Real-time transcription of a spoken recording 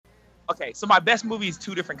Okay, so my best movie is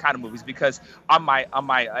two different kind of movies because on my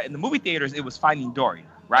in the movie theaters it was Finding Dory,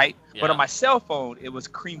 right? Yeah. But on my cell phone it was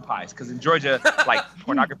Cream Pies because in Georgia like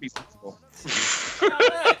pornography is legal. So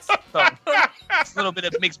it's a little bit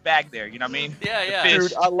of mixed bag there, you know what I mean? Yeah.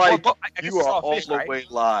 Dude, I like I guess you it's are all fish, all the right? way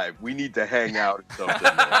live. We need to hang out or something.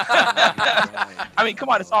 I mean, come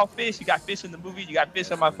on, it's all fish. You got fish in the movie. You got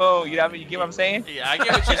fish on my phone. You know what I mean? You get what I'm saying? Yeah, I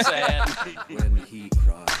get what you're saying. When he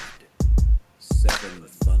cried, 7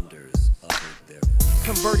 thunders uttered their voice.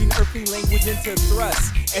 Converting earthly language into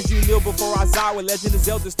thrust. As you kneel before Aizawa, Legend of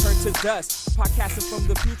Zelda's turn to dust. Podcasting from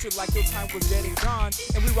the future like your time was dead and gone.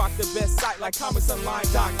 And we rock the best site like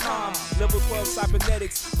comicsonline.com. Level 12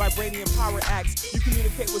 cybernetics, vibranium power acts. You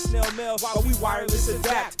communicate with snail mail while we wireless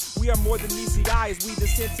adapt. We are more than ECI as we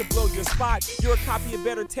descend to blow your spot. You're a copy of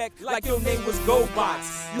better tech like your name was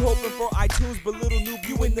GoBots. You hoping for iTunes, but little noob,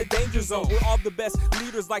 you in the danger zone. We're all the best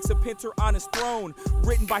leaders like Serpentor on his throne.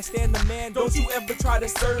 Written by Stan the Man, don't you ever try to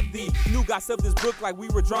serve thee. Nougat of this book like we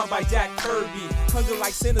were drawn by Jack Kirby. Hunger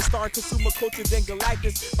like Sinistar, consumer culture than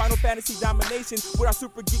Galactus. Final Fantasy domination with our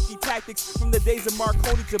super geeky tactics. From the days of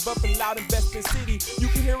Marconi to Buff and Loud Investment City. You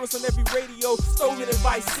can hear us on every radio, stolen in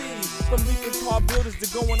Vice City. From leaping tall buildings to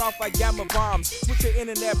going off like gamma bombs. Switch your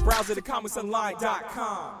internet browser to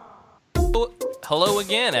comicsonline.com. Hello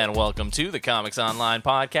again, and welcome to the Comics Online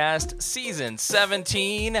Podcast, Season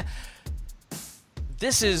 17.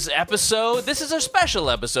 This is a special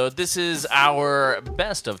episode. This is our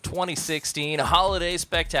Best of 2016 Holiday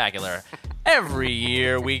Spectacular. Every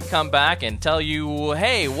year we come back and tell you,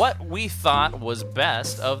 hey, what we thought was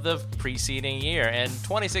best of the preceding year, and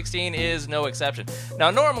 2016 is no exception. Now,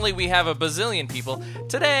 normally we have a bazillion people.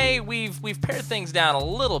 Today we've pared things down a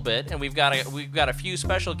little bit, and we've got a few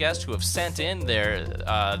special guests who have sent in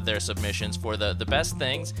their submissions for the best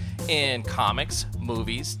things in comics,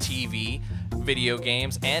 movies, TV, video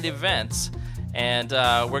games, and events. And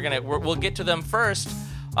we'll get to them first.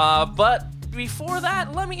 But before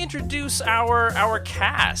that, let me introduce our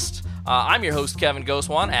cast. I'm your host, Kevin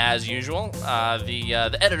Goswan, as usual, the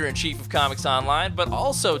editor-in-chief of Comics Online. But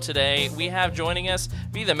also today, we have joining us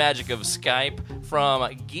via the magic of Skype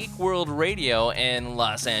from Geek World Radio in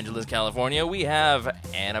Los Angeles, California. We have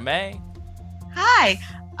Anna May. Hi.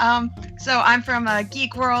 So I'm from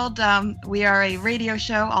Geek World. We are a radio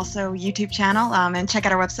show, also YouTube channel, and check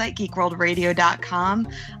out our website, geekworldradio.com.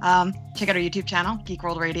 Check out our YouTube channel, Geek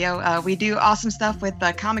World Radio. We do awesome stuff with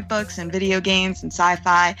comic books and video games and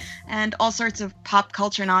sci-fi and all sorts of pop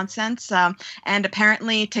culture nonsense, and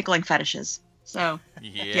apparently tickling fetishes. So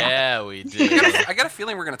yeah, we do. I got a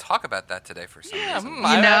feeling we're going to talk about that today for some reason.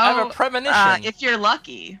 I have a premonition. If you're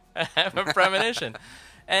lucky. I have a premonition.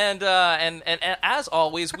 And as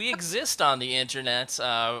always, we exist on the internet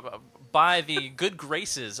by the good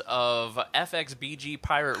graces of FXBG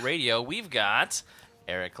Pirate Radio. We've got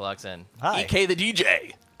Eric Cluxon, Hi. EK the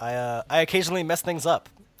DJ. I occasionally mess things up.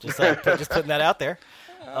 Just putting that out there.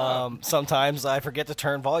 Sometimes I forget to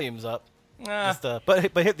turn volumes up. But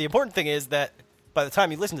the important thing is that by the time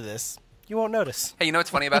you listen to this, you won't notice. Hey, you know what's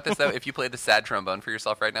funny about this, though? If you played the sad trombone for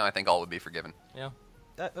yourself right now, I think all would be forgiven. Yeah.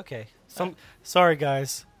 Okay. Sorry,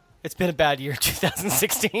 guys. It's been a bad year,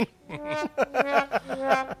 2016.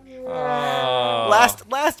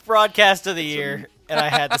 Last broadcast of the year, and I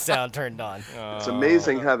had the sound turned on. It's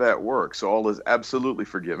amazing how that works. All is absolutely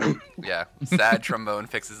forgiven. Yeah, sad trombone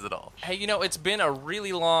fixes it all. Hey, it's been a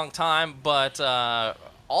really long time, but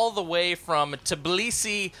all the way from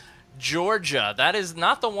Tbilisi, Georgia. That is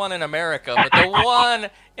not the one in America, but the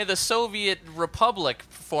one in the Soviet Republic,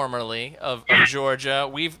 formerly of Georgia.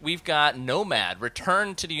 We've got Nomad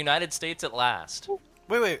returned to the United States at last.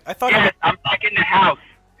 Wait. I thought. Yes, I'm back in the house.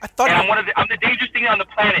 And I'm the dangerous thing on the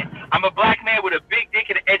planet. I'm a black man with a big dick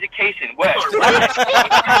and an education. What?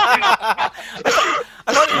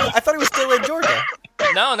 I thought he was still in Georgia.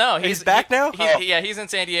 No, he's back now. He's in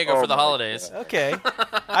San Diego for the holidays. God. Okay.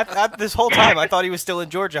 This whole time I thought he was still in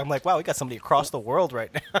Georgia. I'm like, wow, we got somebody across the world right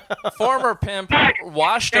now. Former pimp,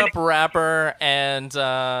 washed-up rapper, and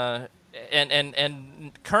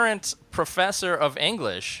current professor of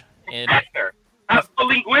English in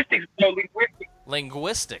linguistics.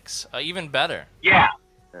 Linguistics, even better. Yeah.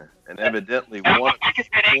 And evidently one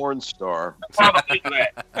porn star.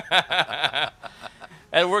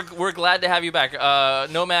 And we're glad to have you back.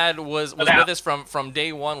 Nomad was with us from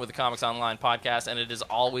day one with the Comics Online podcast, and it is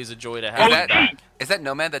always a joy to have you back. Is that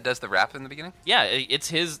Nomad that does the rap in the beginning? Yeah, it's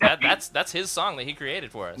his. That's his song that he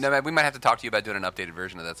created for us. Nomad, we might have to talk to you about doing an updated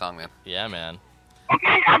version of that song, man. Yeah, man.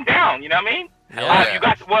 Okay, I'm down. You know what I mean? Yeah. You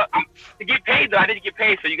got to get paid though. I didn't get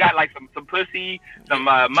paid, so you got like some pussy, some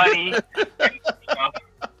money.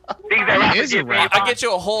 Things that rappers is a get paid rapper. I get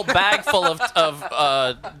you a whole bag full of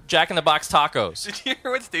Jack in the Box tacos. Did you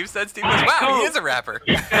hear what Steve said? Steve goes, wow, he is a rapper.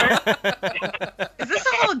 Is this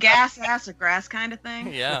a whole gas, ass, or grass kind of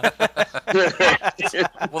thing? Yeah,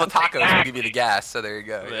 Well, the tacos will give you the gas, so there you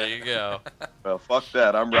go. there you go. Well, fuck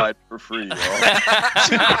that. I'm riding for free, y'all.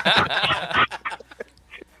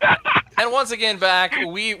 And once again, back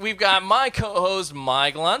we've got my co-host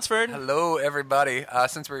Mike Lunsford. Hello, everybody.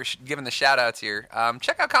 Since we're giving the shout-outs here,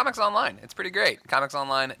 check out Comics Online. It's pretty great.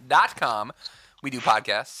 ComicsOnline.com. We do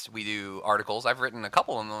podcasts. We do articles. I've written a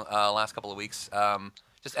couple in the last couple of weeks,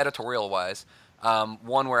 just editorial-wise.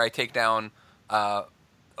 One where I take down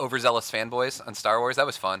overzealous fanboys on Star Wars. That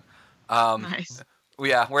was fun. Nice.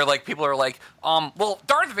 Yeah, where like people are like, well,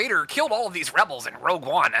 Darth Vader killed all of these rebels in Rogue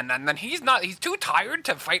One, and then he's too tired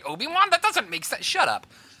to fight Obi-Wan? That doesn't make sense. Shut up.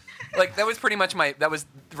 Like, that was pretty much that was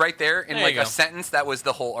right there in There like you a go. sentence. That was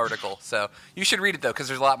the whole article. So you should read it, though, because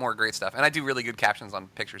there's a lot more great stuff. And I do really good captions on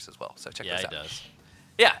pictures as well, so check Yeah, those he out. does.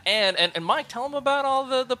 Yeah, and Mike, tell them about all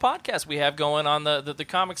the podcasts we have going on the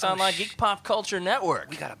Comics Online Geek Pop Culture Network.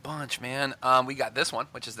 We got a bunch, man. We got this one,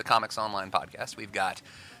 which is the Comics Online podcast. We've got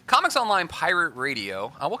Comics Online Pirate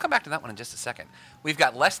Radio. We'll come back to that one in just a second. We've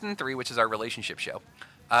got Less Than Three, which is our relationship show.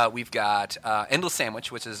 We've got Endless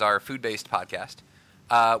Sandwich, which is our food-based podcast.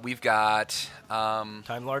 We've got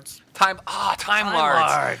Time Lords. Time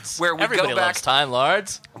Lords, where we Everybody go back. loves Time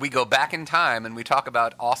Lords. We go back in time and we talk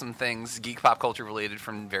about awesome things, geek pop culture related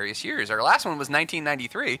from various years. Our last one was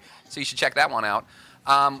 1993, so you should check that one out.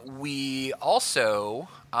 We also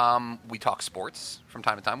we talk sports from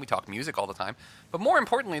time to time. We talk music all the time. But more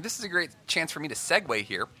importantly, this is a great chance for me to segue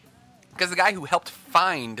here, because the guy who helped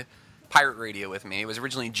find Pirate Radio with me, it was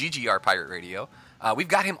originally GGR Pirate Radio. We've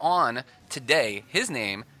got him on today. His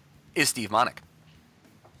name is Steve Monick.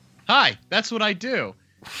 Hi, that's what I do.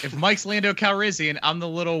 If Mike's Lando Calrissian, I'm the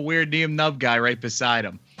little weird Liam Nub guy right beside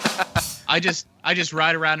him. I just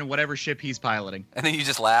ride around in whatever ship he's piloting. And then you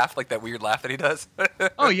just laugh, like that weird laugh that he does.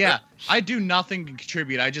 Oh, yeah. I do nothing to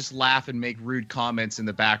contribute. I just laugh and make rude comments in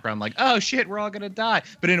the background like, oh, shit, we're all going to die.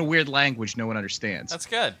 But in a weird language no one understands. That's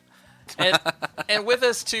good. And with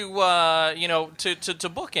us to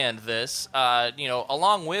bookend this,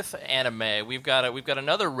 along with anime, we've got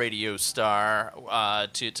another radio star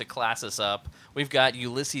to class us up. We've got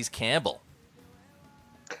Ulysses Campbell.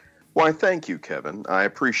 Why, thank you, Kevin. I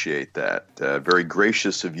appreciate that. Very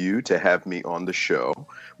gracious of you to have me on the show.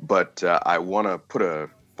 But I want to put a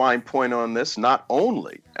fine point on this. Not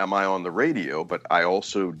only am I on the radio, but I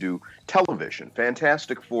also do television.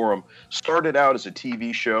 Fantastic Forum started out as a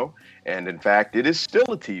TV show, and in fact, it is still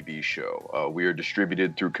a TV show. We are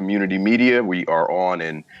distributed through Community Media. We are on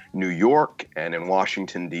in New York and in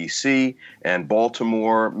Washington, D.C., and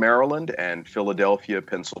Baltimore, Maryland, and Philadelphia,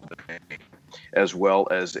 Pennsylvania, as well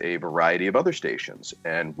as a variety of other stations.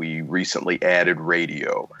 And we recently added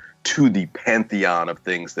radio to the pantheon of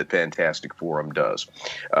things that Fantastic Forum does.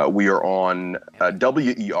 We are on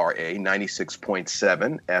WERA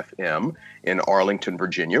 96.7 FM in Arlington,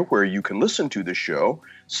 Virginia, where you can listen to the show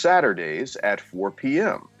Saturdays at 4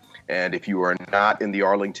 p.m. And if you are not in the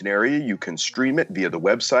Arlington area, you can stream it via the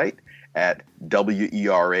website at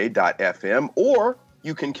WERA.FM, or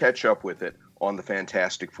you can catch up with it on the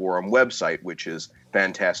Fantastic Forum website, which is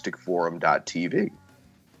fantasticforum.tv.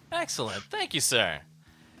 Excellent. Thank you, sir.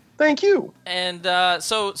 Thank you. And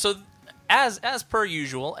so as per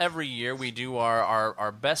usual, every year we do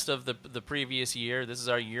our best of the previous year. This is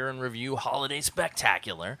our year in review holiday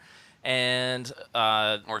spectacular, and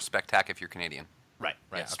Or spectac if you're Canadian. right,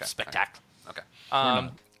 Yeah, okay. spectacular. Okay.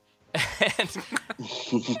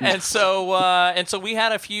 And so we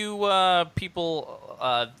had a few people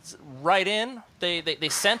write in. They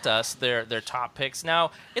sent us their top picks. Now,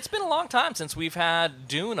 it's been a long time since we've had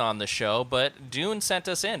Dune on the show, but Dune sent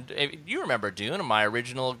us in. You remember Dune, my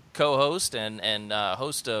original co-host and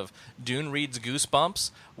host of Dune Reads Goosebumps.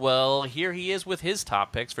 Well, here he is with his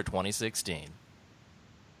top picks for 2016.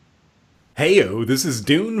 Heyo, this is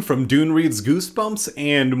Dune from Dune Reads Goosebumps,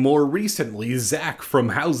 and more recently, Zach from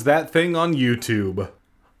How's That Thing on YouTube.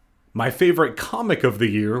 My favorite comic of the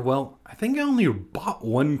year, well, I think I only bought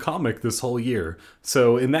one comic this whole year.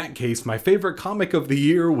 So in that case, my favorite comic of the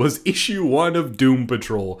year was issue 1 of Doom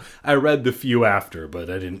Patrol. I read the few after, but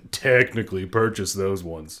I didn't technically purchase those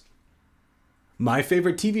ones. My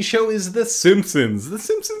favorite TV show is The Simpsons. The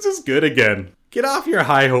Simpsons is good again. Get off your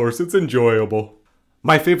high horse, it's enjoyable.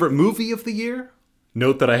 My favorite movie of the year?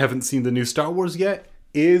 Note that I haven't seen the new Star Wars yet.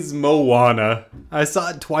 Is Moana. I saw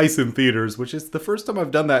it twice in theaters, which is the first time I've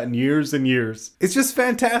done that in years and years. It's just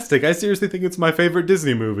fantastic. I seriously think it's my favorite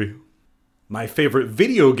Disney movie. My favorite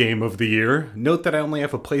video game of the year, note that I only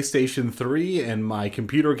have a PlayStation 3 and my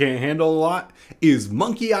computer can't handle a lot, is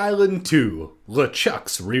Monkey Island 2,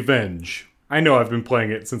 LeChuck's Revenge. I know I've been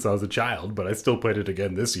playing it since I was a child, but I still played it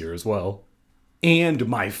again this year as well. And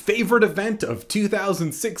my favorite event of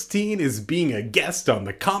 2016 is being a guest on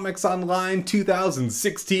the Comics Online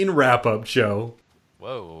 2016 wrap-up show.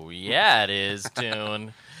 Whoa, yeah it is,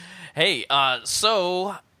 Dune. Hey,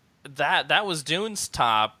 so that was Dune's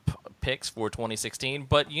top picks for 2016,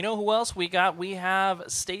 but you know who else we got? We have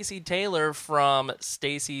Stacey Taylor from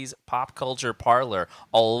Stacey's Pop Culture Parlor,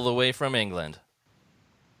 all the way from England.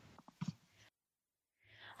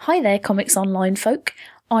 Hi there, Comics Online folk.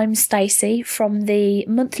 I'm Stacey from the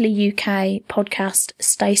monthly UK podcast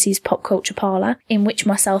Stacey's Pop Culture Parlour, in which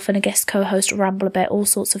myself and a guest co-host ramble about all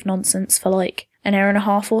sorts of nonsense for like an hour and a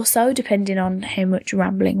half or so, depending on how much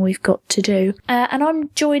rambling we've got to do. And I'm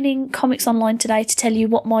joining Comics Online today to tell you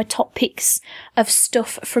what my top picks of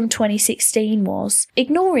stuff from 2016 was,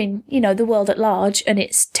 ignoring, the world at large and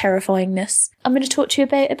its terrifyingness. I'm going to talk to you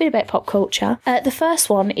a bit about pop culture. The first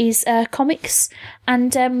one is comics,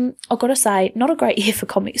 and I've got to say, not a great year for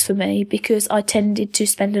comics for me, because I tended to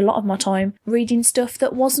spend a lot of my time reading stuff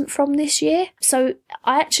that wasn't from this year. So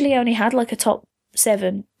I actually only had like a top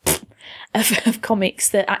 7 of comics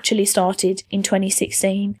that actually started in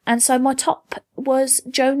 2016. And so my top was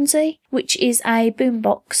Jonesy, which is a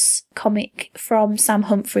boombox comic from Sam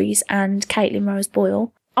Humphries and Caitlin Rose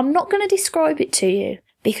Boyle. I'm not going to describe it to you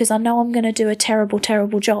because I know I'm going to do a terrible,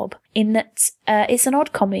 terrible job, in that it's an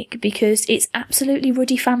odd comic because it's absolutely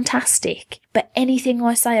ruddy fantastic, but anything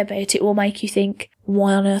I say about it will make you think,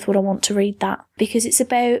 why on earth would I want to read that? Because it's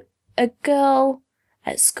about a girl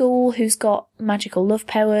at school who's got magical love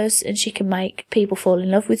powers, and she can make people fall in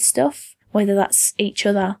love with stuff, whether that's each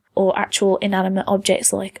other or actual inanimate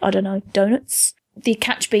objects like, I don't know, donuts. The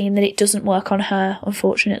catch being that it doesn't work on her,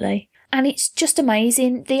 unfortunately. And it's just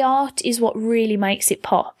amazing. The art is what really makes it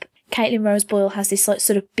pop. Caitlin Rose Boyle has this like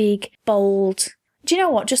sort of big, bold... Do you know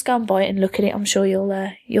what? Just go and buy it and look at it. I'm sure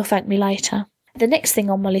you'll thank me later. The next thing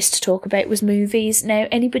on my list to talk about was movies. Now,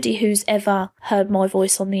 anybody who's ever heard my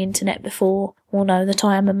voice on the internet before will know that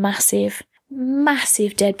I am a massive,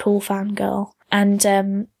 massive Deadpool fangirl. And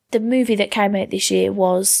the movie that came out this year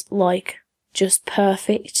was, like, just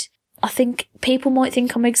perfect. I think people might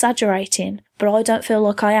think I'm exaggerating, but I don't feel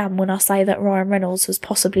like I am when I say that Ryan Reynolds was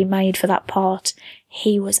possibly made for that part.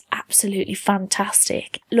 He was absolutely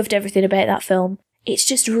fantastic. Loved everything about that film. It's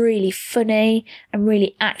just really funny and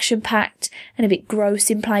really action-packed and a bit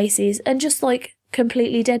gross in places and just like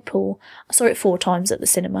completely Deadpool. I saw it 4 times at the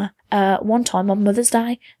cinema. One time on Mother's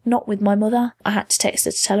Day, not with my mother. I had to text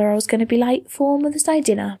her to tell her I was going to be late for Mother's Day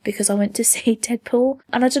dinner because I went to see Deadpool.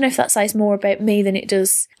 And I don't know if that says more about me than it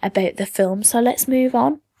does about the film. So let's move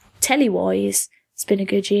on. Telly-wise, it's been a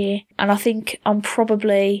good year. And I think I'm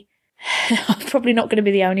probably not going to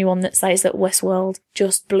be the only one that says that Westworld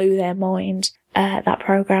just blew their mind. That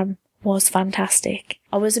programme was fantastic.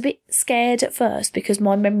 I was a bit scared at first because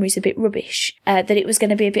my memory's a bit rubbish, that it was going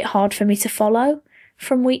to be a bit hard for me to follow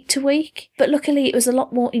from week to week. But luckily it was a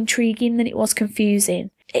lot more intriguing than it was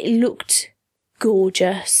confusing. It looked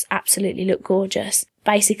gorgeous, absolutely looked gorgeous.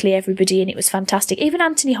 Basically everybody in it was fantastic. Even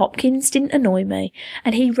Anthony Hopkins didn't annoy me,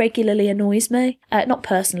 and he regularly annoys me. Not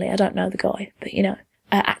personally, I don't know the guy, but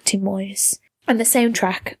acting-wise. And the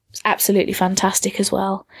soundtrack was absolutely fantastic as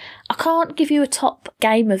well. I can't give you a top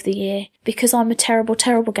game of the year because I'm a terrible,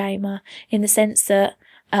 terrible gamer, in the sense that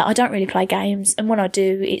I don't really play games. And when I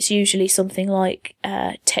do, it's usually something like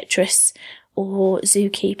Tetris or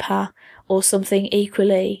Zookeeper or something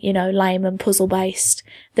equally, lame and puzzle-based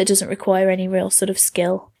that doesn't require any real sort of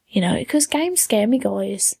skill. Because games scare me,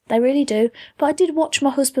 guys. They really do. But I did watch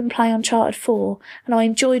my husband play Uncharted 4, and I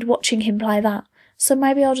enjoyed watching him play that. So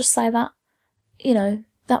maybe I'll just say that.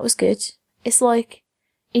 That was good. It's like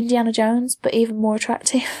Indiana Jones, but even more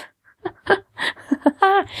attractive.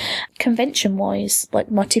 Convention-wise, like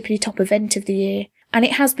my tippity top event of the year, and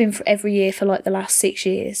it has been for every year for like the last 6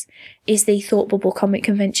 years, is the Thought Bubble Comic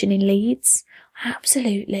Convention in Leeds. I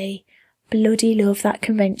absolutely bloody love that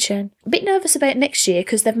convention. A bit nervous about next year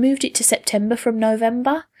because they've moved it to September from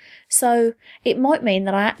November, so it might mean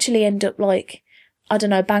that I actually end up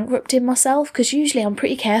bankrupting myself, because usually I'm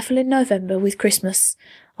pretty careful in November with Christmas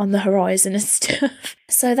on the horizon and stuff.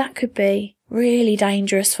 So that could be really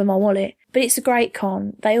dangerous for my wallet. But it's a great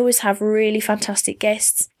con. They always have really fantastic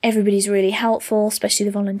guests. Everybody's really helpful, especially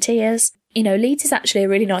the volunteers. Leeds is actually a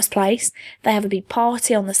really nice place. They have a big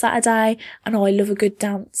party on the Saturday, and I love a good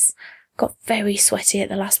dance. Got very sweaty at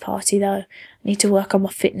the last party though. I need to work on my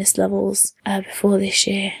fitness levels before this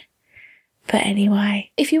year. But anyway,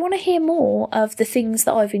 if you want to hear more of the things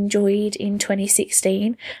that I've enjoyed in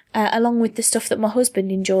 2016, along with the stuff that my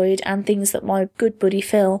husband enjoyed and things that my good buddy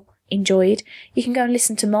Phil enjoyed, you can go and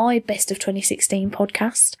listen to my Best of 2016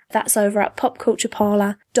 podcast. That's over at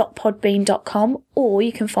popcultureparlour.podbean.com, or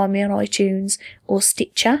you can find me on iTunes or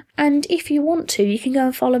Stitcher. And if you want to, you can go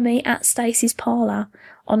and follow me at Stacey's Parlour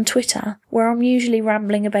on Twitter, where I'm usually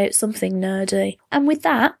rambling about something nerdy. And with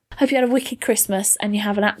that, hope you had a wicked Christmas and you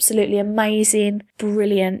have an absolutely amazing,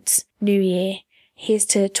 brilliant New Year. Here's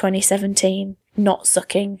to 2017 not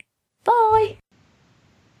sucking. Bye!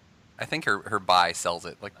 I think her bye sells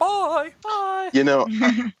it. Like, bye! You know,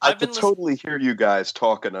 I could totally hear you guys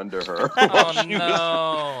talking under her. Oh,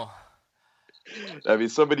 no. I mean,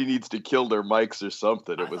 somebody needs to kill their mics or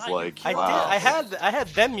something. It was wow. I had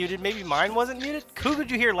them muted. Maybe mine wasn't muted. Who could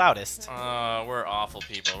you hear loudest? We're awful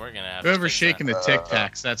people. We're gonna have whoever's shaking the Tic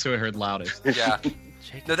Tacs. That's who I heard loudest. Yeah.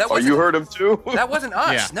 No, that you heard him too? That wasn't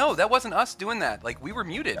us. Yeah. No, that wasn't us doing that. Like, we were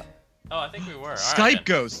muted. Oh, I think we were. Skype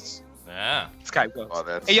ghosts. Yeah. Skype ghosts.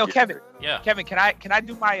 Oh, hey, yo, Kevin. Yeah. Kevin, can I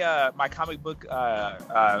do my my comic book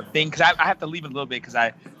thing? Because I have to leave in a little bit because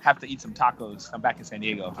I have to eat some tacos. I'm back in San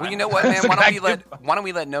Diego. Well, you know what, man? Why don't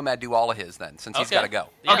we let Nomad do all of his then, since he's got to go?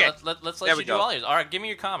 Yeah, okay. Let's let you do all yours. All right, give me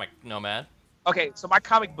your comic, Nomad. Okay, so my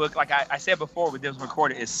comic book, like I said before with this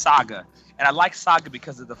recorded, is Saga, and I like Saga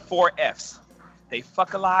because of the 4 Fs. They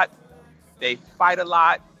fuck a lot, they fight a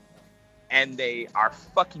lot, and they are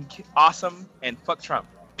fucking awesome. And fuck Trump.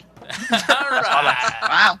 All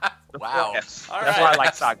right. Wow. That's why I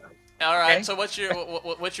like Saga. All right. Okay? So what's your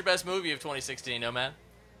best movie of 2016, Nomad?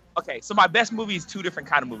 Okay, so my best movie is 2 different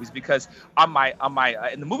kind of movies because on my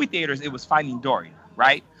in the movie theaters it was Finding Dory,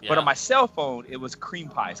 right? Yeah. But on my cell phone it was Cream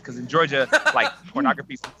Pies because in Georgia like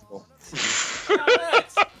pornography is legal. So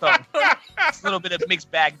it's a little bit of mixed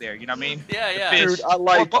bag there, you know what I mean? Yeah. Dude, I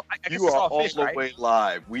like I guess you it's are all fish, all the right? way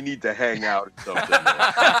live. We need to hang out or something.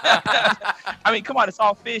 I mean, come on, it's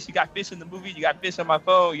all fish. You got fish in the movie. You got fish on my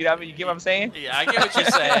phone. You know what I mean? You get what I'm saying? Yeah, I get what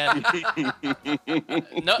you're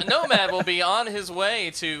saying. Nomad will be on his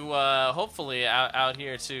way to hopefully out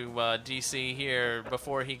here to DC here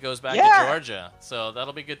before he goes back to Georgia. So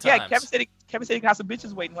that'll be good times. Yeah, Kevin said he can have some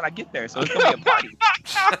bitches waiting when I get there. So it's gonna be a party. You know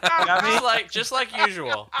what I mean? Just like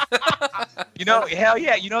usual. You know, hell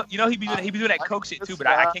yeah. You know he be doing that coke shit too, but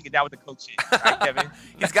I can't get down with the coke shit. Right, Kevin?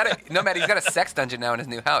 He's got a sex dungeon now in his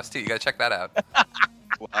new house too. You gotta check that out.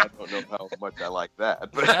 Well, I don't know how much I like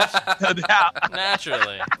that, but No doubt.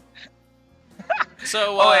 Naturally.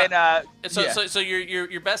 So, so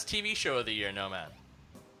your best TV show of the year, Nomad.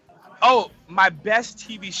 Oh, my best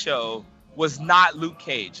TV show was not Luke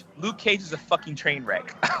Cage. Luke Cage is a fucking train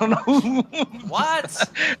wreck. I don't know. What?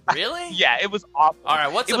 Really? Yeah, it was awful. All right,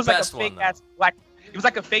 what's the best one? It was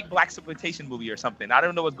like a fake blaxploitation movie or something. I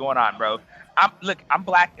don't know what's going on, bro. I'm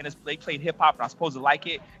black and they played hip hop and I'm supposed to like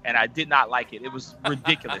it and I did not like it. It was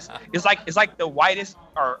ridiculous. It's like the whitest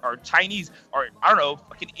or Chinese or I don't know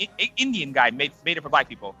fucking Indian guy made it for black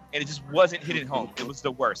people and it just wasn't hitting home. It was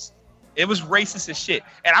the worst. It was racist as shit,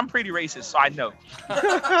 and I'm pretty racist, so I know.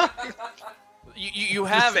 You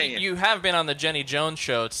have been on the Jenny Jones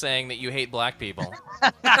show saying that you hate black people.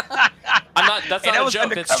 That's not a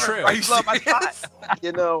joke. It's true. Are you blowing my spot?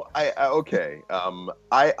 You know, I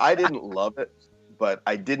didn't love it, but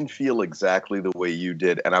I didn't feel exactly the way you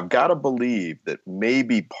did, and I've got to believe that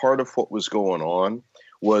maybe part of what was going on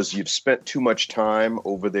was you've spent too much time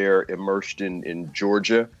over there immersed in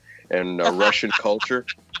Georgia and Russian culture.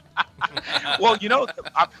 Well, you know,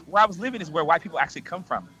 where I was living is where white people actually come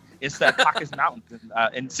from. It's the Caucasus Mountains,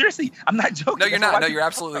 and seriously, I'm not joking. No, you're not. No, you're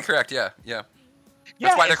absolutely correct. Yeah.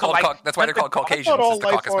 That's why they're called. That's why they're called Caucasians. I thought all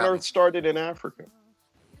life on Earth started in Africa.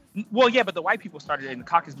 Well, yeah, but the white people started in the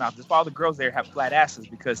Caucasus Mountains. That's why all the girls there have flat asses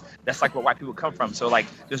because that's like where white people come from. So like,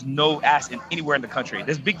 there's no ass anywhere in the country.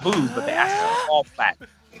 There's big boobs, but the asses are all flat.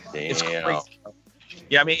 Damn. It's crazy.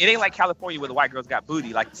 Yeah, I mean, it ain't like California where the white girls got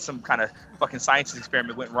booty, like some kind of fucking science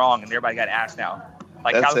experiment went wrong and everybody got ass now.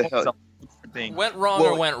 Like California's a different thing. Went wrong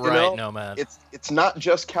or went right, Nomad? It's not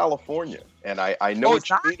just California, and I know what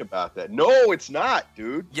you mean about that. No, it's not,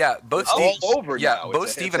 dude. Yeah, both Steve, all over now. Both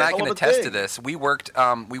Steve and I can attest to this. We work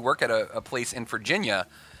at a place in Virginia,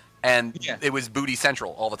 and it was booty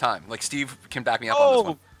central all the time. Like Steve can back me up on this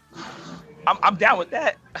one. I'm down with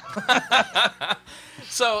that.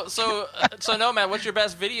 So Nomad, what's your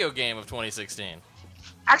best video game of 2016?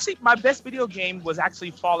 Actually, my best video game was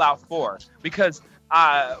actually Fallout 4 because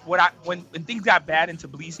when things got bad in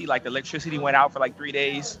Tbilisi, like the electricity went out for like 3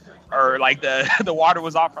 days, or like the water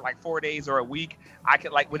was off for like 4 days or a week, I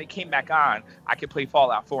could when it came back on, I could play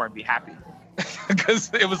Fallout 4 and be happy.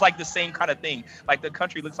 because it was like the same kind of thing. Like the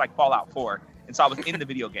country looks like Fallout 4, and so I was in the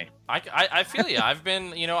video game. I feel you. I've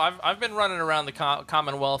been I've been running around the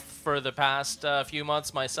Commonwealth for the past few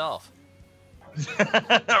months myself.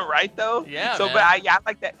 Right though. Yeah. So, man. but I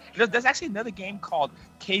like that. There's actually another game called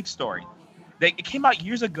Cave Story. It came out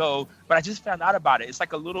years ago, but I just found out about it. It's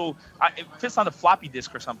like a little, it fits on the floppy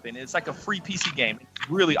disk or something. It's like a free PC game. It's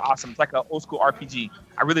really awesome. It's like an old school RPG.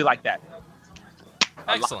 I really like that.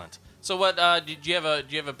 Excellent. So, what do you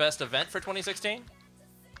have a best event for 2016?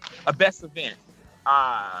 A best event?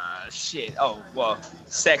 Shit. Oh well,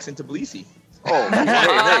 Sex in Tbilisi. Oh, All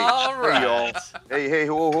right. hey, y'all. Hey,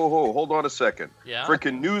 ho, hold on a second. Yeah.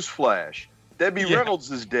 Freaking newsflash. Debbie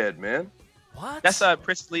Reynolds is dead, man. What? That's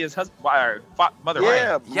Princess Leia's husband, or mother,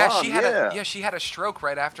 Yeah, right? Yeah, Mom, she had a stroke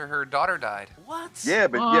right after her daughter died. What? Yeah,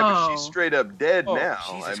 but she's straight up dead now.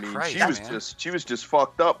 Jesus I mean, Christ, she was just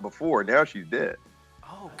fucked up before. Now she's dead.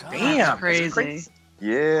 Oh god. Damn, That's crazy.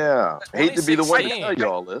 Yeah, hate to be the one to 2016. tell you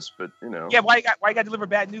all this, but you know. Yeah, why you got to deliver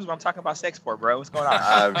bad news when I'm talking about sex for, bro? What's going on?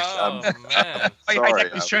 I'm Oh man. sorry.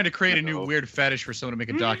 He's trying to create a new weird fetish for someone to make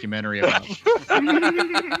a documentary about.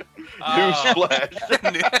 Newsflash.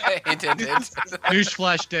 Hint, hint, hint.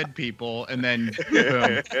 Newsflash, dead people, and then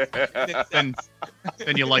boom.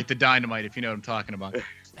 then you light the dynamite, if you know what I'm talking about.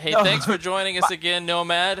 Hey, thanks for joining us again,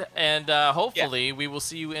 Nomad, and hopefully we will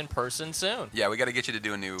see you in person soon. Yeah, we got to get you to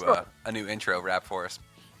do a new intro rap for us.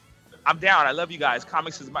 I'm down. I love you guys.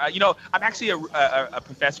 Comics is my. I'm actually a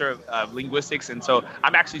professor of linguistics, and so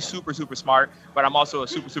I'm actually super, super smart, but I'm also a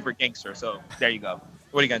super, super gangster. So there you go.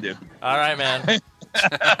 What are you gonna do? All right, man.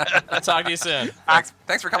 I'll talk to you soon.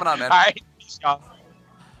 Thanks for coming on, man. All right, peace, y'all.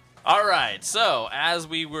 All right. So as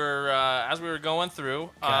we were going through,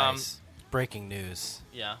 Guys, breaking news.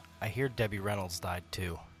 yeah, I hear Debbie Reynolds died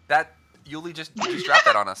too. That Yuli just dropped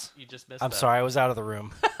that on us. you just missed. I'm that. sorry, I was out of the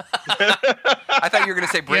room. I thought you were going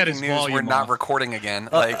to say had breaking his news. We're volume not off. recording again.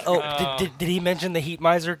 Did he mention the Heat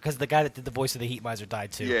Miser? Because the guy that did the voice of the Heat Miser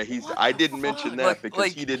died too. Yeah, I didn't mention that Look,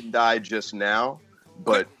 because he didn't die just now.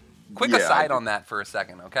 But quick yeah, aside on that for a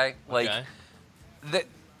second, okay? Okay.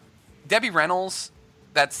 Debbie Reynolds,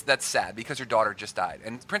 that's sad because her daughter just died,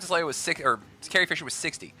 and Princess Leia was Carrie Fisher was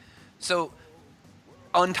 60, so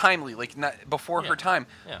untimely, like not before her time.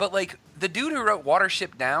 Yeah. But like the dude who wrote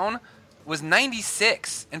Watership Down was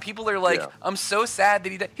 96, and people are like, "I'm so sad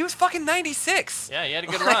that he died." He was fucking 96. Yeah, he had a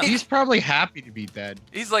good run. He's probably happy to be dead.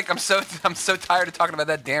 He's like, I'm so tired of talking about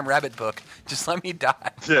that damn rabbit book. Just let me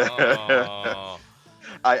die. Oh.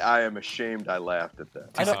 I am ashamed I laughed at that.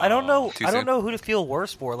 I don't know. Too I don't soon? know who to feel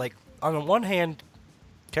worse for. Like on the one hand,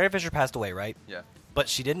 Carrie Fisher passed away, right? Yeah. But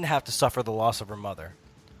she didn't have to suffer the loss of her mother.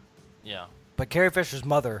 Yeah. But Carrie Fisher's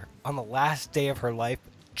mother, on the last day of her life,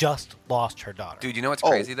 just lost her daughter. Dude, you know what's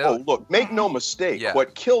crazy though? Oh, look, make no mistake. Yeah.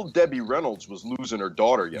 What killed Debbie Reynolds was losing her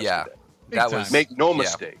daughter yesterday. Yeah. Big time. Make no yeah.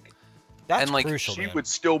 mistake. That's and, like, crucial. She man. would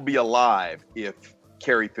still be alive if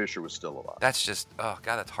Carrie Fisher was still alive. That's just, oh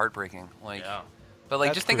god, that's heartbreaking. Like, Yeah. but like,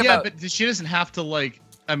 That's just think Yeah, about. but she doesn't have to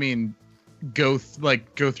go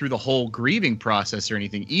through the whole grieving process or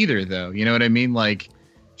anything either, though. You know what I mean? Like,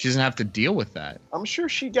 she doesn't have to deal with that. I'm sure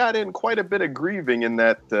she got in quite a bit of grieving in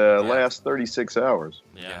that last 36 hours.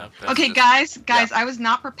 Yeah. Okay, guys, I was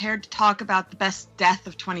not prepared to talk about the best death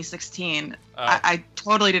of 2016. I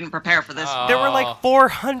totally didn't prepare for this. There were like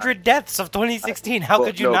 400 deaths of 2016. How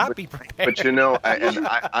could you not be prepared?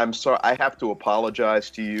 But I'm sorry. I have to apologize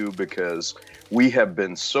to you because we have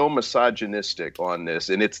been so misogynistic on this,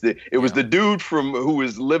 and it was the dude who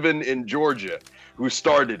was living in Georgia who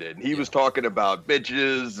started it. And he was talking about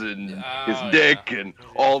bitches and his dick and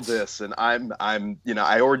all this. And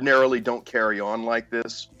I ordinarily don't carry on like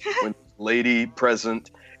this when lady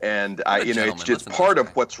present. And it's just part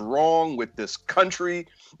of what's wrong with this country.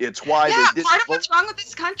 It's why they did. Part of what's wrong with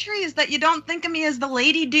this country is that you don't think of me as the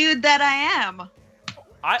lady dude that I am.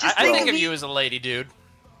 I think of you as a lady, dude.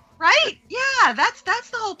 Right? Yeah, that's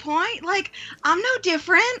the whole point. Like, I'm no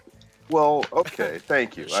different. Well, okay,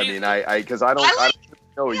 thank you. I mean, because I don't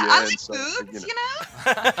know you, I and like so boobs, you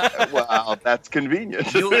know? well, that's convenient.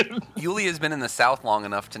 Yuli has been in the South long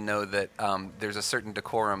enough to know that there's a certain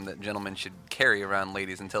decorum that gentlemen should carry around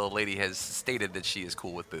ladies until a lady has stated that she is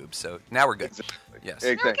cool with boobs. So now we're good. Exactly. Yes.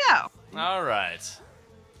 There we go. All right.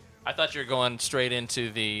 I thought you were going straight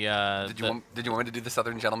into the. Did you want me to do the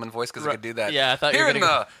Southern gentleman voice? Because I could do that. Yeah, I thought here you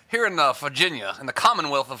were here in Virginia, in the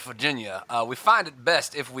Commonwealth of Virginia, we find it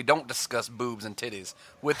best if we don't discuss boobs and titties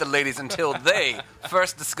with the ladies until they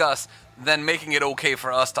first discuss, then making it okay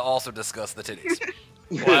for us to also discuss the titties.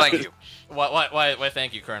 Thank you. Why?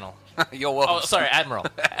 Thank you, Colonel. You're welcome. Oh, sorry, Admiral.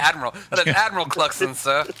 Admiral. That is Admiral Cluxon,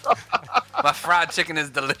 sir. My fried chicken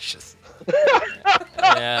is delicious.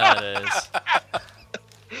 Yeah, it is.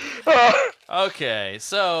 Okay,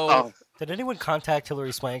 so did anyone contact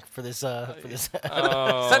Hillary Swank for this? Oh.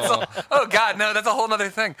 Oh God, no, that's a whole other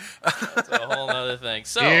thing. That's a whole other thing.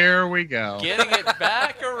 So here we go. Getting it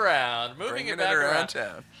back around, moving it back around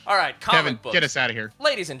town. All right, comic Kevin, books. get us out of here.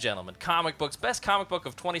 Ladies and gentlemen, comic books. Best comic book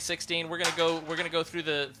of 2016. We're gonna go through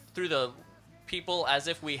the people as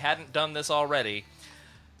if we hadn't done this already.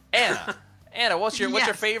 Anna, what's your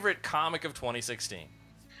favorite comic of 2016?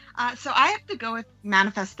 So I have to go with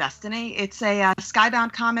Manifest Destiny. It's a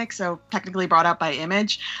Skybound comic, so technically brought out by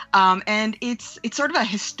Image, and it's sort of a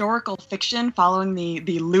historical fiction following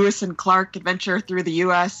the Lewis and Clark adventure through the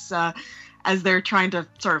U.S. As they're trying to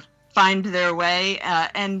sort of find their way,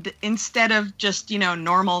 and instead of just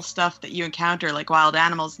normal stuff that you encounter like wild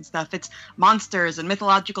animals and stuff, it's monsters and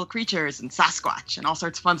mythological creatures and Sasquatch and all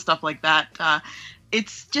sorts of fun stuff like that.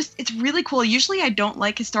 It's really cool. Usually I don't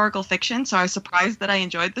like historical fiction, so I was surprised that I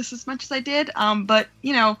enjoyed this as much as I did. But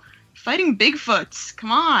fighting Bigfoots, come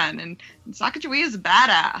on, and Sacagawea is a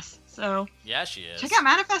badass. So yeah, she is. Check out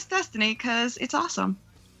Manifest Destiny because it's awesome.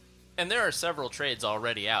 And there are several trades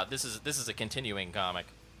already out. This is a continuing comic.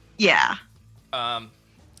 Yeah.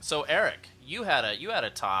 So Eric, you had a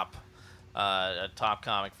top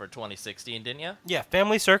comic for 2016, didn't you? Yeah,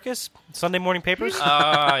 Family Circus, Sunday morning papers.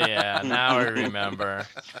 Oh yeah, now I remember.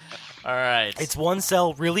 All right, it's one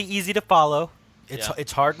cell, really easy to follow.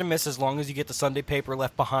 It's hard to miss as long as you get the Sunday paper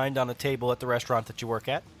left behind on a table at the restaurant that you work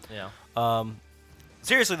at. Yeah.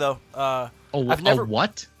 Seriously though, I've never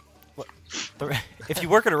what? If you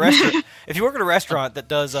work at a restaurant, that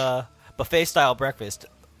does buffet style breakfast,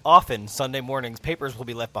 often Sunday mornings papers will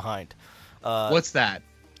be left behind. What's that?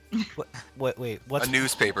 Wait, what's a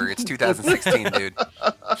newspaper? It's 2016, dude.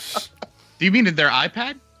 Do you mean their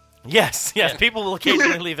iPad? Yes. People will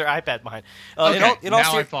occasionally leave their iPad behind. Okay,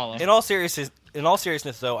 I follow. In all seriousness,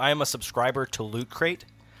 though, I am a subscriber to Loot Crate,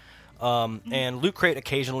 and Loot Crate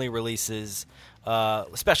occasionally releases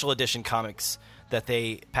special edition comics that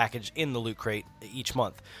they package in the Loot Crate each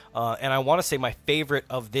month. And I want to say my favorite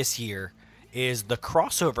of this year is the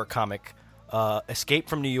crossover comic, Escape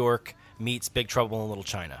from New York meets Big Trouble in Little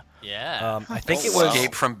China. Yeah. I think it was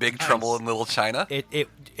Escape from Big Trouble in Little China.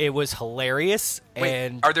 It was hilarious. Wait,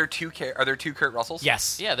 and are there two Kurt Russells?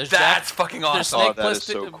 Yes. Yeah, there's that's fucking awesome. Oh, that is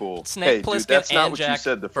so cool. Snake Dude, Plissken that's not and what Jack you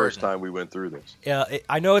said the first Burton. time we went through this.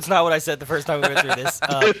 I know it's not what I said the first time we went through this.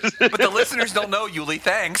 But the listeners don't know, Yuli.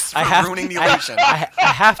 Thanks for ruining the illusion. I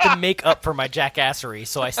have to make up for my jackassery,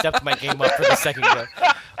 so I stepped my game up for the second go.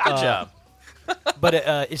 Good job. But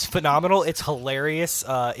it's phenomenal. It's hilarious.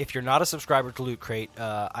 If you're not a subscriber to Loot Crate,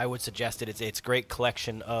 I would suggest it. It's a great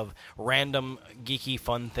collection of random, geeky,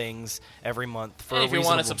 fun things every month for And a if you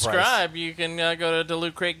want to reasonable subscribe, price. you can go to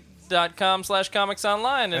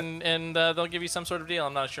lootcrate.com/comicsonline, and they'll give you some sort of deal.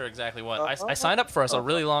 I'm not sure exactly what. I signed up for us a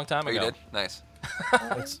really long time ago. You did? Nice.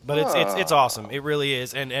 But it's awesome. It really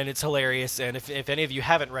is, and it's hilarious. And if any of you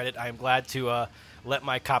haven't read it, I am glad to let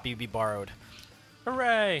my copy be borrowed.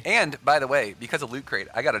 Hooray! And by the way, because of Loot Crate,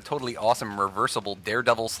 I got a totally awesome reversible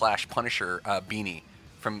Daredevil/Punisher beanie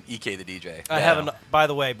from EK the DJ. By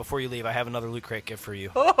the way, before you leave, I have another Loot Crate gift for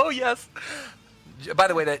you. Oh yes. By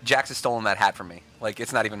the way, that Jax has stolen that hat from me. Like,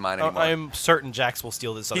 it's not even mine anymore. I'm certain Jax will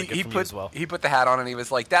steal this other gift from you as well. He put the hat on and he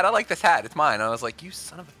was like, "Dad, I like this hat. It's mine." And I was like, "You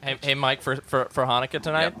son of a." Hey, Mike, for Hanukkah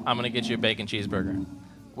tonight, I'm gonna get you a bacon cheeseburger.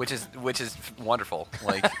 Which is wonderful,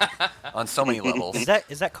 like on so many levels.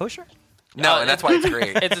 Is that kosher? No, and that's why it's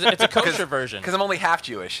great. It's a kosher version. Because I'm only half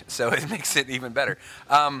Jewish, so it makes it even better.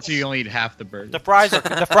 So you only eat half the burger. The fries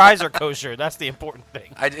are kosher. That's the important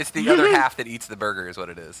thing. It's the other half that eats the burger, is what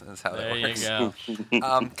it is. That's how that works. There you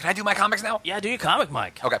go. Can I do my comics now? Yeah, do your comic,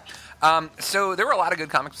 Mike. Okay. So there were a lot of good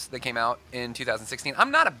comics that came out in 2016.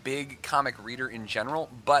 I'm not a big comic reader in general,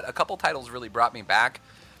 but a couple titles really brought me back.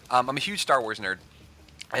 I'm a huge Star Wars nerd.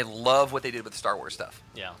 I love what they did with the Star Wars stuff.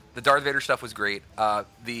 Yeah. The Darth Vader stuff was great.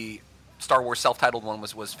 The Star Wars self-titled one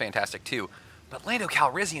was fantastic too. But Lando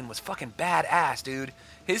Calrissian was fucking badass, dude.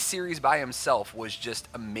 His series by himself was just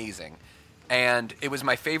amazing. And it was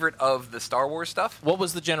my favorite of the Star Wars stuff. What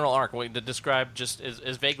was the general arc? To describe just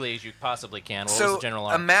as vaguely as you possibly can. What was the general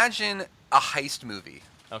arc? Imagine a heist movie.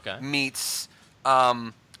 Okay. Meets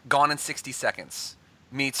Gone in 60 Seconds.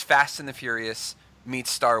 Meets Fast and the Furious.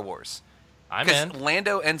 Meets Star Wars. I'm in. Because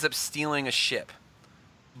Lando ends up stealing a ship.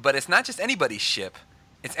 But it's not just anybody's ship.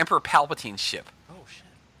 It's Emperor Palpatine's ship. Oh, shit.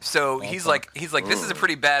 So he's like, this is a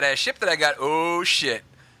pretty badass ship that I got. Oh, shit.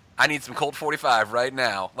 I need some Colt 45 right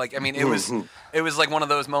now. Like, I mean, it was like one of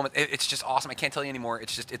those moments. It's just awesome. I can't tell you anymore.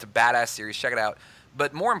 It's a badass series. Check it out.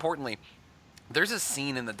 But more importantly, there's a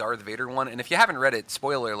scene in the Darth Vader one, and if you haven't read it,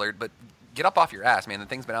 spoiler alert, but get up off your ass, man. The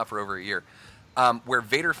thing's been out for over a year. Where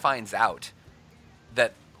Vader finds out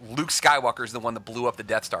that Luke Skywalker is the one that blew up the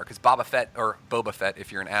Death Star, because Boba Fett,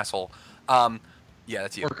 if you're an asshole. Yeah,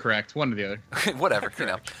 that's you. Or correct, one or the other. Whatever, you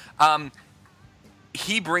know.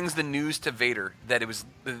 He brings the news to Vader that it was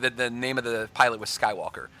the name of the pilot was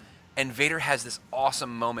Skywalker. And Vader has this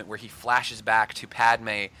awesome moment where he flashes back to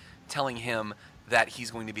Padme telling him that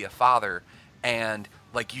he's going to be a father, and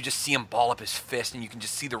like you just see him ball up his fist and you can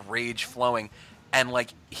just see the rage flowing, and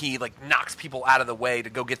like he like knocks people out of the way to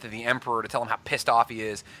go get to the Emperor to tell him how pissed off he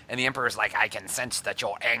is, and the Emperor's like, I can sense that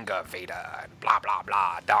your anger, Vader, and blah blah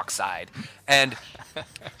blah, dark side. And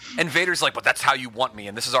Vader's like, but that's how you want me,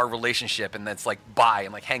 and this is our relationship, and that's like bye,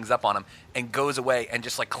 and like hangs up on him and goes away and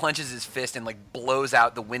just like clenches his fist and like blows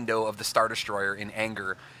out the window of the Star Destroyer in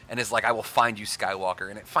anger and is like, I will find you, Skywalker.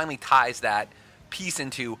 And it finally ties that piece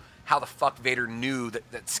into how the fuck Vader knew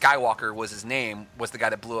that Skywalker was his name, was the guy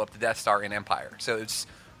that blew up the Death Star in Empire. So it's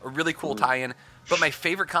a really cool tie-in. But my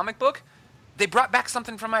favorite comic book, they brought back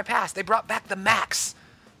something from my past. They brought back the Max.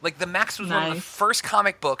 Like, the Max was one of the first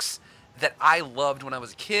comic books that I loved when I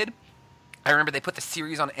was a kid. I remember they put the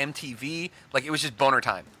series on MTV. Like, it was just boner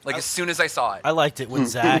time. Like, as soon as I saw it. I liked it when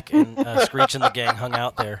Zach and Screech and the gang hung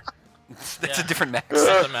out there. That's a different Max.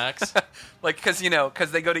 That's the Max. Like,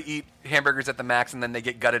 because they go to eat hamburgers at the Max and then they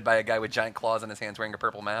get gutted by a guy with giant claws in his hands wearing a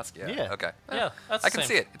purple mask. Yeah. Okay. Yeah, that's I the can same,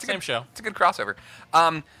 see it. It's a same good show. It's a good crossover.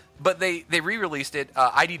 But they re-released it.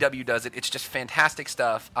 IDW does it. It's just fantastic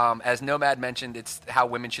stuff. As Nomad mentioned, it's how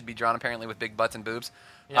women should be drawn, apparently, with big butts and boobs.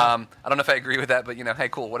 Yeah. I don't know if I agree with that, but, hey,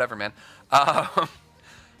 cool, whatever, man.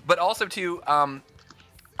 But also, too,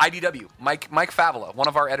 IDW. Mike Favela, one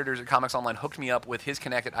of our editors at Comics Online, hooked me up with his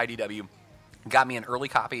connect at IDW. Got me an early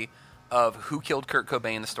copy of Who Killed Kurt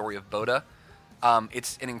Cobain, the story of Boda.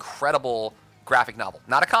 It's an incredible graphic novel.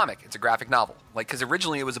 Not a comic, it's a graphic novel. Like, because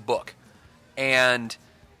originally it was a book. And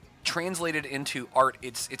translated into art,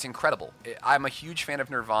 it's incredible. I'm a huge fan of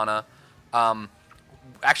Nirvana.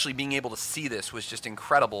 Actually being able to see this was just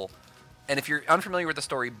incredible. And if you're unfamiliar with the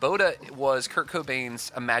story, Boda was Kurt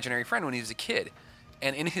Cobain's imaginary friend when he was a kid.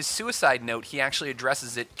 And in his suicide note, he actually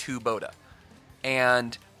addresses it to Boda.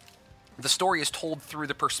 And the story is told through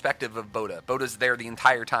the perspective of Boda. Boda's there the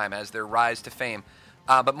entire time as their rise to fame.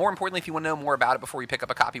 But more importantly, if you want to know more about it before you pick up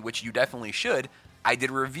a copy, which you definitely should, I did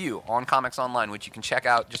a review on Comics Online, which you can check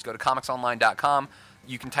out. Just go to comicsonline.com.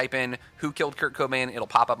 You can type in Who Killed Kurt Cobain. It'll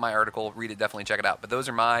pop up my article. Read it, definitely check it out. But those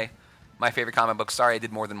are my favorite comic books. Sorry I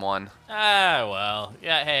did more than one. Well.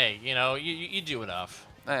 Yeah, hey, you do enough.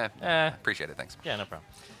 Appreciate it, thanks. Yeah, no problem.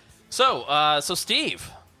 So Steve.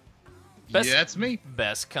 That's me.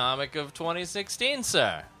 Best comic of 2016,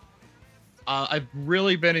 sir. I've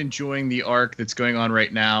really been enjoying the arc that's going on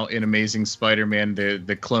right now in Amazing Spider-Man,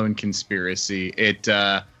 the Clone Conspiracy. It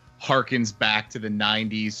harkens back to the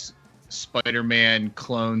 90s Spider-Man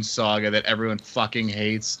clone saga that everyone fucking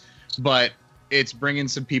hates, but it's bringing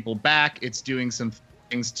some people back. It's doing some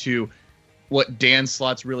things to what Dan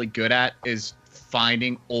Slott's really good at, is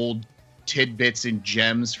finding old tidbits and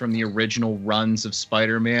gems from the original runs of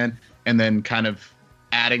Spider-Man and then kind of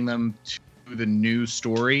adding them to the new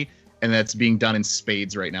story. And that's being done in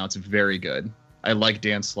spades right now. It's very good. I like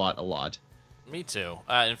Dan Slott a lot. Me too.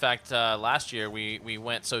 In fact, last year we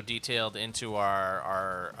went so detailed into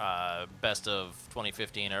our best of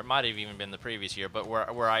 2015, or it might have even been the previous year, but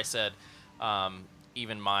where I said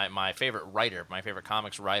even my favorite writer, my favorite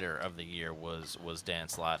comics writer of the year was Dan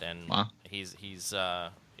Slott, and wow. he's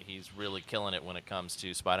really killing it when it comes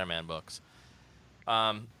to Spider-Man books.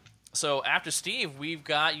 So after Steve, we've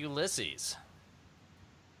got Ulysses.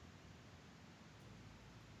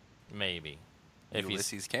 Maybe.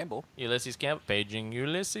 Ulysses Campbell. Ulysses Campbell. Paging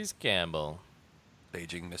Ulysses Campbell.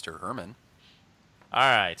 Paging Mr. Herman. All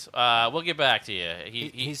right. We'll get back to you.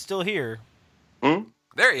 He's still here.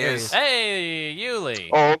 There he is. Hey, Yuli.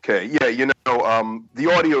 Oh, okay. Yeah,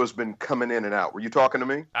 the audio has been coming in and out. Were you talking to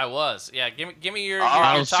me? I was. Yeah, give me your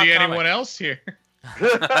I don't top see comic. anyone else here.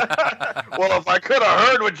 Well, if I could have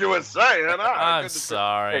heard what you were saying. I'm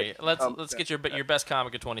sorry. Hey, let's get your best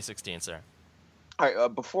comic of 2016, sir. All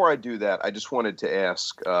right, before I do that, I just wanted to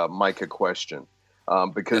ask Mike a question.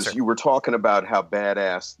 Because Yes, sir. you were talking about how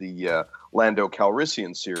badass the Lando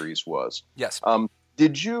Calrissian series was. Yes.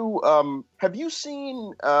 Did you have you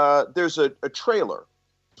seen? There's a trailer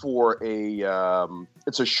for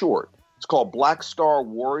it's a short. It's called Black Star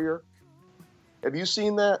Warrior. Have you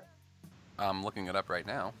seen that? I'm looking it up right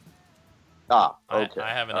now. Okay.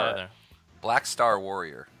 I haven't All either. right. Black Star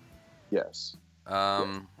Warrior. Yes.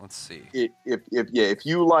 Let's see. If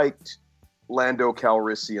you liked Lando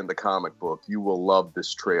Calrissian the comic book, you will love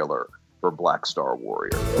this trailer for Black Star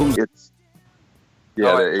Warrior.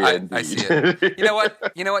 Yeah, I see it. You know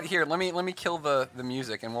what? Here, let me kill the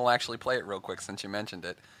music, and we'll actually play it real quick since you mentioned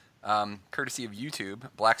it. Courtesy of YouTube,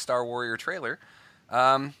 Black Star Warrior trailer.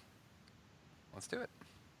 Let's do it.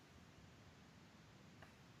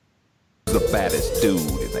 The baddest dude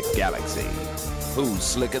in the galaxy. Who's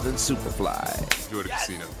slicker than Superfly? Enjoy the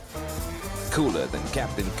casino. Cooler than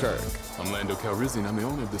Captain Kirk. I'm Lando Calrissian. I'm the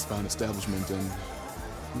owner of this fine establishment, and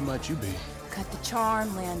who might you be? Cut the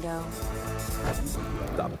charm, Lando.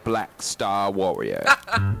 The Black Star Warrior.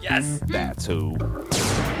 Yes. That's who.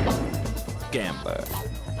 Gambler.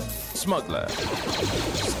 Smuggler.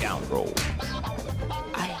 Scoundrel.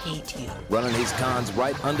 I hate you. Running his cons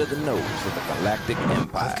right under the nose of the Galactic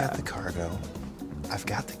Empire. I've got the cargo. I've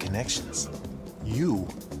got the connections. You've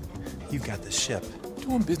got the ship.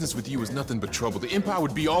 Doing business with you is nothing but trouble. The Empire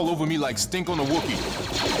would be all over me like stink on a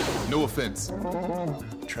Wookiee. No offense.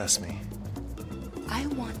 Trust me. I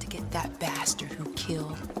want to get that bastard who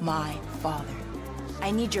killed my father. I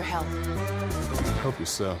need your help. Help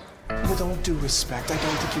yourself. With all due respect, I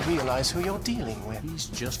don't think you realize who you're dealing with. He's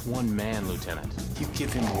just one man, Lieutenant. You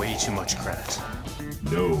give him way too much credit.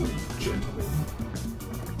 No, gentlemen.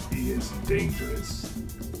 He is dangerous.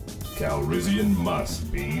 Calrissian must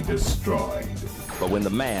be destroyed. But when the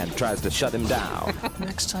man tries to shut him down...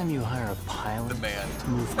 Next time you hire a pilot to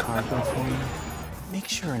move cargo for you, make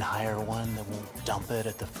sure and hire one that won't dump it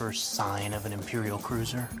at the first sign of an Imperial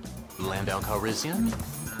cruiser. Lando Calrissian?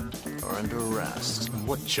 Or under arrest.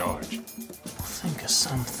 What charge? Think of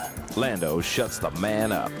something. Lando shuts the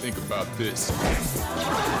man up. Think about this.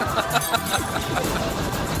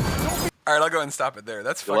 All right, I'll go ahead and stop it there.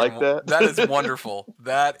 That's You fucking, like that? That is wonderful.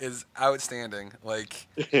 That is outstanding. Like,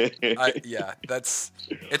 it's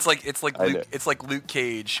like Luke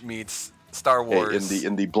Cage meets Star Wars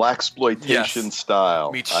in the blaxploitation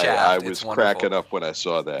style. Meets I Shaft. was It's cracking wonderful. up when I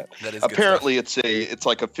saw that. That is good Apparently, it's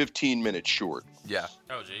like a 15-minute short. Yeah.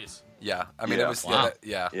 Oh, jeez. Yeah. I mean, Yeah. it was. Wow.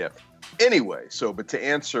 Yeah. Anyway, but to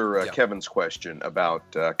answer Kevin's question about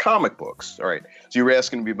comic books, all right. So you were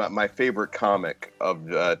asking me about my favorite comic of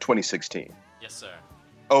 2016. Yes, sir.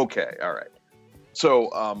 Okay, all right.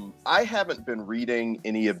 So I haven't been reading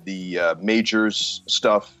any of the Majors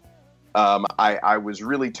stuff. I was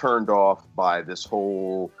really turned off by this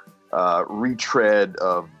whole retread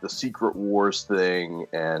of the Secret Wars thing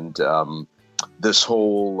and this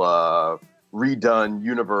whole redone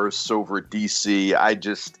universe over at DC.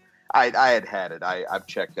 I had it. I've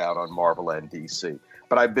checked out on Marvel and DC.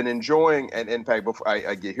 But I've been enjoying, and in fact, before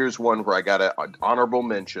here's one where I got an honorable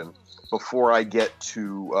mention before I get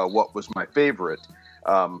to what was my favorite.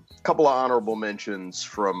 Couple of honorable mentions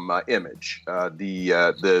from Image,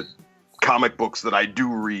 the comic books that I do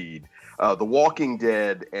read, The Walking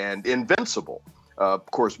Dead and Invincible. Of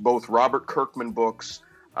course, both Robert Kirkman books.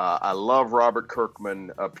 I love Robert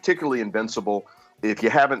Kirkman, particularly Invincible. If you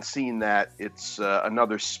haven't seen that, it's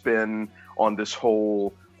another spin on this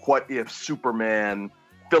whole what if Superman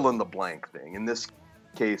fill in the blank thing. In this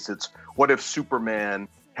case, it's what if Superman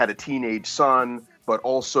had a teenage son, but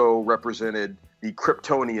also represented the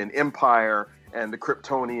Kryptonian Empire, and the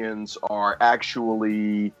Kryptonians are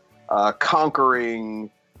actually conquering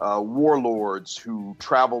warlords who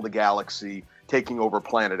travel the galaxy, taking over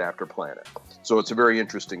planet after planet. So it's a very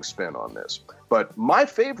interesting spin on this. But my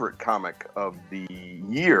favorite comic of the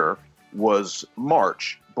year was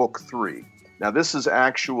March, Book 3. Now, this is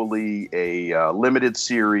actually a limited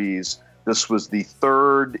series. This was the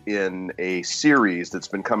third in a series that's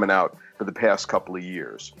been coming out for the past couple of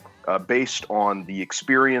years, based on the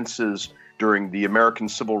experiences during the American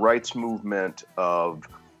Civil Rights Movement of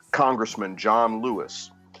Congressman John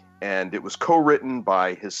Lewis. And it was co-written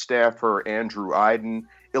by his staffer, Andrew Iden,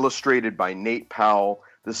 illustrated by Nate Powell.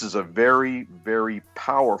 This is a very, very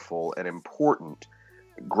powerful and important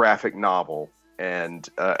graphic novel and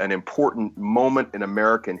an important moment in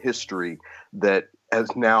American history that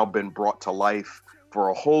has now been brought to life for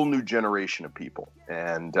a whole new generation of people.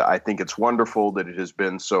 And I think it's wonderful that it has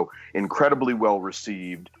been so incredibly well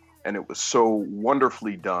received, and it was so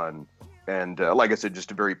wonderfully done. And like I said,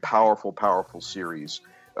 just a very powerful, powerful series,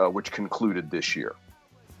 which concluded this year.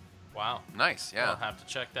 Wow. Nice, yeah. I'll have to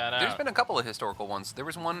check that out. There's been a couple of historical ones. There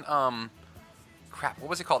was one, what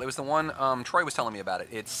was it called? It was the one, Troy was telling me about it.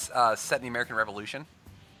 It's set in the American Revolution.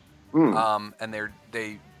 And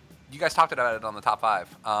you guys talked about it on the top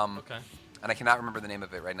 5. Okay. And I cannot remember the name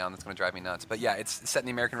of it right now, and that's going to drive me nuts. But yeah, it's set in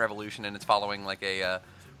the American Revolution, and it's following like a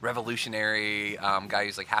revolutionary guy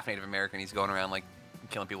who's like half Native American. He's going around like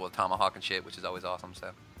killing people with a tomahawk and shit, which is always awesome.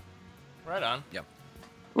 So. Right on. Yep.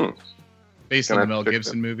 Based on the Mel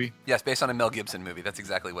Gibson movie? Yes, based on a Mel Gibson movie. That's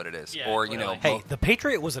exactly what it is. Or, Hey, The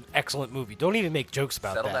Patriot was an excellent movie. Don't even make jokes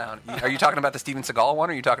about settle that. down. Are you talking about the Steven Seagal one,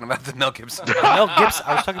 or are you talking about the Mel Gibson? Mel Gibson.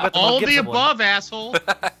 I was talking about the All Mel Gibson the above, asshole.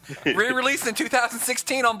 Re-released in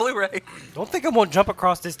 2016 on Blu-ray. Don't think I won't jump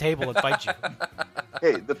across this table and fight you.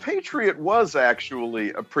 Hey, The Patriot was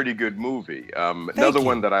actually a pretty good movie. Another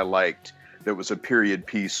one that I liked that was a period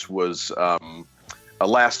piece was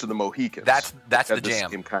Last of the Mohicans. That's the Had jam.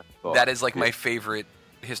 same kind of thought. That is like my favorite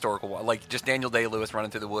historical one. Like just Daniel Day-Lewis running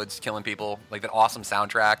through the woods, killing people. Like that awesome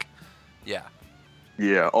soundtrack. Yeah.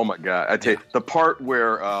 Yeah. Oh my God! I tell you, the part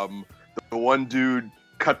where the one dude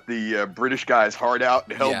cut the British guy's heart out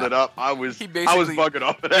and held it up. I was bugging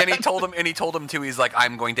off of that. And he told him too. He's like,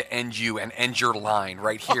 "I'm going to end you and end your line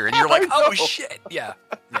right here." And you're like, "Oh shit!" Yeah.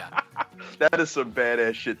 That is some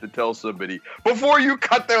badass shit to tell somebody before you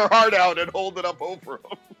cut their heart out and hold it up over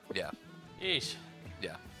them. Yeah. Yeesh.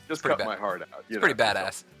 Yeah. Just cut my heart out. It's pretty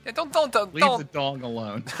badass. Yeah, don't Leave the dong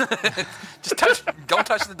alone. Just don't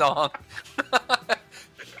touch the dong.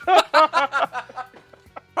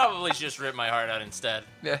 Probably just rip my heart out instead.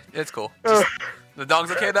 Yeah, it's cool. The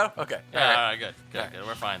dong's okay though. Okay. Yeah, all right, good.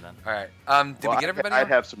 We're fine then. All right. Did we get everybody? I'd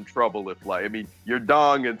have some trouble if, your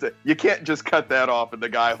dong, and you can't just cut that off and the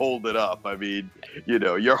guy hold it up. I mean,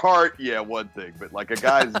 your heart, one thing, but like a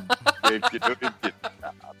guy's dick,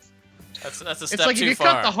 That's a step it's like too if you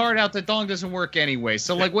far. cut the heart out, the dong doesn't work anyway.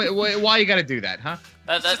 So like, why you got to do that, huh?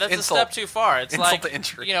 That's a step too far. It's insult like to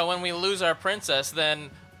injury. when we lose our princess, then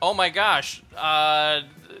oh my gosh,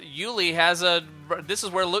 Yuli has a. This is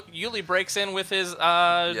where Yuli breaks in with his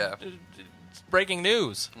breaking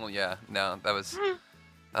news. Well, yeah, no, that was.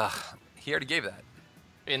 He already gave that.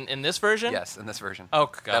 In this version? Yes, in this version. Oh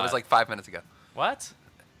God, that was like 5 minutes ago. What?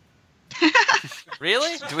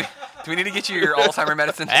 Really? Do we need to get you your Alzheimer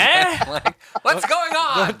medicine? Like, what's going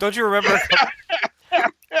on? Don't you remember?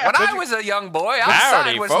 When I was a young boy,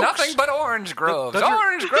 outside was folks. nothing but orange groves.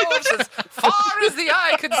 Orange groves as far as the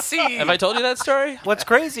eye could see. Have I told you that story? What's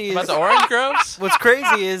crazy is about the orange groves? What's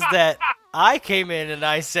crazy is that I came in and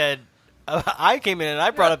I said. I came in and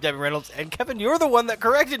I brought up Debbie Reynolds, and Kevin, you're the one that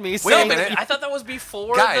corrected me. Wait a minute. I thought that was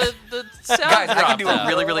before Guys. the sound Guys, I can dropped do a out.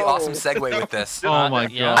 really, really awesome segue with this. Oh my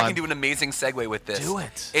God. I can do an amazing segue with this. Do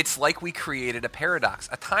it. It's like we created a paradox,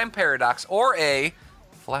 a time paradox, or a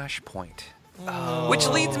flashpoint. Oh. Which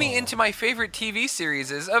leads me into my favorite TV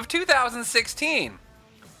series of 2016.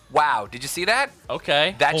 Wow, did you see that?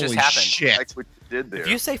 Okay. That just Holy happened. shit. That's what you did there. If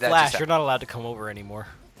you say That Flash, just you're not allowed to come over anymore.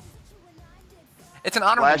 It's an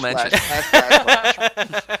honorable mention.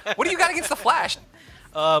 Flash. What do you got against the Flash?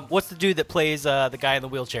 What's the dude that plays the guy in the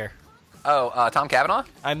wheelchair? Oh, Tom Cavanaugh?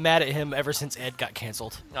 I'm mad at him ever since Ed got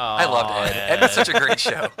canceled. I loved Ed. Ed was such a great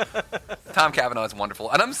show. Tom Cavanaugh is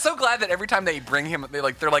wonderful. And I'm so glad that every time they bring him, they're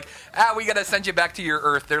like, we got to send you back to your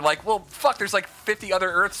Earth. They're like, well, fuck, there's like 50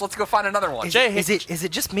 other Earths. Let's go find another one. Is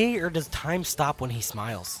it just me, or does time stop when he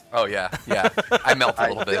smiles? Oh, yeah. I melt a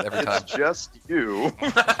little bit every time. It's just you.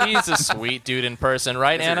 He's a sweet dude in person,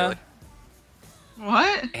 right, Is he Anna? really?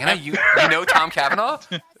 What? Anna, you know Tom Cavanaugh?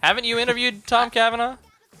 Haven't you interviewed Tom Cavanaugh?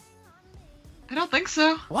 I don't think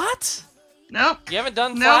so. What? Nope. You haven't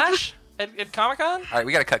done Nope. Flash at Comic-Con? All right,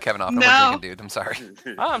 we got to cut Kevin off. No No. more drinking, dude. I'm sorry.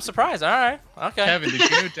 Oh, I'm surprised. All right. Okay. Kevin, did you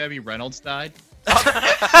know Debbie Reynolds died? Damn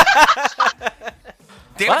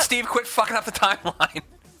What? it, Steve, quit fucking up the timeline.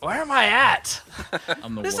 Where am I at?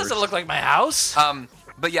 I'm the This worst. doesn't look like my house.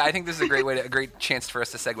 But yeah, I think this is a great chance for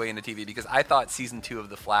us to segue into TV because I thought season 2 of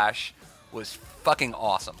The Flash was fucking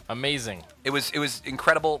awesome. Amazing. It was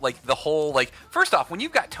incredible. Like the whole first off, when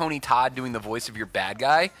you've got Tony Todd doing the voice of your bad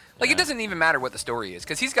guy, it doesn't even matter what the story is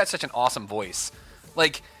because he's got such an awesome voice.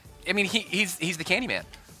 Like, I mean, he's the Candyman.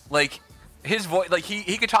 Like his voice,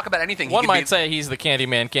 he could talk about anything. One might say he's the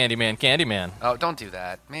Candyman. Oh, don't do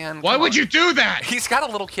that, man. Why Come would on. you do that? He's got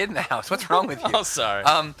a little kid in the house. What's wrong with you? Oh, sorry.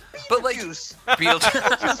 But like Beetlejuice.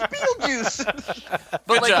 But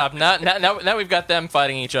Good like, job. Now we've got them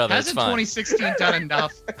fighting each other. Hasn't it's fine. 2016 done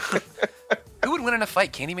enough? Who would win in a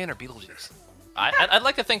fight, Candyman or Beetlejuice? I'd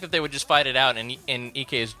like to think that they would just fight it out in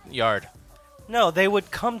EK's yard. No, they would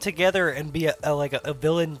come together and be a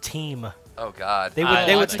villain team. Oh God. They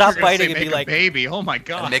I would think stop You're gonna say fighting and make be a like, baby. Oh my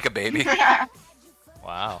God. And make a baby.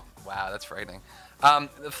 Wow. Wow, that's frightening.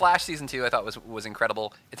 The Flash season 2 I thought was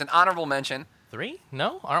incredible. It's an honorable mention. 3?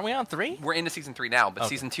 No? Aren't we on 3? We're into season 3 now, but Okay.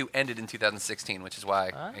 season 2 ended in 2016, which is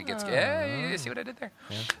why it gets. Yeah, you see what I did there?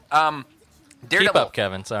 Yeah. Daredevil. Keep up,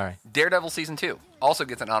 Kevin. Sorry. Daredevil season 2 also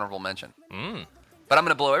gets an honorable mention. But I'm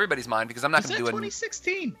going to blow everybody's mind because I'm not Is going that to do it.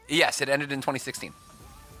 2016? Yes, it ended in 2016.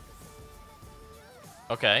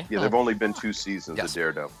 Okay. Yeah, there've only been 2 seasons Yes. of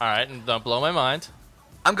Daredevil. All right, and don't blow my mind.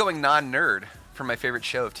 I'm going non-nerd for my favorite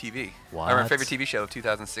show of TV. What? Or my favorite TV show of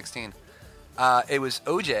 2016. It was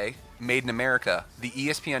OJ Made in America, the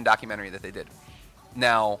ESPN documentary that they did.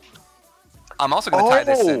 Now, I'm also going to tie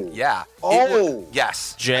this in. Yeah.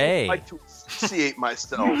 Yes. Jay. I'd like to associate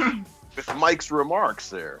myself with Mike's remarks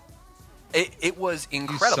there. It was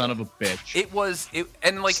incredible. You son of a bitch. It was,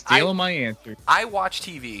 and like Stealing my answer. I watch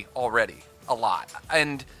TV already a lot,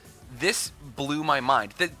 and this blew my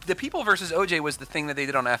mind. The People versus OJ was the thing that they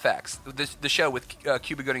did on FX. The show with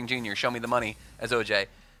Cuba Gooding Jr. Show Me the Money as OJ.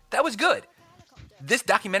 That was good. This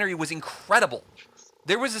documentary was incredible.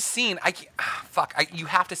 There was a scene. You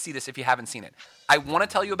have to see this if you haven't seen it. I want to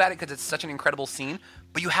tell you about it because it's such an incredible scene,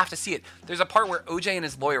 but you have to see it. There's a part where OJ and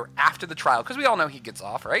his lawyer, after the trial, because we all know he gets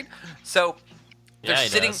off, right? So they're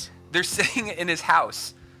sitting in his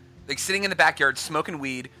house, like sitting in the backyard, smoking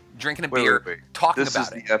weed, drinking a beer, talking about it. This is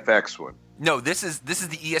the FX one. No, this is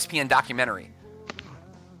the ESPN documentary,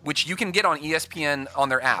 which you can get on ESPN on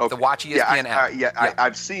their app, the Watch ESPN app.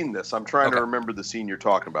 I've seen this. I'm trying to remember the scene you're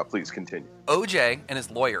talking about. Please continue. OJ and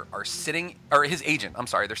his lawyer are sitting, or his agent, I'm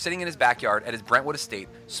sorry, they're sitting in his backyard at his Brentwood estate,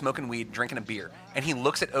 smoking weed, drinking a beer. And he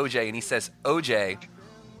looks at OJ and he says, OJ,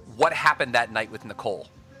 what happened that night with Nicole?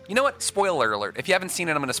 You know what? Spoiler alert. If you haven't seen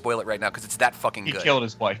it, I'm going to spoil it right now because it's that fucking good. He killed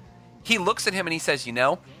his wife. He looks at him and he says, you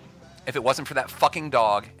know, if it wasn't for that fucking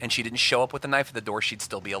dog and she didn't show up with a knife at the door, she'd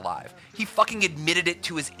still be alive. He fucking admitted it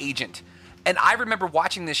to his agent. And I remember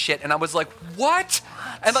watching this shit, and I was like, what?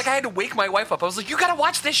 And, like, I had to wake my wife up. I was like, you gotta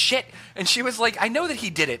watch this shit. And she was like, I know that he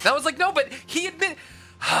did it. And I was like, no, but he admitted.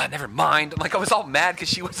 Never mind. Like, I was all mad because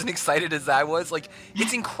she wasn't excited as I was. Like,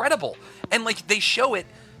 it's incredible. And, like, they show it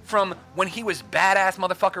from when he was badass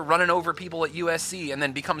motherfucker running over people at USC and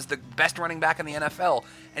then becomes the best running back in the NFL.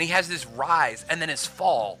 And he has this rise and then his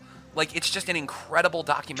fall. Like, it's just an incredible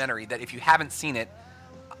documentary that if you haven't seen it,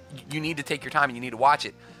 you need to take your time and you need to watch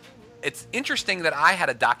it. It's interesting that I had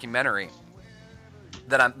a documentary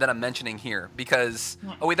that I'm mentioning here because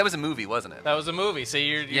that was a movie, wasn't it? That was a movie. So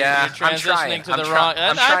you're transitioning to the wrong.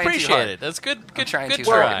 I appreciate it. That's good. Good try.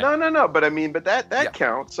 No. But I mean, that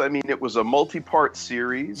counts. I mean, it was a multi-part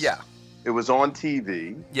series. Yeah. It was on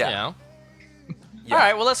TV. Yeah. All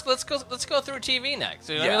right. Well, let's go through TV next.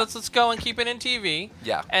 I mean, let's go and keep it in TV.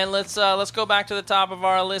 Yeah. And let's go back to the top of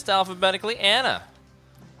our list alphabetically. Anna,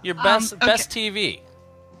 your best TV.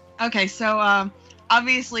 Okay, so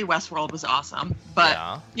obviously Westworld was awesome,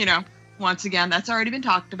 but you know, once again, that's already been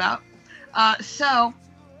talked about. So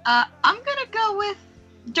I'm gonna go with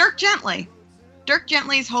Dirk Gently. Dirk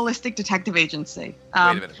Gently's Holistic Detective Agency. Wait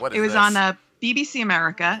a minute, what is it was this? On BBC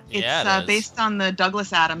America. It's based on the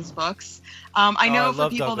Douglas Adams books. I know for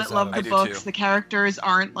people that love the books, the characters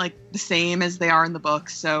aren't like the same as they are in the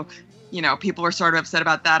books, so you know, people were sort of upset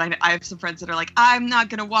about that. I have some friends that are like, I'm not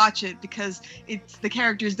going to watch it because the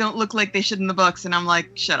characters don't look like they should in the books. And I'm like,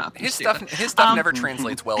 shut up. His stuff never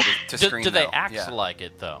translates well to screen. Do they act like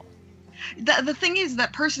it, though? The thing is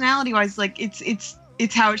that personality-wise, like, it's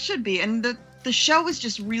how it should be. And the show is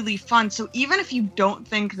just really fun. So even if you don't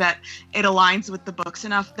think that it aligns with the books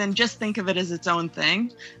enough, then just think of it as its own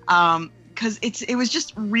thing. Because it was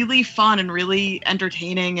just really fun and really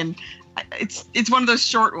entertaining, and it's one of those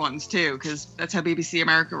short ones too, because that's how BBC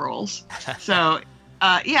America rolls. So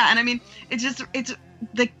and I mean, it's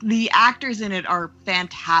the actors in it are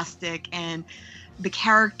fantastic, and the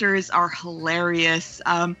characters are hilarious,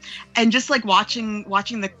 and just like watching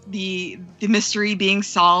the mystery being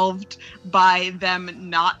solved by them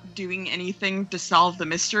not doing anything to solve the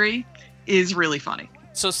mystery is really funny.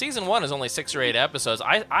 So season 1 is only 6 or 8 episodes.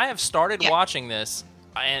 I have started watching this,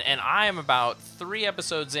 and I am about 3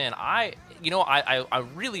 episodes in. I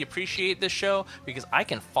really appreciate this show because I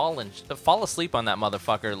can fall asleep on that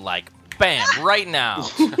motherfucker like bam right now.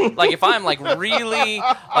 Like if I'm like really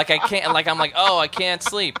like I can't, like I'm like, oh, I can't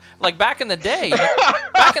sleep. Like back in the day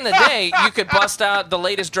you could bust out the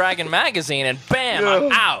latest Dragon magazine and bam,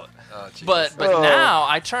 I'm out. But now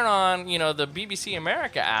I turn on, the BBC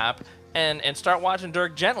America app and start watching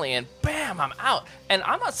Dirk Gently, and bam, I'm out. And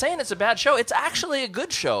I'm not saying it's a bad show. It's actually a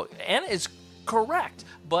good show. Anna is correct.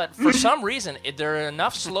 But for some reason, there are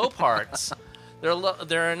enough slow parts. There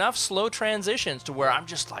are enough slow transitions to where I'm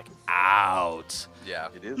just like, out. Yeah,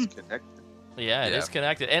 it is connected. Yeah, it is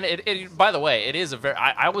connected. And it by the way, it is a very.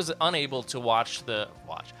 I was unable to I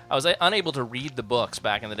was unable to read the books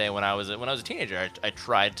back in the day when I was a teenager. I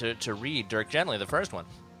tried to read Dirk Gently, the first one.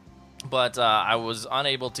 But I was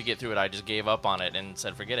unable to get through it. I just gave up on it and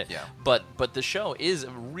said, forget it. Yeah. But the show is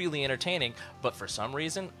really entertaining. But for some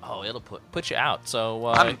reason, it'll put you out. So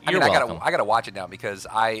you're welcome. I gotta watch it now because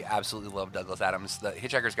I absolutely love Douglas Adams. The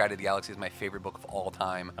Hitchhiker's Guide to the Galaxy is my favorite book of all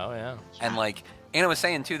time. Oh yeah. And like Anna was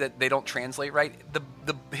saying too that they don't translate right.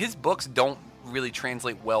 His books don't really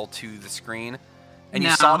translate well to the screen, and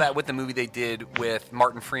you saw that with the movie they did with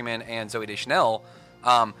Martin Freeman and Zooey Deschanel.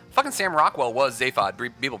 Fucking Sam Rockwell was Zaphod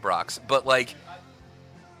Beeblebrox, but like,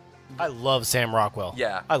 I love Sam Rockwell.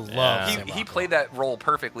 Yeah, I love Sam he played that role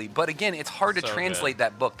perfectly. But again, it's hard to So translate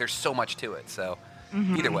that book. There's so much to it. So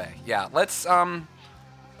Mhm. either way, yeah. Let's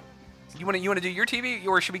You want to do your TV,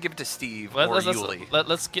 or should we give it to Steve or Yuli?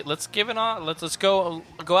 Let's give it on. Let's go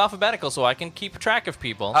alphabetical so I can keep track of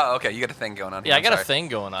people. Oh, okay. You got a thing going on. Yeah, I I'm got a sorry. thing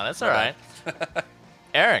going on. That's all right.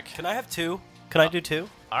 Eric, can I have two? Can I do two?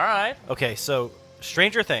 All right. Okay, so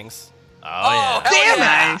Stranger Things. Oh yeah. Damn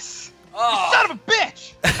yeah. it! You son of a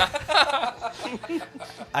bitch!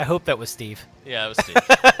 I hope that was Steve. Yeah, it was Steve.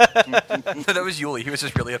 That was Yuli. He was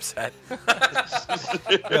just really upset.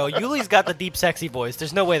 No, Yuli's got the deep, sexy voice.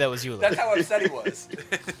 There's no way that was Yuli. That's how upset he was.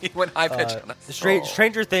 He went high pitched on us.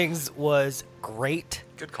 Stranger Things was great.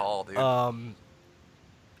 Good call, dude.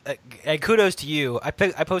 And kudos to you. I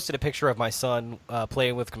posted a picture of my son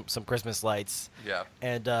playing with some Christmas lights. Yeah.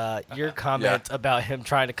 And your comment about him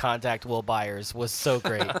trying to contact Will Byers was so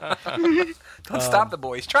great. Don't stop the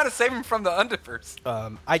boy. He's trying to save him from the Underverse.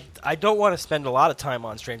 I don't want to spend a lot of time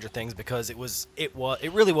on Stranger Things because it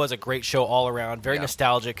really was a great show all around. Very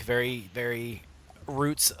nostalgic. Very very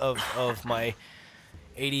roots of my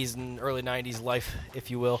 80s and early 90s life, if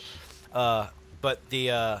you will. But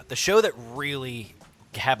the show that really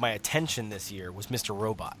had my attention this year was Mr.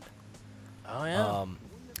 Robot. Oh yeah.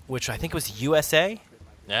 Which I think was USA.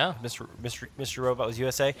 Yeah. Mr. Robot was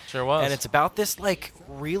USA. Sure was. And it's about this like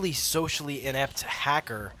really socially inept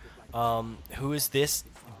hacker who is this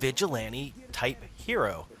vigilante type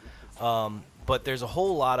hero. But there's a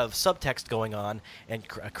whole lot of subtext going on, and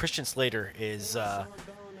Christian Slater is I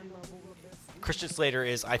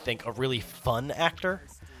think a really fun actor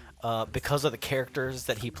because of the characters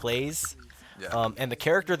that he plays. Yeah. And the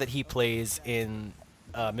character that he plays in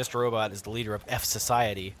Mr. Robot is the leader of F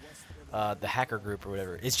Society, the hacker group or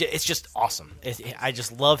whatever. It's just awesome. I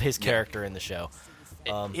just love his character in the show.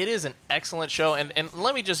 It is an excellent show, and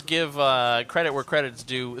let me just give credit where credit's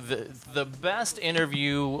due. The best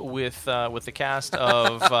interview with the cast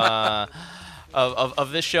of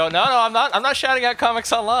this show. No, I'm not shouting out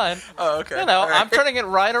Comics Online. Oh, okay. You know, I'm turning it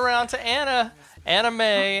right around to Anna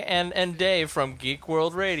May and Dave from Geek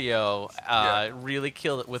World Radio. Really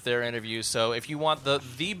killed it with their interviews. So if you want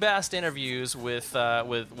the best interviews with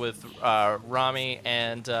Rami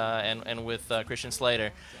and with Christian Slater,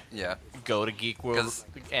 go to Geek World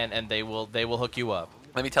and they will hook you up.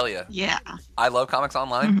 Let me tell you. Yeah. I love Comics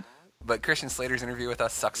Online. But Christian Slater's interview with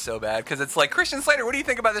us sucks so bad because it's like, Christian Slater, what do you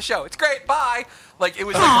think about the show? It's great, bye. Like, it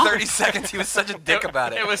was like 30 seconds. He was such a dick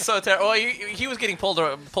about it. It was so terrible. Well, he was getting pulled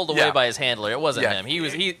away by his handler. It wasn't him.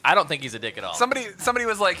 I don't think he's a dick at all. Somebody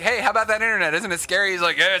was like, hey, how about that internet? Isn't it scary? He's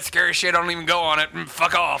like, yeah, it's scary shit. I don't even go on it.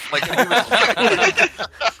 Fuck off. Like, and he was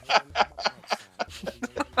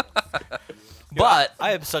But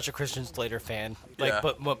I am such a Christian Slater fan.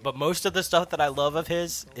 But most of the stuff that I love of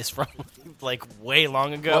his is from like way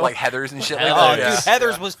long ago. Well, like Heathers and shit like that. that. Dude,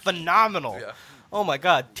 Heathers was phenomenal. Yeah. Oh my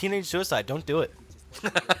God, teenage suicide! Don't do it.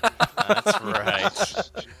 That's right.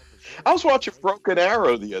 I was watching Broken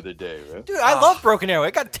Arrow the other day, man. Dude, I love Broken Arrow.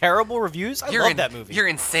 It got terrible reviews. I love that movie. You're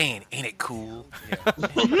insane. Ain't it cool?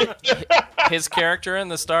 His character in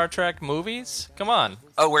the Star Trek movies? Come on.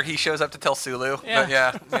 Oh, where he shows up to tell Sulu?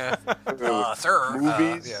 Yeah. Sir.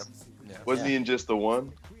 Movies? Wasn't he in just the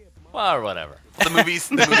one? Well, or whatever. The movie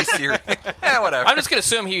series. Whatever. I'm just gonna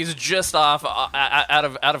assume he's just off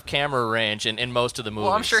out of camera range in most of the movies.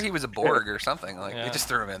 Well, I'm sure he was a Borg or something. Like they just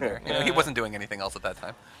threw him in there. You know, he wasn't doing anything else at that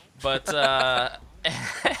time. But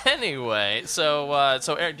anyway, so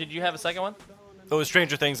Eric, did you have a second one? Oh, it was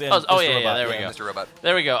Stranger Things and Mr. Robot. Yeah, there we go. Mr. Robot.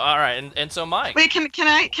 There we go. All right, and so Mike. Wait, can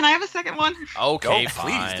I have a second one? Okay,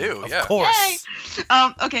 fine. Please do. Of course. Yay!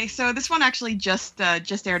 Okay, so this one actually just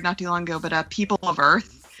aired not too long ago, but People of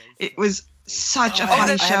Earth. It was such a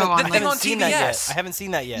funny show. I haven't seen that yet. I haven't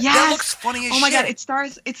seen that yet. Yes. That looks funny as shit. Oh my God, it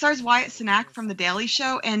stars Wyatt Cenac from The Daily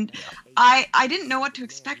Show, and I didn't know what to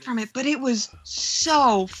expect from it, but it was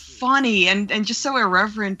so funny and just so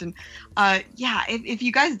irreverent, and if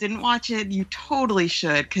you guys didn't watch it, you totally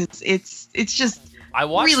should, because it's just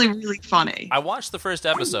really funny. I watched the first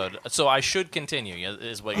episode, so I should continue.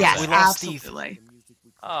 Is what you're yes, saying? We lost absolutely.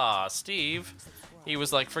 Steve. He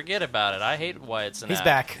was like, forget about it. I hate Wyatt Cenac. He's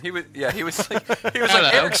back. He was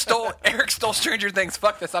like Eric stole Stranger Things.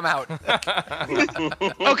 Fuck this, I'm out.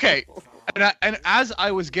 Okay. And as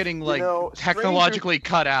I was getting technologically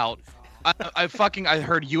cut out, I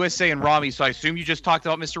heard USA and Rami, so I assume you just talked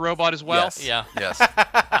about Mr. Robot as well? Yes. Yeah. Yes.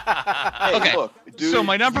 Hey, Okay. look, So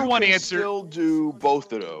my number one answer. Still do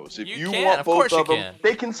both of those. If you can, want of both course you of them, can.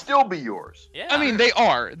 they can still be yours. Yeah. I mean, they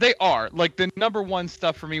are. Like, the number one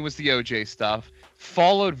stuff for me was the OJ stuff,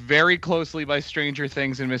 followed very closely by Stranger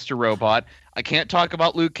Things and Mr. Robot. I can't talk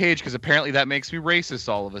about Luke Cage because apparently that makes me racist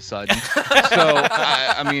all of a sudden. So,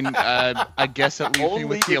 I guess at least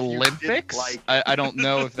with the Olympics, I don't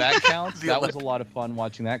know if that counts. That was a lot of fun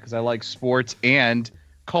watching that because I like sports and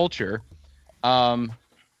culture.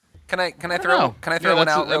 Can I throw one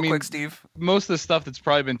out real quick, Steve? Most of the stuff that's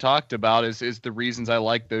probably been talked about is the reasons I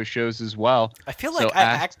like those shows as well. I feel like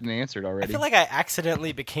asked and answered already. I feel like I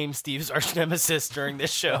accidentally became Steve's arch nemesis during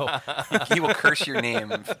this show. He will curse your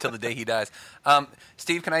name till the day he dies.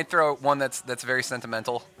 Steve, can I throw one that's very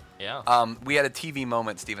sentimental? Yeah. We had a TV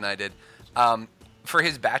moment, Steve and I did. For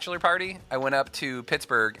his bachelor party, I went up to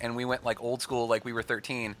Pittsburgh and we went like old school, like we were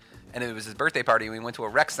 13. And it was his birthday party. We went to a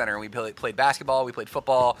rec center and we played basketball, we played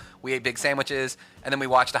football, we ate big sandwiches, and then we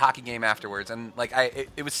watched a hockey game afterwards. And like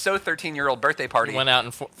it was so 13-year-old birthday party. You went out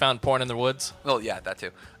and found porn in the woods? Well, yeah, that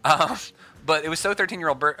too. But it was so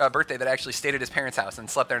 13-year-old birthday that I actually stayed at his parents' house and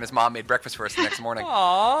slept there, and his mom made breakfast for us the next morning.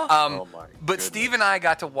 Aww. But Steve and I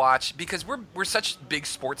got to watch, because we're such big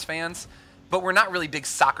sports fans, but we're not really big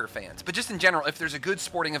soccer fans. But just in general, if there's a good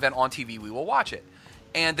sporting event on TV, we will watch it.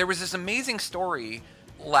 And there was this amazing story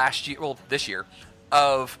this year,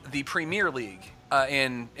 of the Premier League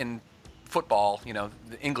in football, the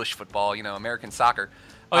English football, American soccer.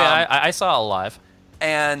 Oh yeah, I saw it live.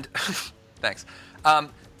 And thanks.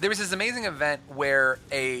 There was this amazing event where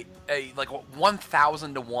a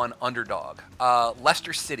 1,000-1 underdog,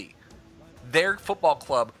 Leicester City, their football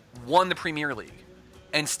club won the Premier League.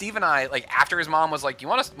 And Steve and I, like, after his mom was like,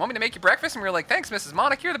 want me to make you breakfast? And we were like, thanks, Mrs.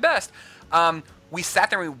 Monick, you're the best. We sat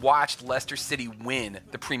there and we watched Leicester City win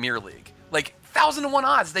the Premier League. Like, 1,000-1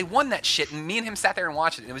 odds. They won that shit, and me and him sat there and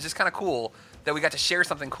watched it. And it was just kind of cool that we got to share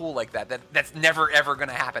something cool like that's never, ever going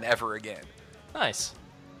to happen ever again. Nice.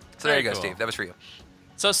 So there you go, Steve. That was for you.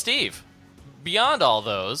 So, Steve, beyond all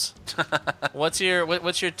those, what's your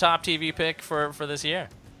top TV pick for this year?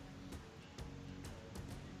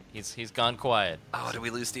 He's gone quiet. Oh, did we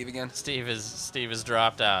lose Steve again? Steve is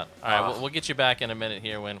dropped out. All right, we'll get you back in a minute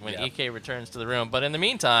here when EK returns to the room. But in the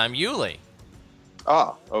meantime, Yuli.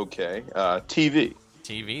 Okay. TV.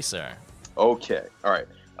 TV, sir. Okay. All right.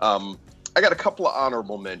 I got a couple of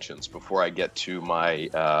honorable mentions before I get to my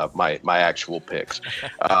my actual picks.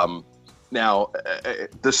 Now,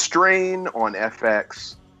 the strain on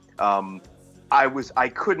FX. I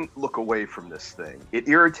couldn't look away from this thing. It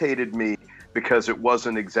irritated me, because it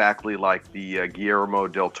wasn't exactly like the Guillermo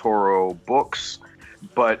del Toro books,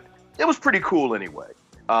 but it was pretty cool anyway.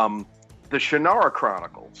 The Shannara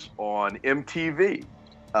Chronicles on MTV.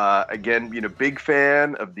 Again, big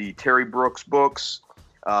fan of the Terry Brooks books.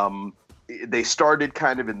 They started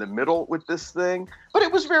kind of in the middle with this thing, but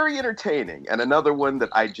it was very entertaining. And another one that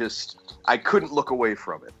I couldn't look away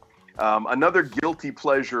from it. Another guilty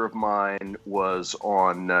pleasure of mine was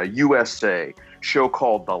on USA, show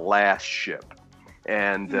called The Last Ship.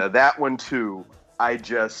 And that one, too, I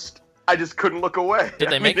just couldn't look away. Did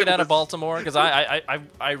they make it out of Baltimore? Because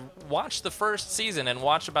I watched the first season and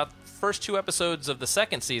watched about the first 2 episodes of the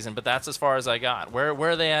second season, but that's as far as I got. Where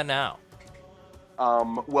are they at now?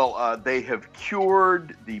 They have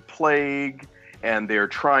cured the plague, and they're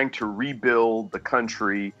trying to rebuild the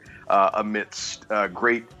country amidst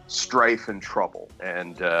great strife and trouble.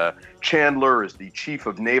 And Chandler is the chief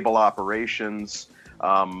of naval operations.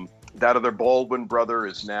 That other Baldwin brother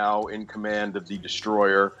is now in command of the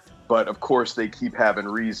destroyer. But, of course, they keep having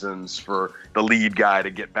reasons for the lead guy to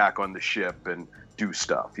get back on the ship and do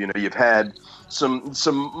stuff. You've had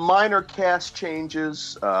some minor cast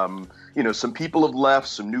changes. Some people have left,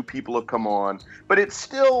 some new people have come on, but it's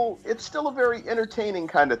still a very entertaining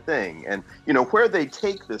kind of thing. And where they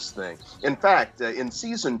take this thing. In fact, in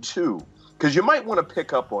season 2, because you might want to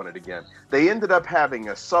pick up on it again, they ended up having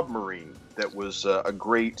a submarine that was a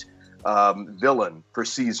great villain for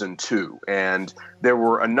season 2, and there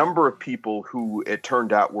were a number of people who it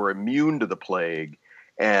turned out were immune to the plague.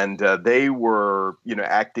 And they were,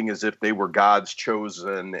 acting as if they were God's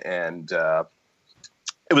chosen, and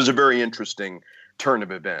it was a very interesting turn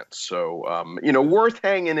of events. So, worth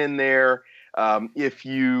hanging in there if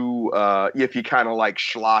you kind of like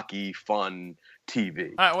schlocky, fun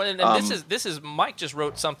TV. All right, well, and this is Mike just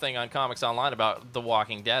wrote something on Comics Online about The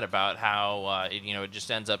Walking Dead, about how it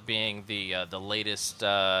just ends up being the latest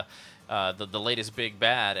the latest big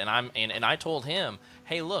bad, and I told him,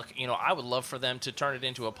 hey, look, I would love for them to turn it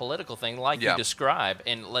into a political thing like you describe,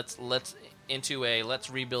 and let's into a let's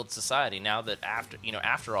rebuild society. Now that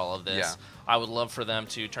after all of this, I would love for them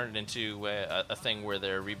to turn it into a thing where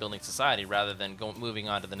they're rebuilding society rather than moving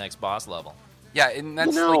on to the next boss level. Yeah, and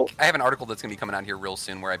that's like I have an article that's going to be coming out here real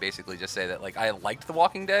soon where I basically just say that like I liked The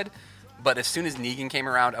Walking Dead, but as soon as Negan came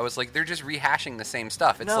around, I was like, they're just rehashing the same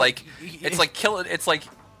stuff. It's like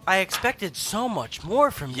I expected so much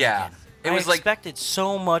more from Negan. I expected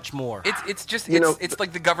so much more. It's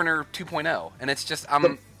like the Governor 2.0, and it's just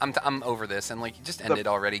I'm over this, and like just end it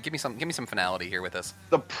already. Give me some finality here with this.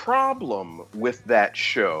 The problem with that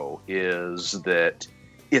show is that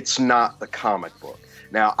it's not the comic book.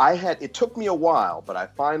 Now it took me a while, but I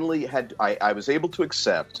finally I was able to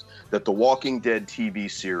accept that the Walking Dead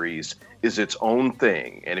TV series is its own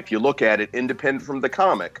thing, and if you look at it independent from the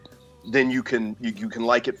comic, then you can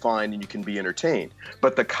like it fine and you can be entertained.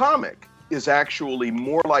 But the comic is actually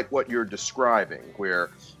more like what you're describing,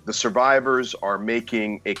 where the survivors are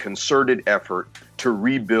making a concerted effort to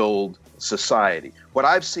rebuild society. What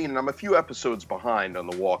I've seen, and I'm a few episodes behind on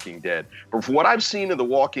The Walking Dead, but from what I've seen of the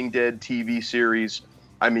Walking Dead TV series,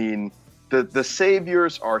 I mean, the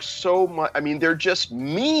saviors are so much, I mean, they're just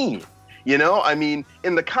mean, you know? I mean,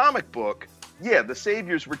 in the comic book, yeah, the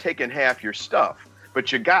saviors were taking half your stuff,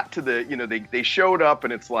 but you got to they showed up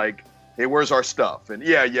and it's like, hey, where's our stuff? And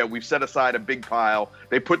yeah, we've set aside a big pile.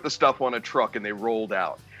 They put the stuff on a truck and they rolled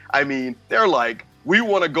out. I mean, they're like, we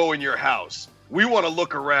want to go in your house. We want to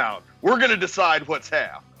look around. We're going to decide what's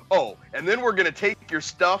half. Oh, and then we're going to take your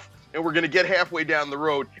stuff and we're going to get halfway down the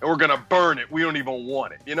road and we're going to burn it. We don't even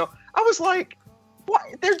want it. You know, I was like, what?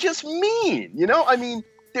 They're just mean. You know, I mean,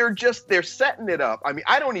 they're setting it up. I mean,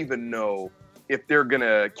 I don't even know if they're going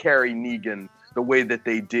to carry Negan the way that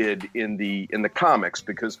they did in the comics,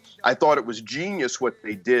 because I thought it was genius what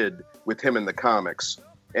they did with him in the comics.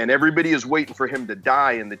 And everybody is waiting for him to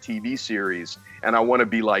die in the TV series. And I want to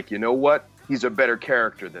be like, you know what? He's a better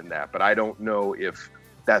character than that. But I don't know if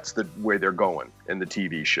that's the way they're going in the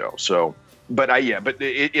TV show. So, but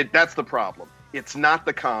that's the problem. It's not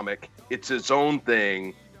the comic. It's its own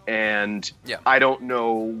thing. And I don't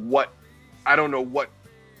know what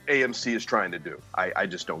AMC is trying to do. I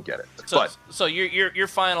just don't get it. So your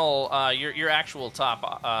final your actual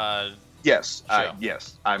top yes,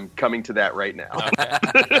 I'm coming to that right now.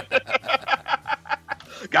 Okay.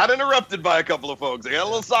 Got interrupted by a couple of folks. I got a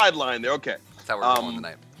little sideline there. Okay, that's how we're going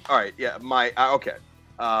tonight. All right, yeah, okay.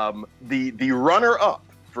 The runner up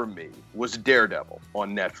for me was Daredevil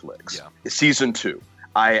on Netflix. Yeah, season 2.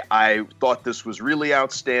 I thought this was really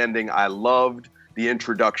outstanding. I loved the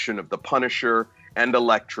introduction of the Punisher and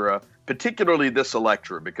Elektra, particularly this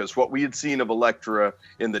Elektra, because what we had seen of Elektra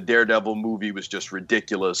in the Daredevil movie was just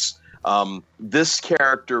ridiculous. This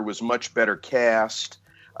character was much better cast.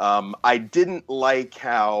 I didn't like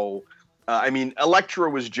how, Elektra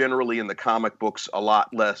was generally in the comic books a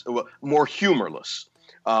lot more humorless.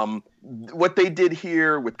 What they did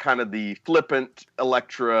here with kind of the flippant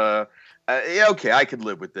Elektra, okay, I could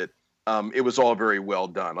live with it. It was all very well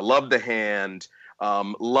done. I loved the hand,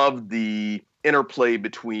 loved the interplay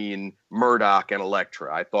between Murdock and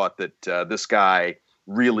Elektra. I thought that this guy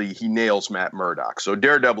really, he nails Matt Murdock. So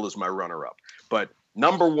Daredevil is my runner-up. But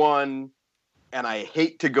number one, and I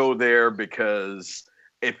hate to go there because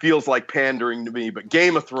it feels like pandering to me, but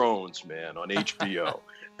Game of Thrones, man, on HBO.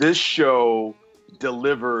 This show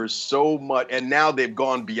delivers so much, and now they've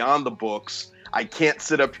gone beyond the books. I can't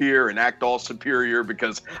sit up here and act all superior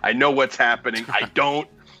because I know what's happening. I don't.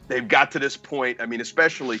 They've got to this point, I mean,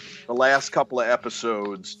 especially the last couple of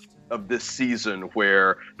episodes of this season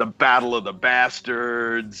where the Battle of the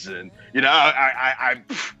Bastards and, you know,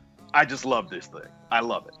 I just love this thing. I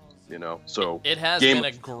love it, you know. So it has been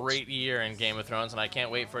a great year in Game of Thrones, and I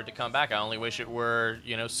can't wait for it to come back. I only wish it were,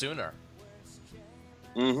 you know, sooner.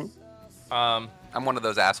 Mm-hmm. I'm one of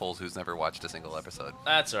those assholes who's never watched a single episode.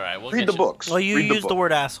 That's all right. We'll read the books. Well, you used the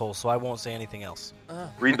word asshole, so I won't say anything else.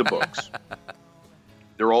 Read the books.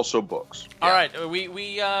 They're also books. All right,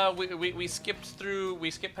 we skipped through.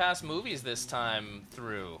 We skipped past movies this time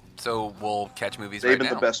through. So we'll catch movies Saving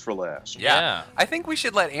right now. the best for last. Yeah. I think we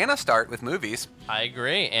should let Anna start with movies. I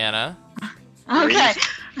agree, Anna. Okay.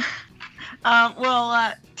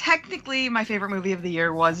 Technically, my favorite movie of the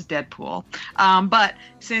year was Deadpool. But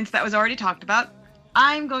since that was already talked about,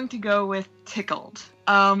 I'm going to go with Tickled.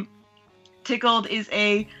 Tickled is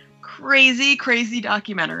a crazy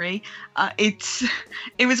documentary.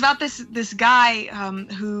 It was about this guy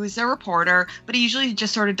who's a reporter, but he usually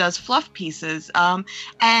just sort of does fluff pieces.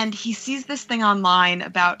 And he sees this thing online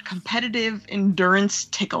about competitive endurance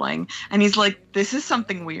tickling, and he's like, "This is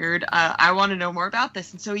something weird. I want to know more about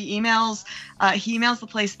this." And so he emails the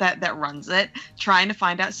place that runs it, trying to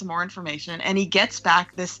find out some more information. And he gets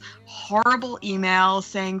back this horrible email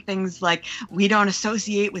saying things like, "We don't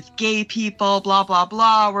associate with gay people, blah blah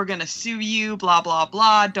blah. We're gonna sue you, blah blah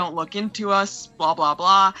blah. Don't look into us, blah blah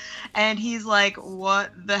blah." And he's like,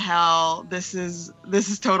 "What the hell? This is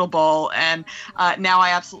total bull." And now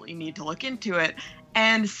I absolutely need to look into it.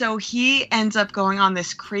 And so he ends up going on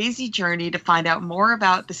this crazy journey to find out more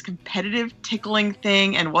about this competitive tickling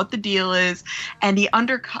thing and what the deal is. And he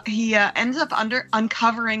ends up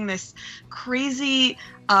uncovering this crazy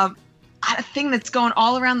thing that's going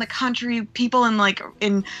all around the country. People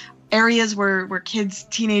in areas where kids,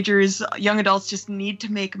 teenagers, young adults just need to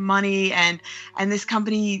make money, and this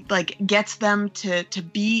company gets them to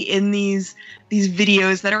be in these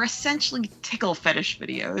videos that are essentially tickle fetish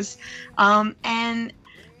videos.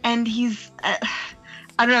 And he's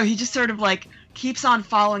I don't know, he just sort of keeps on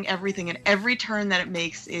following everything, and every turn that it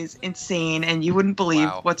makes is insane, and you wouldn't believe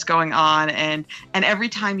what's going on, and every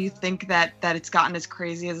time you think that it's gotten as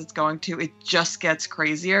crazy as it's going to, it just gets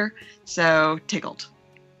crazier. So Tickled.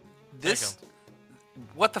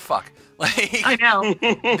 What the fuck? I know.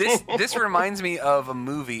 This reminds me of a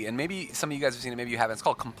movie, and maybe some of you guys have seen it, maybe you haven't. It's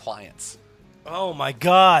called Compliance. Oh my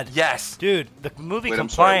god. Yes. Dude, the movie Wait,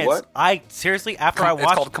 Compliance. I'm sorry, what? I seriously, It's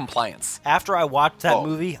called Compliance. After I watched that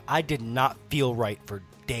movie, I did not feel right for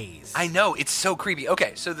days. I know, it's so creepy.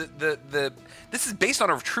 Okay, so the this is based on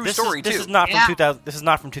a true story too. This is not from 2000. This is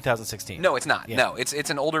not from 2016. No, it's not. Yeah. No, it's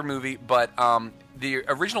an older movie, but the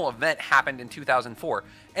original event happened in 2004,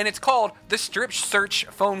 and it's called the Strip Search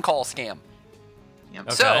Phone Call Scam. Yep.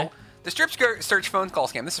 Okay. So, the Strip Search Phone Call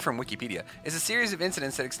Scam, this is from Wikipedia, is a series of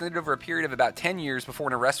incidents that extended over a period of about 10 years before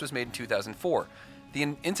an arrest was made in 2004.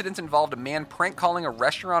 The incidents involved a man prank calling a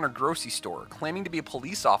restaurant or grocery store, claiming to be a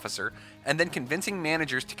police officer, and then convincing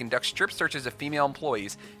managers to conduct strip searches of female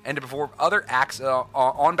employees and to perform other acts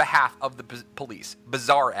on behalf of the police.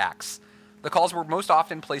 Bizarre acts. The calls were most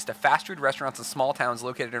often placed at fast food restaurants in small towns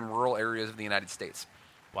located in rural areas of the United States.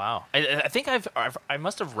 Wow. I think I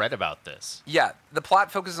must have read about this. Yeah, the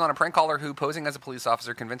plot focuses on a prank caller who, posing as a police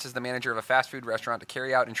officer, convinces the manager of a fast food restaurant to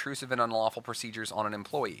carry out intrusive and unlawful procedures on an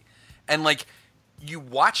employee. And, you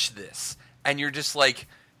watch this, and you're just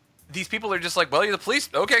these people are just well, you're the police,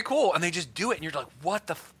 okay, cool, and they just do it, and you're like, what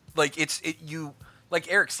the like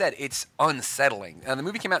Eric said, it's unsettling. And the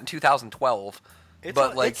movie came out in 2012,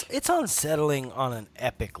 it's unsettling on an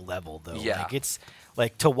epic level, though. Yeah. It's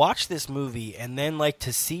to watch this movie and then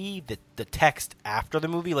to see the text after the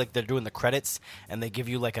movie, they're doing the credits and they give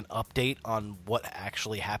you an update on what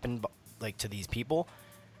actually happened to these people.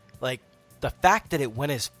 The fact that it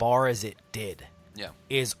went as far as it did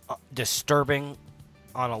is disturbing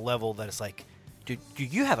on a level that is dude,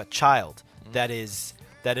 you have a child that is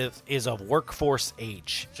of workforce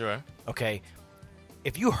age. Sure. Okay.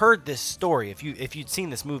 If you heard this story, if you'd seen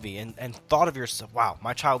this movie and thought of yourself, wow,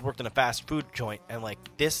 my child worked in a fast food joint, and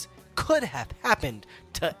this could have happened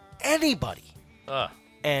to anybody.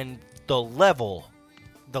 And the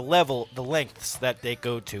lengths that they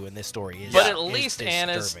go to in this story is. But at least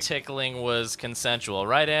Anna's tickling was consensual,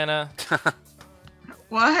 right, Anna?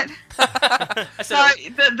 What? Sorry,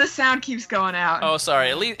 the sound keeps going out. Oh, sorry.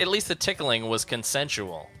 At least the tickling was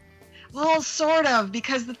consensual. Well, sort of,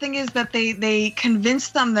 because the thing is that they convince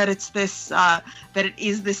them that it's this that it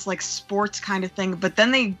is this sports kind of thing, but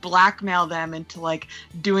then they blackmail them into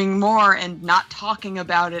doing more and not talking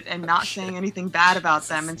about it and not saying anything bad about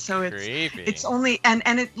them, and so it's only and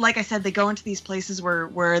it, like I said, they go into these places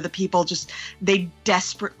where the people they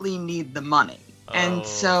desperately need the money, and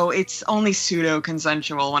so it's only pseudo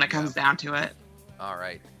consensual when it comes down to it. All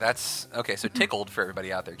right, that's okay. So Tickled for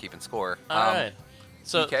everybody out there keeping score. All right.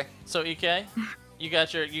 So EK? EK, you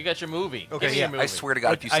got your movie. Okay, yeah. I swear to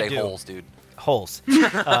God, if you say Holes, dude. Holes.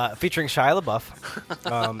 Featuring Shia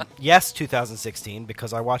LaBeouf. Yes, 2016,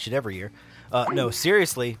 because I watch it every year. No,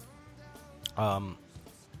 seriously,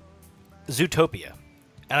 Zootopia.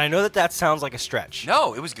 And I know that sounds like a stretch.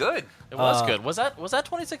 No, it was good. It was good. Was that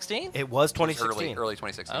 2016? It was 2016. Early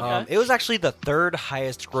 2016. Okay. It was actually the third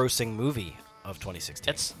highest grossing movie of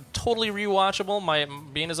 2016. It's totally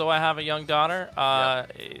rewatchable. Being as though I have a young daughter,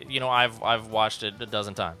 I've watched it a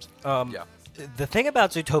dozen times. The thing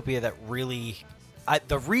about Zootopia that really,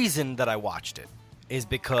 the reason that I watched it is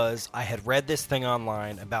because I had read this thing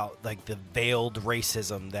online about the veiled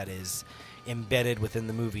racism that is embedded within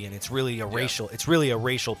the movie, and it's really a racial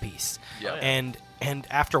piece. Yeah. And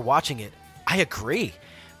after watching it, I agree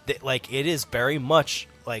that like it is very much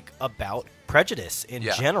like about prejudice in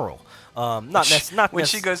general. When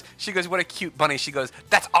she goes, what a cute bunny. She goes,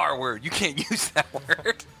 that's our word. You can't use that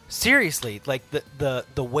word. Seriously, like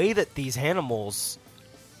the way that these animals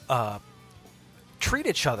treat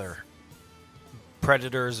each other,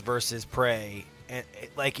 predators versus prey, and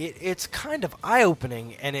it's kind of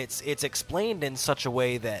eye-opening, and it's explained in such a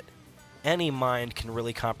way that any mind can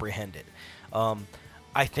really comprehend it.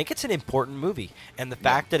 I think it's an important movie, and the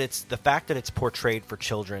fact that it's portrayed for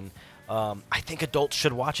children, I think adults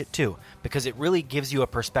should watch it too, because it really gives you a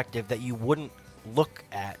perspective that you wouldn't look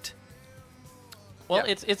at. Well,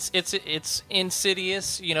 it's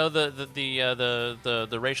insidious. You know,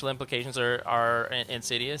 the racial implications are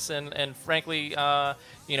insidious, and frankly,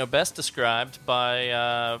 best described by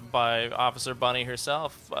Officer Bunny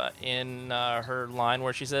herself in her line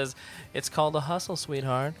where she says, "It's called a hustle,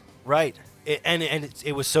 sweetheart." Right.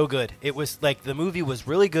 It was so good. It was like the movie was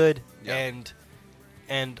really good,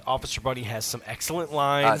 and Officer Bunny has some excellent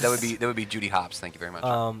lines. That would be Judy Hopps. Thank you very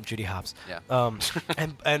much. Judy Hopps. Yeah.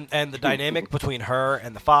 And the dynamic between her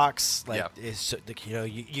and the fox, is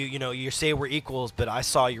you say we're equals, but I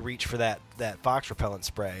saw you reach for that fox repellent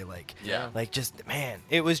spray,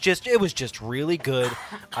 it was just really good.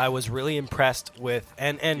 I was really impressed with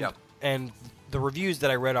and the reviews that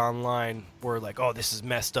I read online were like, "Oh, this is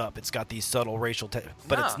messed up. It's got these subtle racial,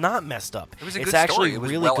 but it's not messed up. It was a it's good actually story. It was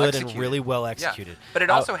really well good executed. and really well executed." Yeah. But it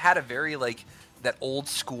also had a very that old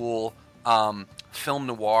school film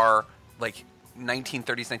noir,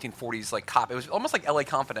 1930s, 1940s cop. It was almost like L.A.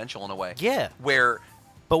 Confidential in a way. Yeah.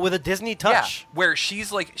 But with a Disney touch. Yeah, where she's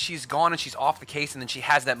gone and she's off the case, and then she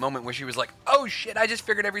has that moment where she was like, "Oh shit, I just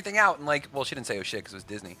figured everything out," and she didn't say "oh shit" because it was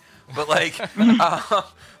Disney, but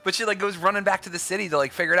but she goes running back to the city to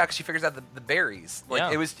figure it out because she figures out the berries.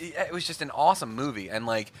 It was just an awesome movie, and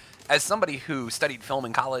as somebody who studied film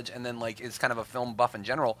in college and then is kind of a film buff in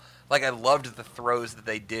general, I loved the throws that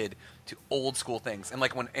they did to old school things, and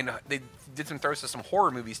they did some throws to some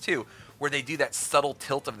horror movies too, where they do that subtle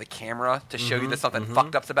tilt of the camera to show you that something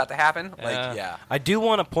fucked up's about to happen. I do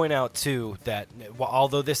want to point out too that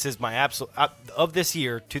although this is my absolute of this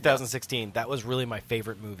year, 2016, that was really my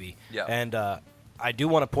favorite movie. Yeah. And I do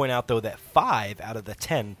want to point out though that 5 out of the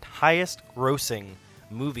 10 highest grossing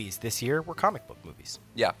movies this year were comic book movies.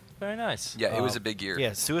 Yeah. Very nice. Yeah, it was a big year.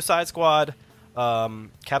 Yeah, Suicide Squad,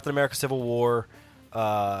 Captain America: Civil War,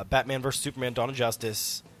 Batman vs Superman: Dawn of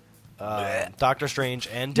Justice, Doctor Strange,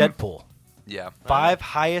 and Deadpool. Yeah. 5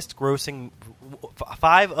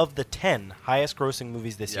 of the 10 highest grossing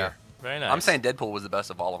movies this year. Very nice. I'm saying Deadpool was the best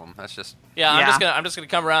of all of them. That's just I'm just gonna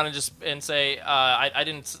come around and say I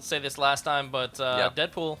didn't say this last time, but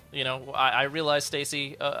Deadpool. I realize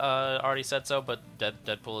Stacy already said so, but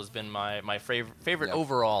Deadpool has been my favorite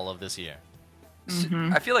overall of this year.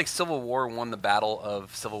 I feel like Civil War won the battle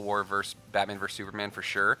of Civil War versus Batman vs Superman for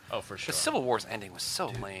sure. Oh, for sure. Because Civil War's ending was so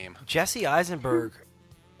lame. Jesse Eisenberg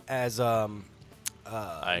as Lex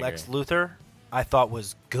Luthor, I thought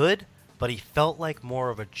was good, but he felt like more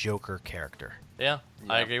of a Joker character. Yeah,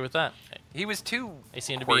 I agree with that. He was too. He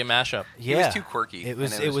seemed quirky. to be a mashup. He was too quirky. It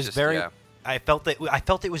was just, very. Yeah. I felt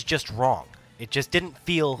it was just wrong. It just didn't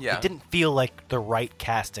feel. Yeah. It didn't feel like the right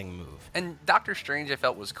casting move. And Doctor Strange, I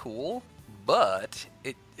felt was cool, but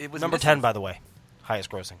it was number missing. 10, by the way,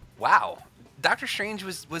 highest grossing. Wow, Doctor Strange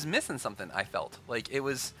was missing something. I felt it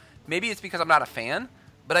was. Maybe it's because I'm not a fan,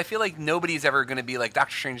 but I feel like nobody's ever going to be like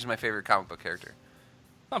Doctor Strange is my favorite comic book character.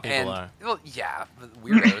 Some people are. Well, yeah,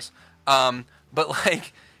 weirdos. But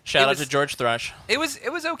shout out to George Thrush. It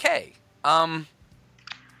was okay.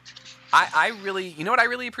 I really, you know what I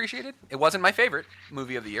really appreciated? It wasn't my favorite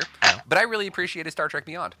movie of the year, but I really appreciated Star Trek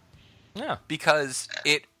Beyond. Yeah, because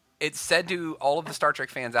it said to all of the Star Trek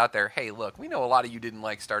fans out there, hey, look, we know a lot of you didn't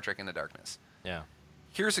like Star Trek Into Darkness. Yeah.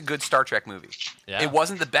 Here's a good Star Trek movie. Yeah. It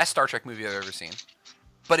wasn't the best Star Trek movie I've ever seen,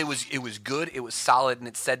 but it was good, it was solid, and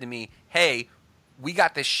it said to me, hey, we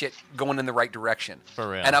got this shit going in the right direction. For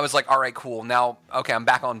real. And I was like, all right, cool. Now, okay, I'm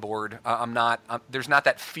back on board. There's not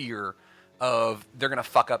that fear of they're going to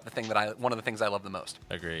fuck up one of the things I love the most.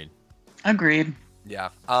 Agreed. Yeah.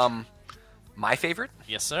 My favorite?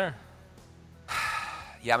 Yes, sir.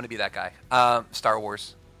 Yeah, I'm going to be that guy. Star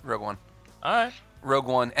Wars, Rogue One. All right. Rogue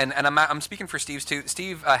One. And I'm speaking for Steve's too.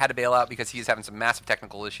 Steve had to bail out because he's having some massive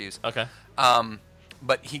technical issues. Okay.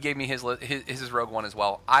 But he gave me his Rogue One as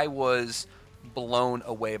well. I was blown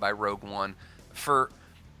away by Rogue One for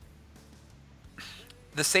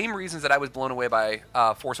the same reasons that I was blown away by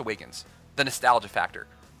Force Awakens. The nostalgia factor.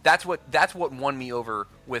 That's what won me over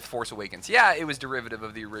with Force Awakens. Yeah, it was derivative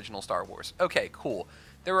of the original Star Wars. Okay, cool.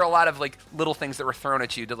 There were a lot of like little things that were thrown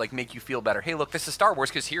at you to like make you feel better. Hey, look, this is Star Wars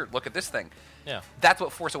because here, look at this thing. Yeah. That's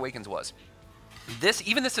what Force Awakens was.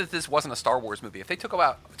 This wasn't a Star Wars movie. If they took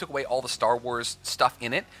away all the Star Wars stuff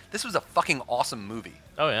in it, this was a fucking awesome movie.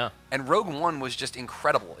 Oh yeah. And Rogue One was just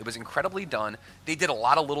incredible. It was incredibly done. They did a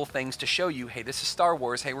lot of little things to show you, hey, this is Star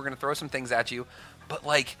Wars. Hey, we're going to throw some things at you. But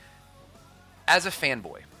like, as a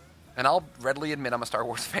fanboy, and I'll readily admit I'm a Star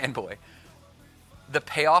Wars fanboy, the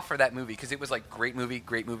payoff for that movie, because it was like great movie,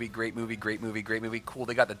 great movie, great movie, great movie, great movie, cool.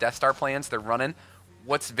 They got the Death Star plans. They're running.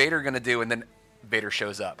 What's Vader going to do? And then Vader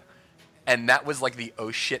shows up. And that was like the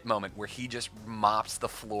oh shit moment where he just mops the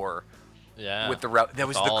floor. Yeah. With the that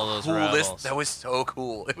was the coolest. That was so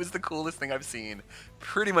cool. It was the coolest thing I've seen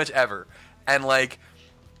pretty much ever. And like,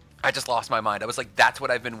 I just lost my mind. I was like, that's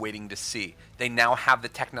what I've been waiting to see. They now have the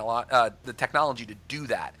technology to do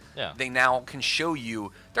that. Yeah. They now can show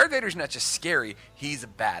you Darth Vader's not just scary. He's a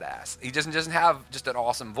badass. He doesn't have just an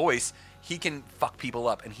awesome voice. He can fuck people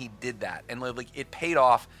up, and he did that. And like, it paid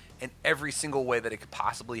off in every single way that it could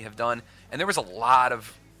possibly have done. And there was a lot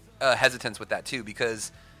of hesitance with that too,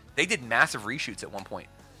 because they did massive reshoots at one point.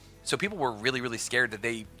 So people were really, really scared that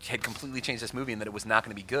they had completely changed this movie and that it was not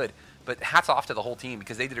going to be good. But hats off to the whole team,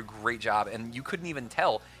 because they did a great job, and you couldn't even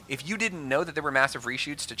tell. If you didn't know that there were massive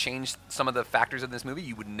reshoots to change some of the factors of this movie,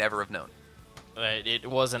 you would never have known. It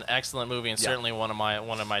was an excellent movie, and certainly one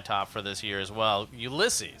of my top for this year as well.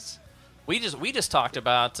 Ulysses. We just talked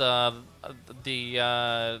about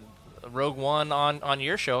the Rogue One on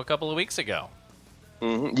your show a couple of weeks ago.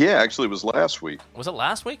 Mm-hmm. Yeah, actually, it was last week. Was it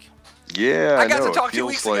last week? Yeah, I got know. to talk 2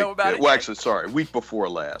 weeks ago about it. Well, actually, sorry, week before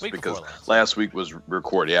last, because last week was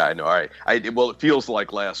recorded. Yeah, I know. All right. Well, it feels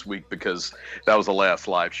like last week because that was the last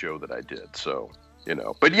live show that I did. So,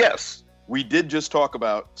 But yes, we did just talk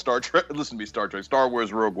about Star Trek. Listen to me, Star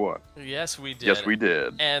Wars Rogue One. Yes, we did. Yes, we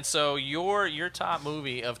did. And so your top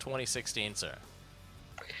movie of 2016, sir?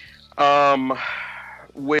 Well,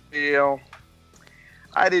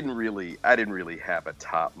 I didn't really have a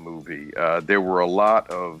top movie. There were a lot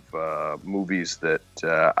of movies that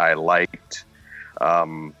I liked.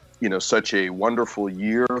 Such a wonderful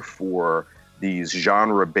year for these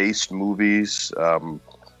genre-based movies.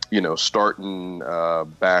 Starting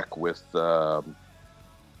back with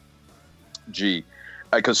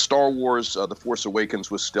because Star Wars: The Force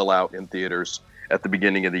Awakens was still out in theaters at the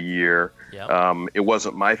beginning of the year. Yep. It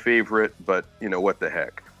wasn't my favorite, but what the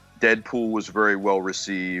heck. Deadpool was very well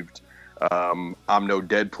received. I'm no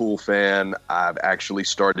Deadpool fan. I've actually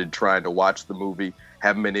started trying to watch the movie.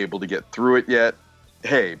 Haven't been able to get through it yet.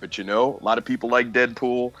 Hey, but a lot of people like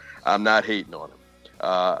Deadpool. I'm not hating on him.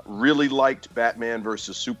 Really liked Batman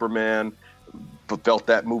versus Superman. But felt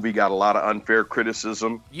that movie got a lot of unfair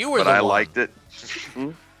criticism. But I liked it.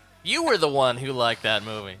 You were the one who liked that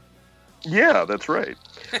movie. Yeah, that's right.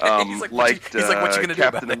 He's like, what you gonna do about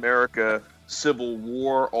Captain it? America Civil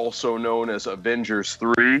War, also known as Avengers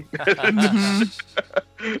 3.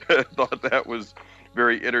 Thought that was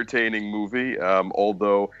very entertaining movie.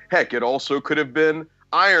 Although, heck, it also could have been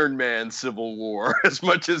Iron Man Civil War as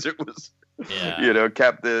much as it was,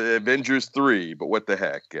 Captain Avengers 3. But what the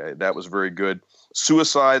heck? That was very good.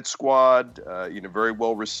 Suicide Squad, very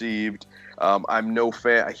well received. I'm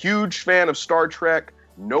a huge fan of Star Trek.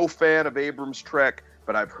 No fan of Abrams' Trek,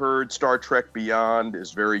 but I've heard Star Trek Beyond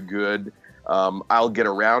is very good. I'll get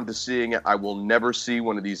around to seeing it. I will never see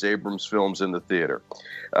one of these Abrams films in the theater.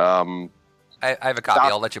 I have a copy.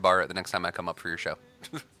 I'll let you borrow it the next time I come up for your show.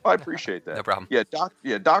 I appreciate that. No problem. Yeah,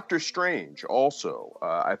 Doctor Strange also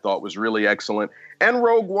I thought was really excellent, and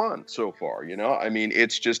Rogue One so far.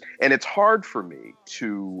 It's just, and it's hard for me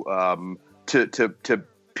to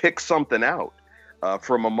pick something out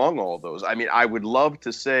from among all those. I would love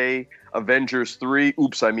to say Avengers 3.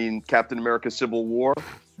 Captain America Civil War.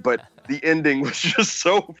 But the ending was just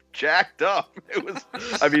so jacked up.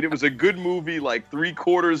 It was a good movie like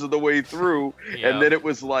 3/4 of the way through, and then it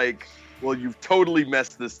was like, well, you've totally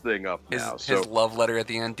messed this thing up now. His love letter at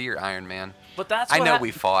the end, dear Iron Man. But that's I know we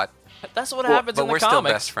fought. That's what happens in the comics. But we're still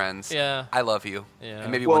best friends. Yeah. I love you. Yeah.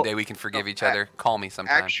 And maybe one day we can forgive each other. Call me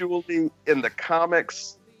sometime. Actually, in the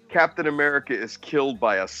comics, Captain America is killed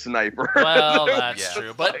by a sniper. Well, that's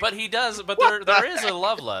true. But he does. But there is a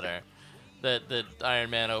love letter that Iron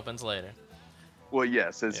Man opens later. Well,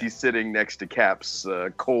 yes, as he's sitting next to Cap's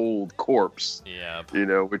cold corpse. Yeah.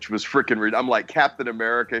 Which was freaking. I'm like, Captain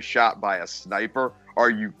America shot by a sniper? Are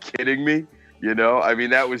you kidding me?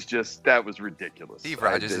 That was ridiculous. Steve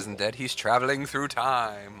Rogers isn't dead. He's traveling through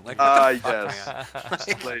time. Like,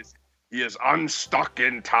 yes. He is unstuck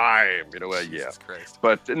in time. Yeah.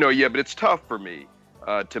 But no, yeah, but it's tough for me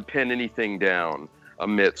to pin anything down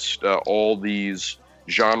amidst all these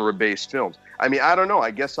genre-based films. I mean, I don't know.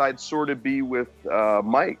 I guess I'd sort of be with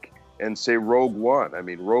Mike and say Rogue One. I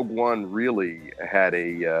mean, Rogue One really had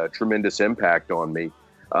a tremendous impact on me,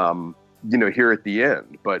 here at the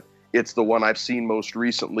end. But it's the one I've seen most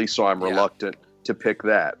recently, so I'm reluctant to pick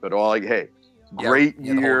that. But great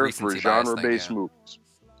year for genre-based movies.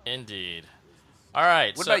 Indeed. All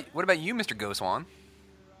right. What about you, Mr. Goswan?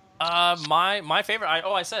 My favorite.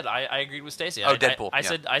 I agreed with Stacey. Deadpool.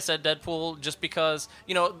 I said Deadpool just because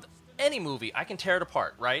any movie I can tear it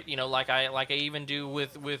apart, right? Like I even do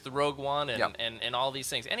with Rogue One and all these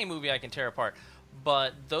things. Any movie I can tear apart,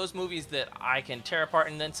 but those movies that I can tear apart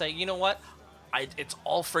and then say, you know what, it's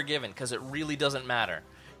all forgiven because it really doesn't matter.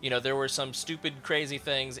 There were some stupid, crazy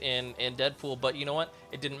things in Deadpool, but you know what?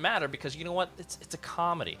 It didn't matter because you know what? It's a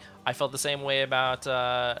comedy. I felt the same way about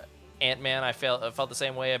Ant-Man. I felt the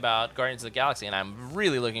same way about Guardians of the Galaxy, and I'm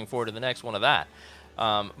really looking forward to the next one of that.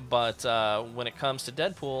 But when it comes to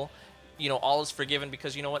Deadpool, all is forgiven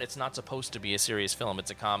because you know what? It's not supposed to be a serious film. It's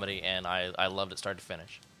a comedy, and I loved it start to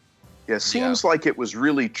finish. Yeah, it seems like it was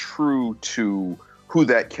really true to who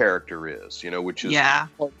that character is, which is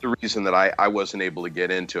the reason that I wasn't able to get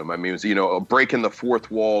into him. I mean, it was, breaking the fourth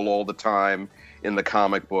wall all the time in the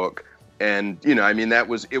comic book. And,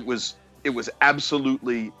 it was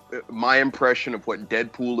absolutely my impression of what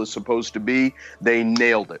Deadpool is supposed to be. They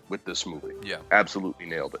nailed it with this movie. Yeah. Absolutely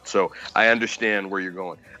nailed it. So I understand where you're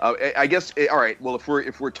going. I guess, all right, well,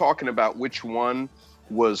 if we're talking about which one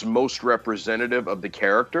was most representative of the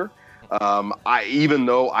character, even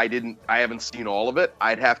though I haven't seen all of it,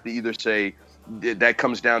 I'd have to either say that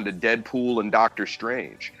comes down to Deadpool and Doctor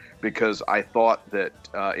Strange, because I thought that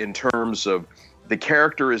in terms of the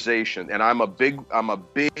characterization, and I'm a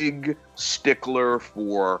big stickler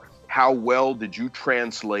for how well did you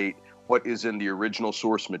translate what is in the original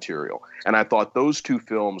source material, and I thought those two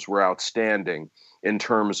films were outstanding in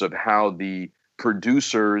terms of how the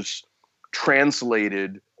producers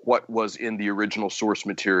translated what was in the original source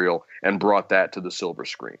material and brought that to the silver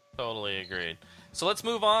screen. Totally agreed. So let's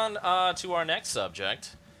move on to our next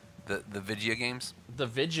subject. The video games? The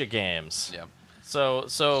video games. Yeah.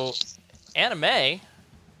 So Anna Mae.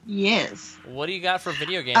 Yes. What do you got for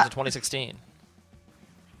video games in 2016?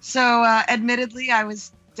 So admittedly, I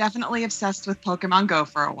was definitely obsessed with Pokemon Go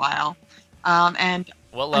for a while. And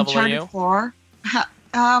what level Uncharted are you? 4.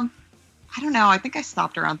 I don't know. I think I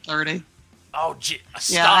stopped around 30. Oh, gee,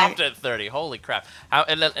 stopped at 30. Holy crap.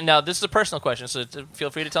 And now, this is a personal question, so feel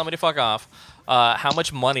free to tell me to fuck off. How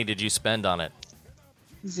much money did you spend on it?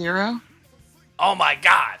 0. Oh, my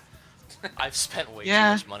God. I've spent way too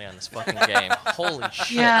much money on this fucking game. Holy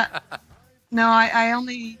shit. Yeah. No, I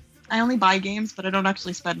only buy games, but I don't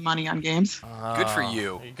actually spend money on games. Good for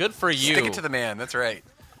you. Good for you. Stick it to the man. That's right.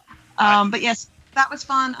 But yes, that was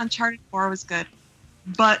fun. Uncharted 4 was good.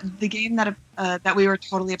 But the game that we were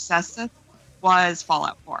totally obsessed with was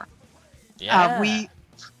Fallout 4. Yeah.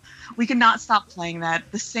 We could not stop playing that.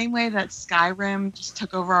 The same way that Skyrim just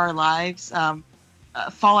took over our lives,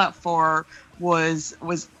 Fallout 4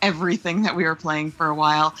 was everything that we were playing for a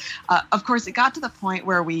while. Of course, it got to the point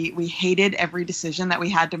where we hated every decision that we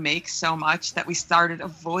had to make so much that we started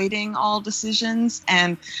avoiding all decisions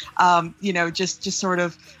and, just sort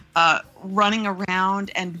of running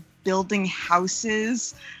around and building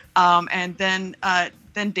houses. And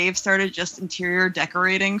then Dave started just interior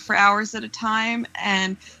decorating for hours at a time.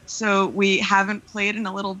 And so we haven't played in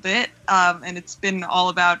a little bit. And it's been all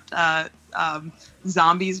about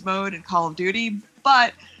zombies mode and Call of Duty.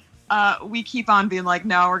 But we keep on being like,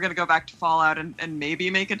 no, we're going to go back to Fallout and maybe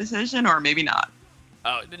make a decision or maybe not.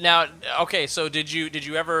 Now, okay, so did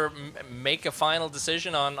you ever make a final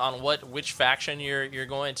decision on which faction you're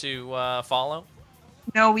going to follow?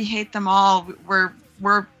 No, we hate them all.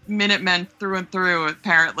 We're Minutemen through and through,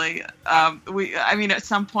 apparently. At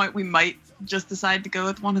some point we might just decide to go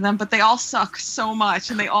with one of them, but they all suck so much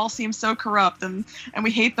and they all seem so corrupt and we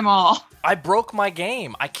hate them all. I broke my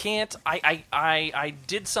game. I can't. I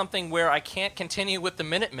did something where I can't continue with the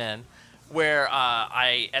Minutemen, where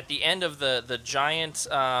at the end of the giant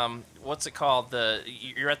what's it called?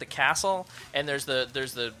 You're at the castle and there's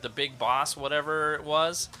the big boss, whatever it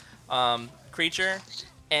was, creature.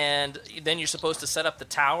 And then you're supposed to set up the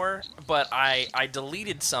tower, but I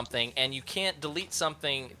deleted something, and you can't delete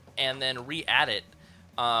something and then re-add it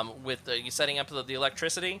with you setting up the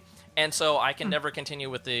electricity. And so I can never continue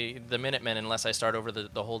with the Minutemen unless I start over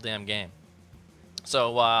the whole damn game.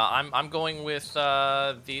 So I'm going with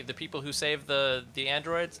the people who save the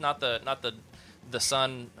androids, not the the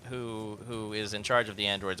son who is in charge of the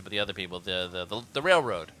androids, but the other people, the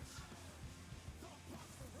railroad.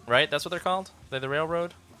 Right? That's what they're called? They're the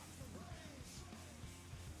railroad?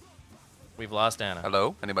 We've lost Anna.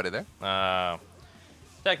 Hello? Anybody there?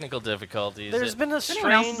 Technical difficulties. There's been a Is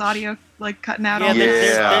anyone else's strange audio like cutting out?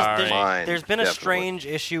 Yeah, on there's been a strange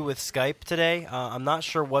issue with Skype today. I'm not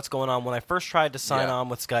sure what's going on. When I first tried to sign on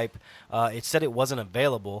with Skype, it said it wasn't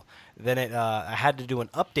available. Then I had to do an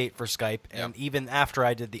update for Skype, and even after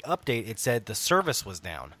I did the update, it said the service was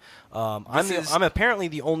down. I'm apparently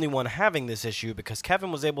the only one having this issue because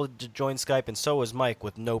Kevin was able to join Skype, and so was Mike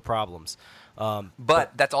with no problems.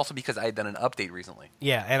 But that's also because I had done an update recently.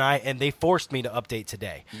 Yeah, and they forced me to update today.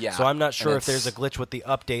 Yeah, so I'm not sure if there's a glitch with the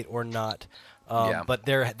update or not. But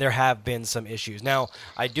there have been some issues. Now,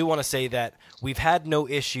 I do want to say that we've had no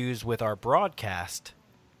issues with our broadcast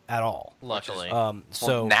at all. Luckily.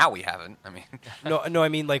 So now we haven't. I mean, no. I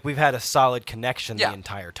mean, like we've had a solid connection the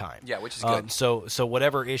entire time. Yeah, which is good. So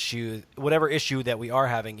whatever issue that we are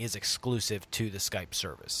having is exclusive to the Skype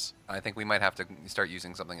service. I think we might have to start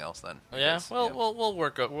using something else then. Yeah, we'll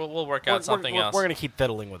work out something else. We're going to keep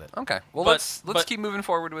fiddling with it. Okay. Well, let's keep moving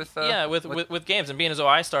forward with with games. And being as though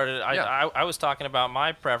I started, I was talking about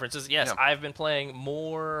my preferences. Yes, I've been playing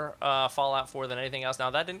more Fallout 4 than anything else.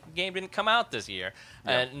 Now that game didn't come out this year,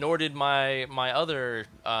 and nor did my other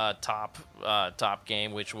top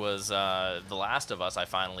game, which was The Last of Us. I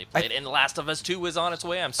finally played, and The Last of Us 2 is on its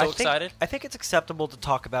way. I'm so excited. I think it's acceptable to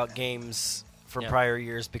talk about games from prior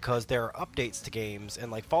years because there are updates to games, and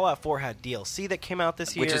like Fallout 4 had DLC that came out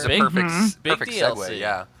this year, which is a perfect DLC. segue.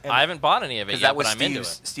 Yeah, and I haven't bought any of it yet, but I'm into it.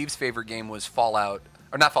 Steve's favorite game was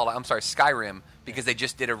Skyrim, because they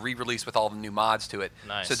just did a re-release with all the new mods to it.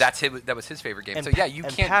 Nice. So that was his favorite game. And so you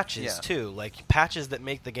and can't patches too, like patches that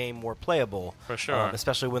make the game more playable. For sure,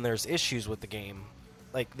 especially when there's issues with the game.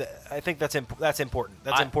 Like I think that's important.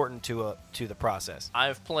 That's important to the process.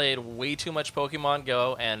 I've played way too much Pokemon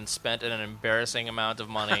Go and spent an embarrassing amount of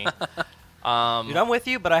money. Dude, I'm with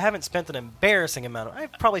you, but I haven't spent an embarrassing amount.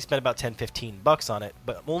 I've probably spent about $10-15 on it,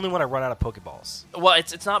 but only when I run out of Pokeballs. Well,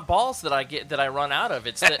 it's not balls that I run out of.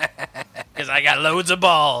 It's because I got loads of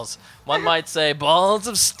balls. One might say balls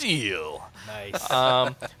of steel. Nice.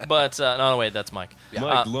 But no, wait, that's Mike.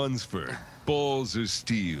 Mike Lunsford. Balls of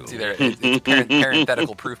steel. See there, it's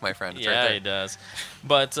parenthetical proof, my friend. It's right there. He does.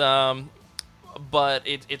 But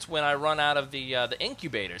it's when I run out of the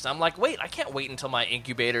incubators. I'm like, wait, I can't wait until my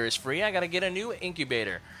incubator is free. I got to get a new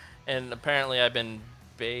incubator. And apparently I've been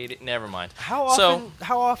baited. Never mind. How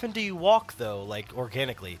often do you walk though? Like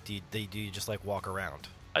organically, do you just like walk around?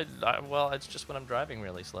 Well, it's just when I'm driving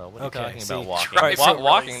really slow. What are you talking about walking? Right,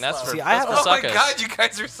 walking, that's for oh suckers. my God, you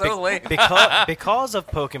guys are so lame. Because of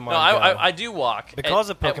Pokemon Go. I do walk. Because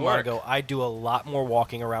of Pokemon Go, I do a lot more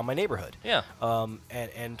walking around my neighborhood. Yeah.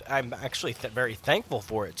 And I'm actually very thankful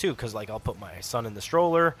for it too, because like I'll put my son in the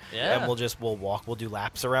stroller, and we'll walk, we'll do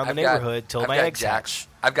laps around the neighborhood till my eggs hatch.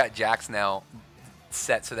 I've got Jax now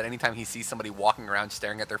set so that anytime he sees somebody walking around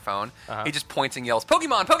staring at their phone, he just points and yells,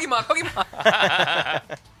 "Pokemon, Pokemon,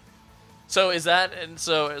 Pokemon!" So is that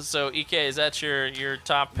so EK? Is that your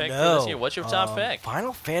top pick for this year? What's your top pick?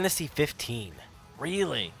 Final Fantasy 15.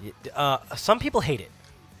 Really? Some people hate it.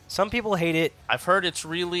 I've heard it's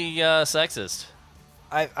really sexist.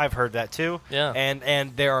 I've heard that too. Yeah.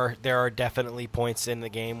 And there are definitely points in the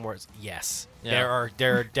game where there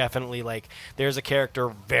are definitely like there's a character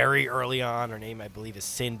very early on. Her name I believe is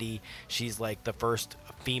Cindy. She's like the first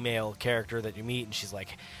female character that you meet, and she's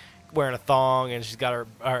like wearing a thong, and she's got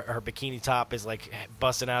her bikini top is like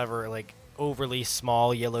busting out of her like overly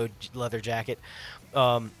small yellow leather jacket.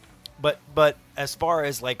 But as far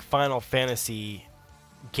as like Final Fantasy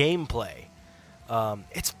gameplay,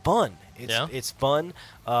 it's fun. It's fun.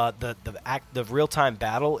 The real time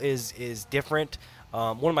battle is different.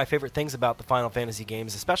 One of my favorite things about the Final Fantasy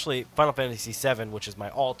games, especially Final Fantasy VII, which is my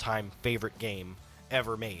all-time favorite game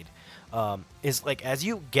ever made, is like as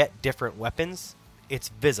you get different weapons, it's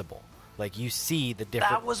visible. Like you see the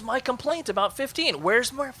different. That was my complaint about 15.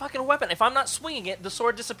 Where's my fucking weapon? If I'm not swinging it, the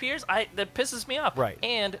sword disappears. That pisses me off. Right.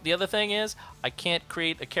 And the other thing is, I can't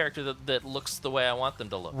create a character that looks the way I want them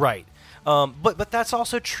to look. Right. But that's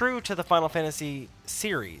also true to the Final Fantasy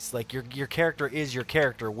series. Like your character is your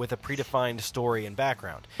character with a predefined story and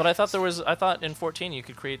background. But I thought in 14 you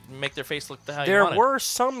could make their face look how you There wanted. were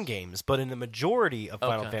some games, but in the majority of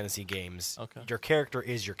Final Fantasy games, your character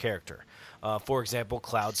is your character. For example,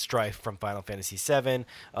 Cloud Strife from Final Fantasy VII.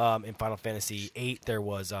 In Final Fantasy VIII, there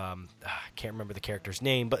was I can't remember the character's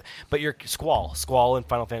name, but your Squall in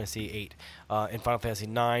Final Fantasy VIII. In Final Fantasy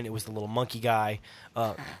IX, it was the little monkey guy.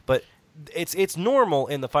 But it's normal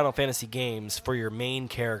in the Final Fantasy games for your main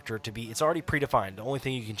character to be. It's already predefined. The only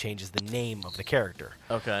thing you can change is the name of the character.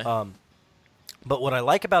 Okay. But what I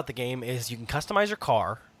like about the game is you can customize your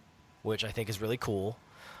car, which I think is really cool.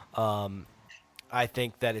 I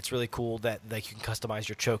think that it's really cool that you can customize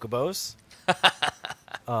your chocobos.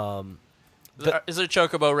 Is there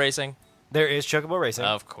chocobo racing? There is chocobo racing,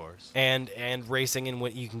 of course, and racing, and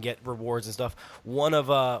what you can get rewards and stuff. One of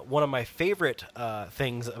my favorite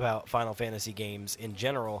things about Final Fantasy games in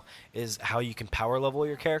general is how you can power level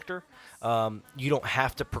your character. You don't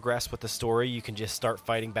have to progress with the story. You can just start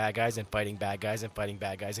fighting bad guys and fighting bad guys and fighting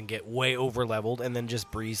bad guys and get way over leveled and then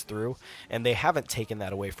just breeze through. And they haven't taken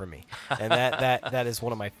that away from me. And that is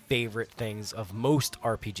one of my favorite things of most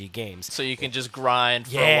RPG games. So you can just grind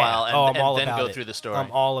for a while and then go through the story.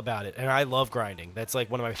 I'm all about it, and I love grinding. That's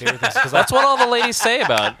like one of my favorite things. That's what all the ladies say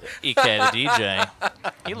about EK the DJ.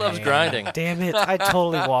 He loves grinding. Damn it! I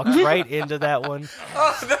totally walked right into that one.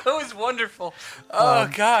 Oh, that was wonderful. Oh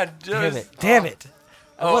God. Damn it!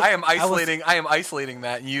 I am isolating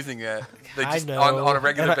that and using it on a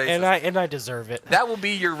regular basis. And I deserve it. That will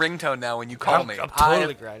be your ringtone now when you call me. I'm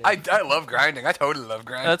totally grinding. I love grinding. I totally love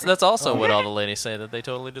grinding. That's also what all the ladies say, that they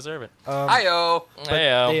totally deserve it. Hi-yo.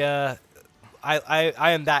 Hey-yo.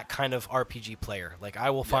 I am that kind of RPG player. Like,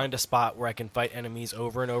 I will find a spot where I can fight enemies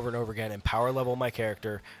over and over and over again and power level my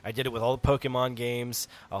character. I did it with all the Pokemon games.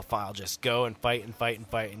 I'll just go and fight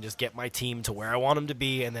and just get my team to where I want them to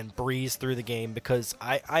be and then breeze through the game, because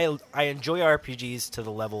I enjoy RPGs to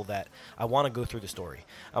the level that I want to go through the story.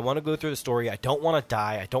 I want to go through the story. I don't want to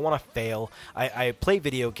die. I don't want to fail. I play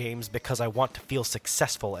video games because I want to feel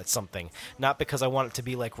successful at something, not because I want it to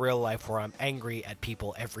be like real life where I'm angry at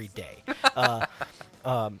people every day.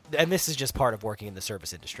 And this is just part of working in the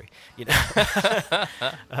service industry. You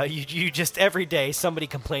know, you just every day somebody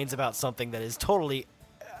complains about something that is totally,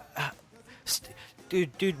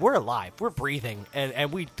 dude, we're alive, we're breathing,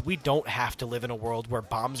 and we don't have to live in a world where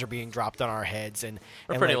bombs are being dropped on our heads. And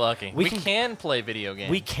we're pretty lucky. We can play video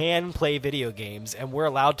games. We can play video games, and we're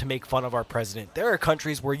allowed to make fun of our president. There are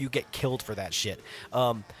countries where you get killed for that shit.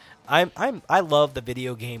 I love the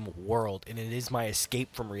video game world, and it is my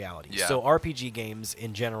escape from reality. Yeah. So RPG games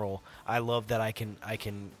in general, I love that I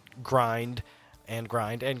can grind and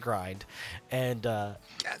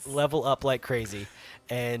level up like crazy,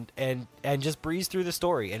 and just breeze through the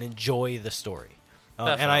story and enjoy the story.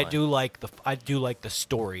 And I do like the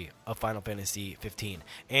story of Final Fantasy 15.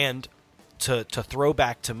 And to throw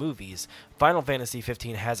back to movies, Final Fantasy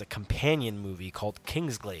 15 has a companion movie called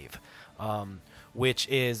Kingsglaive. Which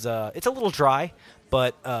is it's a little dry,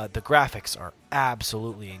 but the graphics are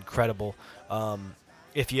absolutely incredible.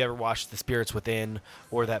 If you ever watched The Spirits Within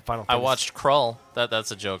or that Final Fantasy... I watched Krull.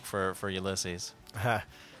 That's a joke for Ulysses.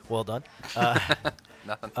 Well done.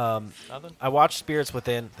 Nothing. Nothing? I watched Spirits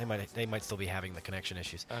Within. They might still be having the connection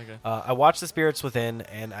issues. Okay. I watched The Spirits Within,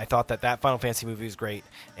 and I thought that Final Fantasy movie was great.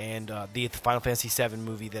 And the Final Fantasy VII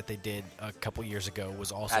movie that they did a couple years ago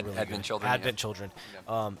was also really Advent good. Children, Advent yeah. Children.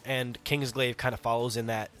 And Kingsglaive kind of follows in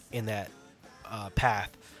that path,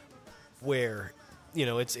 where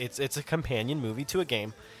it's a companion movie to a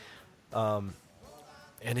game. And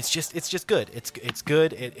it's just good. It's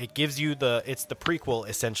good. It gives you it's the prequel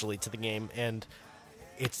essentially to the game, and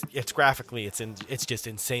it's graphically it's just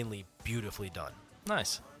insanely beautifully done.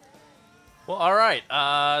 Nice. Well, all right.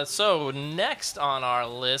 So next on our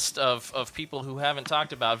list of people who haven't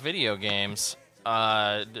talked about video games,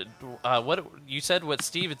 what you said, what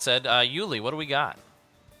Steve had said, Yuli, what do we got?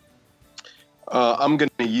 I'm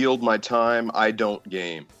going to yield my time. I don't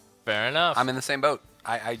game. Fair enough. I'm in the same boat.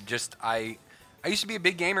 I used to be a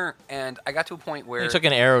big gamer, and I got to a point where... You took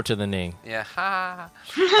an arrow to the knee. Yeah. I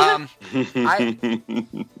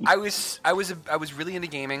was really into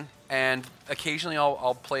gaming, and occasionally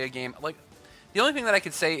I'll play a game. Like, the only thing that I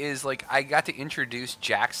could say is, like, I got to introduce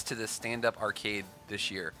Jax to the stand-up arcade this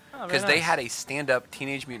year. Because they had a stand-up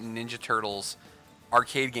Teenage Mutant Ninja Turtles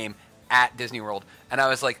arcade game at Disney World. And I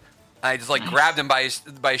was like... I just grabbed him by his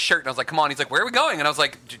shirt, and I was like, "Come on!" He's like, "Where are we going?" And I was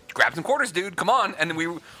like, "Grab some quarters, dude. Come on!" And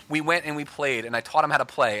we went and we played, and I taught him how to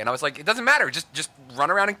play. And I was like, "It doesn't matter. Just run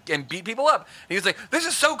around and beat people up." And he was like, "This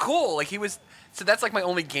is so cool!" Like so that's like my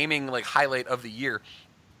only gaming highlight of the year.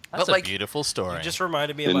 That's a beautiful story. You just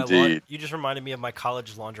reminded me of my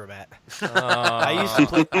college laundromat.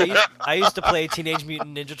 I used to play Teenage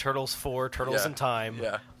Mutant Ninja Turtles 4, Turtles in Time.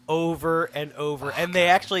 Yeah. Over and over, and they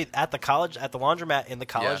actually at the laundromat in the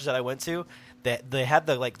college that I went to, that they had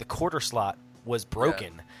the quarter slot was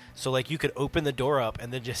broken, So like you could open the door up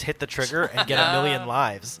and then just hit the trigger and get a million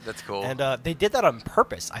lives. That's cool. And they did that on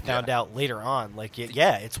purpose. I found out later on. Like,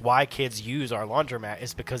 it's why kids use our laundromat.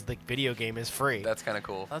 Is because the video game is free. That's kind of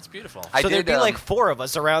cool. That's beautiful. So there'd be like 4 of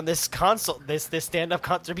us around this console, this stand-up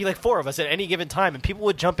console. There'd be like 4 of us at any given time, and people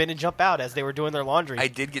would jump in and jump out as they were doing their laundry. I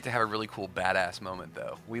did get to have a really cool badass moment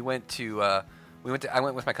though. I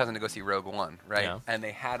went with my cousin to go see Rogue One, right? Yeah. And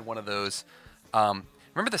they had one of those.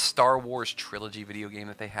 Remember the Star Wars trilogy video game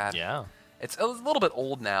that they had? Yeah. It's a little bit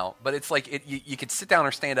old now, but it's like you could sit down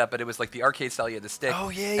or stand up, but it was like the arcade style. You had the stick. Oh,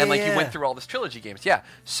 yeah, And like yeah. you went through all this trilogy games. Yeah.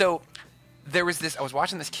 So there was this. I was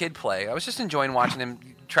watching this kid play. I was just enjoying watching him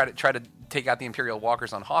try to take out the Imperial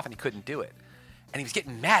Walkers on Hoth, and he couldn't do it. And he was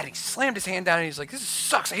getting mad. He slammed his hand down, and he's like, "This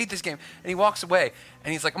sucks. I hate this game." And he walks away,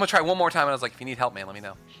 and he's like, "I'm gonna try one more time." And I was like, "If you need help, man, let me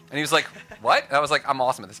know." And he was like, "What?" And I was like, "I'm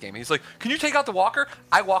awesome at this game." And he's like, "Can you take out the walker?"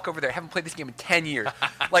 I walk over there. I haven't played this game in 10 years.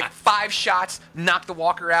 Like 5 shots, knocked the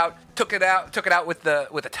walker out, took it out with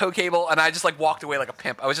a tow cable, and I just like walked away like a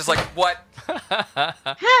pimp. I was just like, "What?"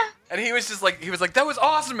 And he was just like, "That was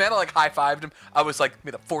awesome, man." I like high-fived him. I was like,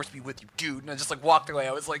 "May the force be with you, dude." And I just like walked away.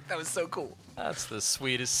 I was like, "That was so cool." That's the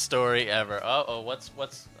sweetest story ever. What's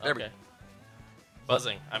There we okay?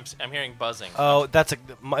 Buzzing. I'm hearing buzzing. Oh, that's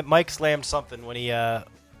Mike slammed something when he.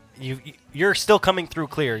 You're still coming through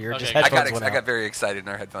clear. Your just headphones went out. I got very excited, and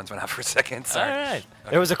our headphones went out for a second. Sorry. All right.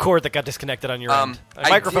 There was a cord that got disconnected on your end.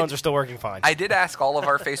 Microphones are still working fine. I did ask all of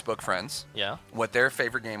our Facebook friends Yeah. what their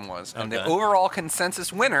favorite game was, and the Okay. overall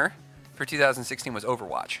consensus winner for 2016 was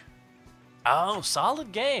Overwatch. Oh,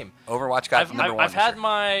 solid game. Overwatch got number 1. I've had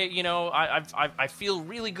my, I feel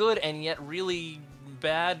really good and yet really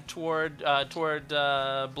bad toward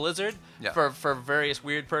Blizzard for various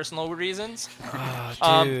weird personal reasons.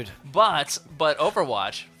 Oh, dude. But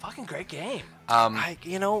Overwatch, fucking great game.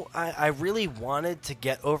 I really wanted to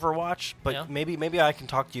get Overwatch, but maybe I can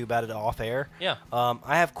talk to you about it off air. Yeah.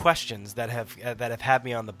 I have questions that have had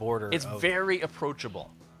me on the border. It's very approachable.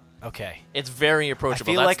 Okay. It's very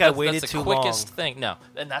approachable. I feel like I waited that's too the quickest long. thing. No,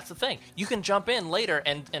 and that's the thing. You can jump in later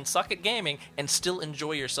and suck at gaming and still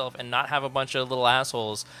enjoy yourself and not have a bunch of little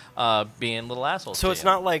assholes being little assholes. So to it's you.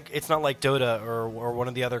 not like Dota or one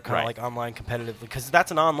of the other kind of like online competitive, because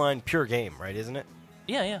that's an online pure game, right? Isn't it?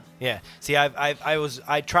 Yeah. See,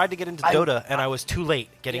 I tried to get into Dota and I was too late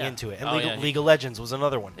getting into it. And League of Legends was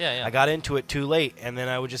another one. Yeah. I got into it too late, and then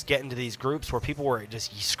I would just get into these groups where people were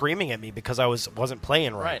just screaming at me because I wasn't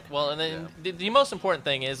playing right. Right. Well, and then the most important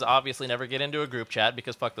thing is obviously never get into a group chat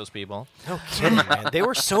because fuck those people. No kidding, man. They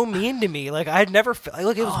were so mean to me. Like I'd never it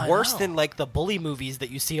was worse than like the bully movies that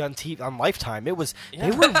you see on TV on Lifetime. They were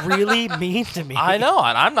really mean to me. I know,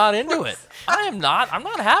 and I'm not into it. I'm not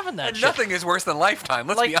having that shit. Nothing is worse than Lifetime.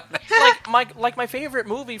 Let's be honest. like my favorite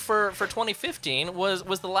movie for 2015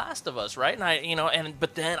 was The Last of Us, right? And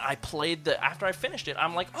but then I played after I finished it,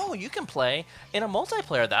 I'm like, oh, you can play in a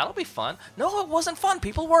multiplayer. That'll be fun. No, it wasn't fun.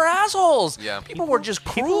 People were assholes. Yeah. People were just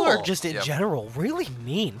cruel. People are just in general really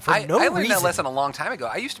mean for no I reason. learned that lesson a long time ago.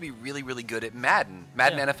 I used to be really, really good at Madden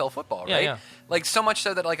NFL football, right? Yeah. Like so much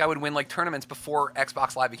so that like I would win like tournaments before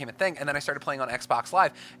Xbox Live became a thing, and then I started playing on Xbox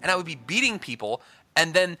Live, and I would be beating people,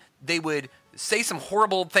 and then they would say some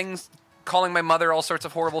horrible things, calling my mother all sorts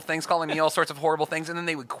of horrible things, calling me all sorts of horrible things, and then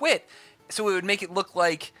they would quit. So it would make it look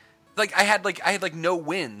like I had no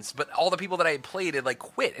wins, but all the people that I had played had like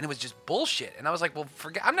quit, and it was just bullshit. And I was like, well,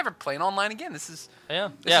 forget. I'm never playing online again. This is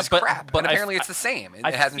crap. But and apparently it's the same.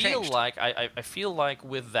 It hasn't changed. I feel like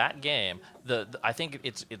with that game, I think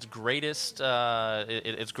its greatest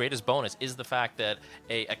bonus is the fact that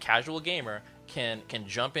a casual gamer can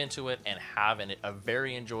jump into it and have a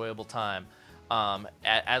very enjoyable time,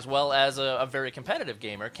 as well as a very competitive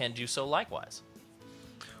gamer can do so likewise.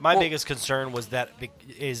 My biggest concern was the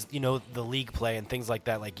league play and things like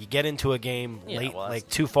that. Like you get into a game late, like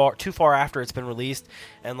too far after it's been released,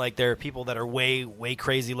 and like there are people that are way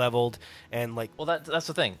crazy leveled, and like. Well, that's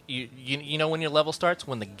the thing. You know when your level starts?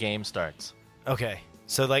 When the game starts. Okay,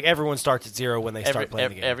 so like everyone starts at 0 when they start playing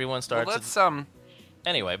the game. Everyone starts. Well, let's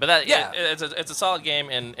Anyway, but it's a solid game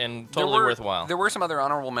and totally worthwhile. There were some other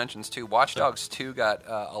honorable mentions too. Watch Dogs 2 got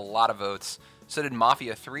a lot of votes. So did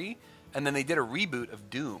Mafia 3. And then they did a reboot of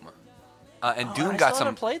Doom, and Doom got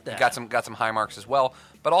some high marks as well.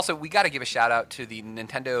 But also, we got to give a shout out to the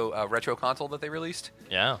Nintendo Retro console that they released.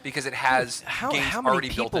 Yeah, because it has games already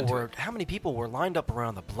built into it. How many people were lined up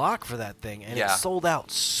around the block for that thing, and it sold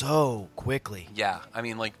out so quickly. Yeah, I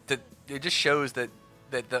mean, like it just shows that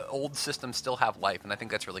the old systems still have life, and I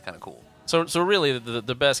think that's really kind of cool. So really,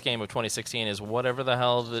 the best game of 2016 is whatever the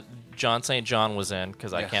hell that John St. John was in,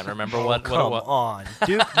 because I can't remember what it Come was. on,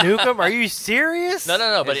 Duke Nukem? Are you serious?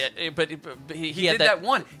 No. But he had did that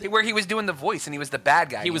one where he was doing the voice and he was the bad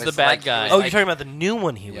guy. He was the bad guy. Oh, you're talking about the new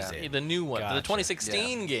one he was in. The new one, Gotcha. the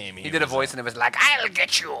 2016 game. He did a voice and it was like, "I'll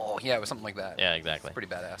get you." Yeah, it was something like that. Yeah, exactly. It's pretty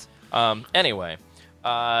badass. Anyway,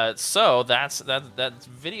 so that's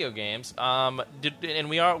video games.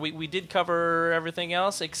 We did cover everything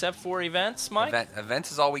else except for events, Mike.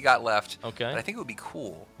 Events is all we got left. Okay. But I think it would be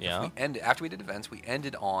cool. Yeah. If after we did events, we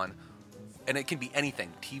ended on, and it can be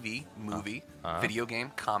anything: TV, movie, video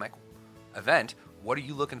game, comic, event. What are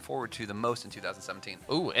you looking forward to the most in 2017?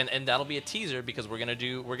 Ooh, and that'll be a teaser because we're gonna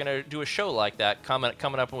do a show like that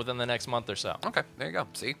coming up within the next month or so. Okay, there you go.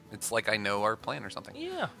 See, it's like I know our plan or something.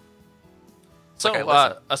 Yeah. So,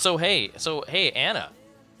 hey, Anna.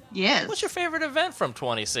 Yes. What's your favorite event from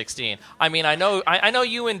 2016? I mean, I know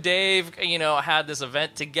you and Dave, had this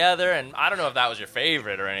event together, and I don't know if that was your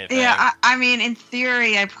favorite or anything. Yeah, I mean, in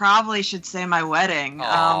theory, I probably should say my wedding.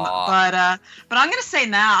 But I'm gonna say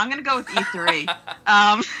now. I'm gonna go with E3.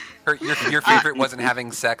 Your favorite wasn't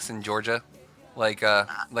having sex in Georgia, like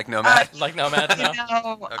Nomad. Like Nomad.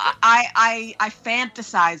 No? Okay. I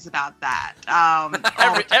fantasize about that.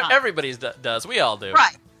 Everybody does. We all do.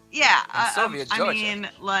 Right. Yeah, Soviet I Georgia. mean,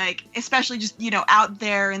 like, especially just out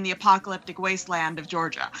there in the apocalyptic wasteland of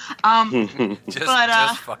Georgia.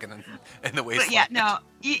 Just fucking in the wasteland. But yeah, no,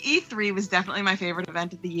 E3 was definitely my favorite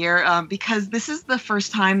event of the year because this is the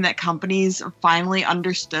first time that companies finally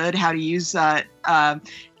understood how to use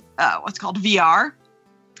what's called VR,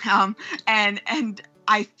 and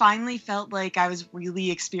I finally felt like I was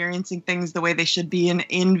really experiencing things the way they should be in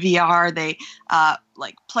VR. They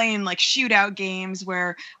like playing like shootout games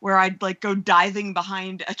where I'd like go diving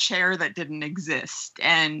behind a chair that didn't exist,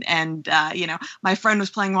 and my friend was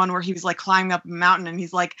playing one where he was like climbing up a mountain, and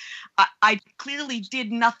he's like, I clearly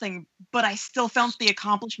did nothing, but I still felt the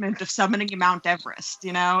accomplishment of summoning Mount Everest.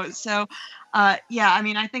 So. Yeah, I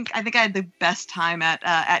mean, I think I had the best time at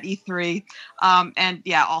E3, and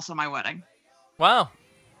yeah, also my wedding. Wow.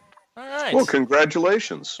 All right. Well,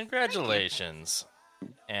 congratulations. Congratulations,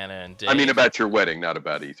 Anna and Dave. I mean, about your wedding, not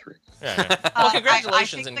about E3. Yeah. Well,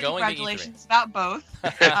 congratulations I think and going congratulations about both.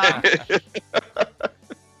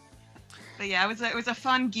 But yeah, it was a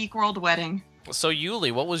fun Geek World wedding. So,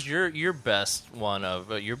 Yuli, what was your best one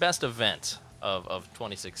of your best event of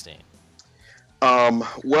 2016?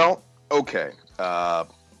 Well, okay.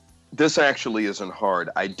 This actually isn't hard.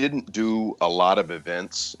 I didn't do a lot of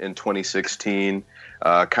events in 2016.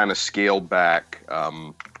 Kind of scaled back.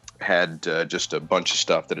 Had just a bunch of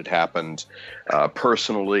stuff that had happened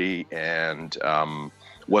personally, and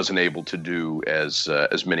wasn't able to do as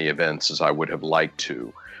many events as I would have liked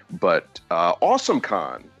to. But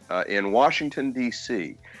AwesomeCon in Washington,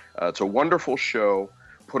 D.C. It's a wonderful show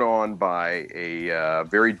put on by a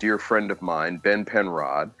very dear friend of mine, Ben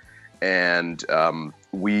Penrod. And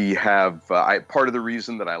we have part of the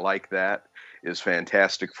reason that I like that is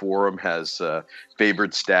Fantastic Forum has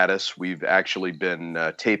favored status. We've actually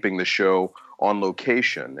been taping the show on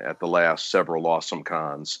location at the last several Awesome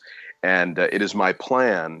Cons. And it is my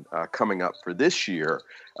plan coming up for this year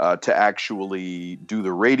to actually do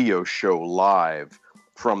the radio show live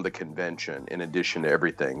from the convention in addition to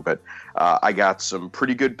everything. But I got some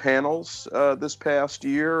pretty good panels this past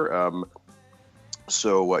year.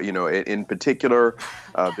 So, in particular,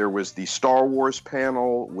 there was the Star Wars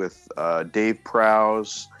panel with Dave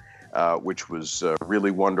Prowse, which was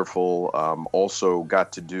really wonderful. Also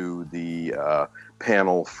got to do the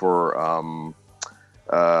panel for,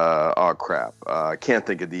 I can't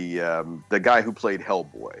think of the guy who played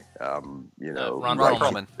Hellboy. Ron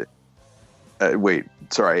Perlman. Wait,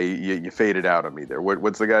 sorry, you faded out on me there.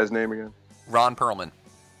 What's the guy's name again? Ron Perlman.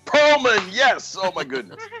 Perlman, yes! Oh my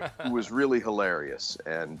goodness. It was really hilarious,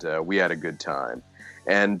 and we had a good time.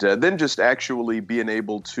 And then just actually being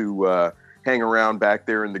able to hang around back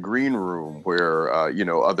there in the green room where,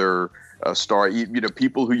 other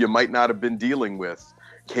people who you might not have been dealing with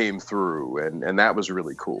came through, and that was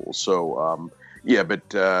really cool. So,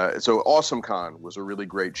 so AwesomeCon was a really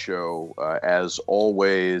great show, as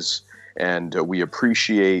always, and we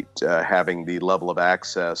appreciate having the level of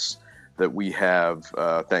access that we have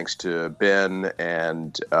thanks to Ben,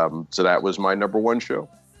 and so that was my number one show.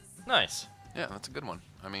 Nice. Yeah, that's a good one.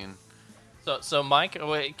 I mean, so Mike,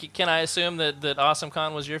 can I assume that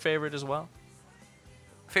AwesomeCon was your favorite as well?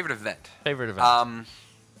 Favorite event.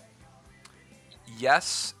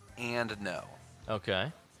 Yes and no.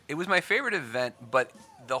 Okay. It was my favorite event, but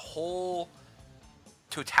the whole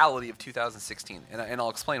totality of 2016, and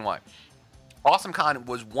I'll explain why. AwesomeCon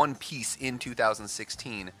was one piece in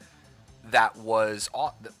 2016 that was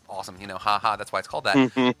awesome. You know, haha, that's why it's called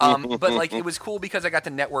that. But like, it was cool because I got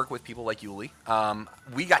to network with people like Yuli.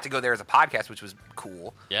 We got to go there as a podcast, which was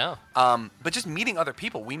cool. Yeah. But just meeting other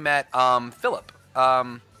people, we met Philip.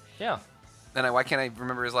 Yeah. And why can't I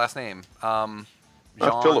remember his last name?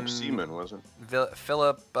 Philip Seaman, wasn't it?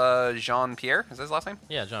 Philip Jean-Pierre, is that his last name?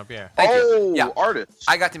 Yeah, Jean-Pierre. Thank you. Yeah. Artist.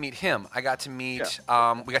 I got to meet him. I got to meet,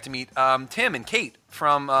 we got to meet Tim and Kate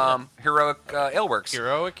from Heroic Aleworks.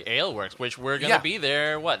 Heroic Aleworks, which we're going to be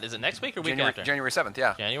there, what, is it next week or week after? January 7th,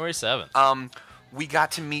 yeah. January 7th. We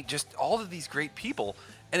got to meet just all of these great people,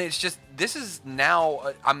 and it's just, this is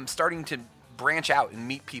now, I'm starting to branch out and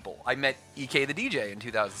meet people. I met EK the DJ in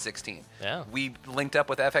 2016. Yeah. We linked up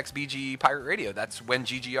with FXBG Pirate Radio. That's when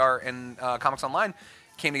GGR and Comics Online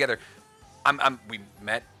came together. We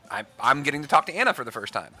met. I'm getting to talk to Anna for the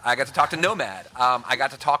first time. I got to talk to Nomad. I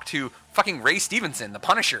got to talk to fucking Ray Stevenson, the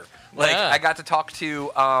Punisher. I got to talk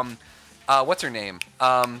to what's her name?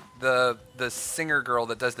 The singer girl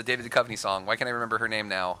that does the David Duchovny song. Why can't I remember her name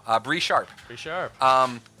now? Bree Sharp. Bree Sharp.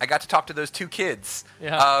 I got to talk to those two kids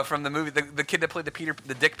from the movie. The kid that played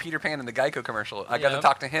the Dick Peter Pan in the Geico commercial. I got to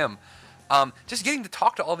talk to him. Just getting to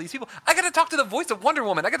talk to all these people. I got to talk to the voice of Wonder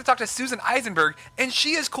Woman. I got to talk to Susan Eisenberg, and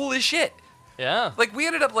she is cool as shit. Yeah. Like, we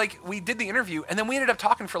ended up, we did the interview, and then we ended up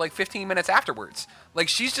talking for, 15 minutes afterwards. Like,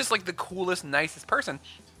 she's just, the coolest, nicest person.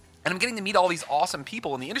 And I'm getting to meet all these awesome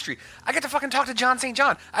people in the industry. I got to fucking talk to John St.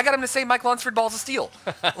 John. I got him to say Mike Lunsford Balls of Steel.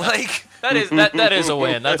 That is a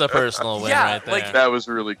win. That's a personal win right there. That was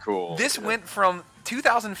really cool. This went from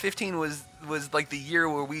 2015 was the year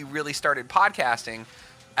where we really started podcasting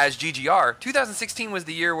as GGR. 2016 was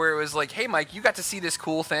the year where it was like, hey, Mike, you got to see this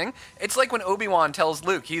cool thing. It's like when Obi-Wan tells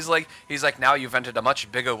Luke, he's like, now you've entered a much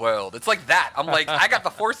bigger world. It's like that. I'm like, I got the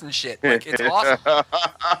Force and shit. It's awesome.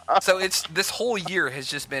 So this whole year has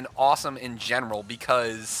just been awesome in general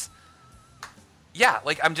because,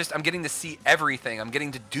 I'm getting to see everything. I'm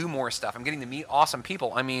getting to do more stuff. I'm getting to meet awesome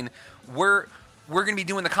people. I mean, we're going to be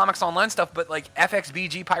doing the Comics Online stuff, but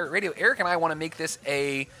FXBG Pirate Radio, Eric and I want to make this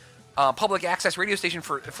a public access radio station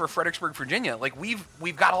for Fredericksburg, Virginia.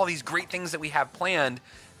 We've got all these great things that we have planned,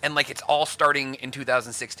 and it's all starting in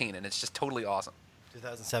 2016, and it's just totally awesome.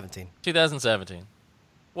 2017.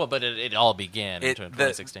 Well, but it all began in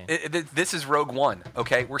 2016. This is Rogue One,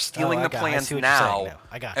 okay? We're stealing the plans now.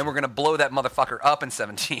 I got you. And we're going to blow that motherfucker up in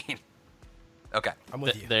 17. Okay. I'm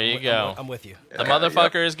with you. There you go. I'm with you. The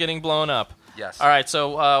motherfucker is getting blown up. Yes. All right,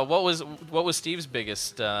 so what was Steve's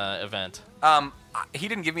biggest event? He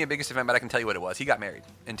didn't give me a biggest event, but I can tell you what it was. He got married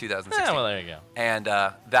in 2016. Yeah, well, there you go. And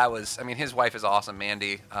that was, his wife is awesome,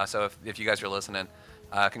 Mandy. So if you guys are listening,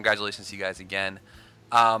 congratulations to you guys again.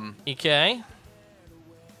 EK?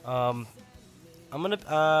 I'm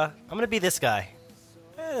gonna be this guy.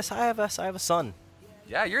 Yes, I have a son.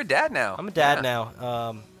 Yeah, you're a dad now. I'm a dad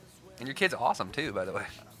now. And your kid's awesome too, by the way.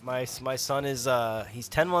 My son is he's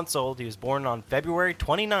 10 months old. He was born on February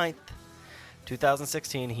 29th,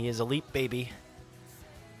 2016. He is a leap baby.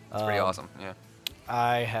 That's pretty awesome. Yeah.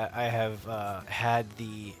 I have had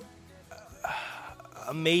the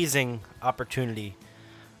amazing opportunity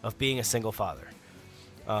of being a single father.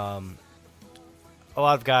 A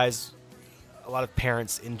lot of guys, a lot of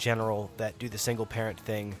parents in general that do the single parent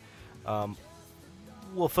thing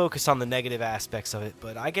will focus on the negative aspects of it,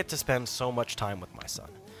 but I get to spend so much time with my son.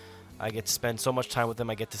 I get to spend so much time with him.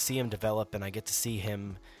 I get to see him develop, and I get to see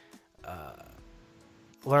him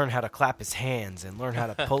learn how to clap his hands and learn how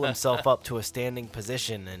to pull himself up to a standing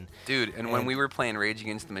position. And when we were playing Rage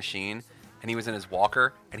Against the Machine, and he was in his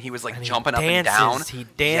walker, and he was jumping up and down. He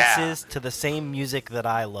dances to the same music that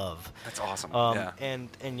I love. That's awesome. And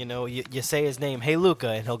you say his name, hey Luca,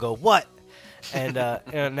 and he'll go what? And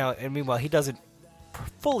and meanwhile he doesn't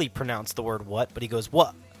fully pronounce the word what, but he goes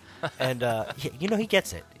what? And he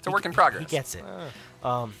gets it. It's a work in progress. He gets it.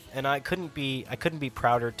 And I couldn't be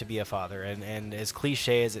prouder to be a father. And as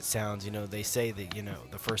cliche as it sounds, they say that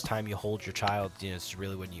the first time you hold your child, it's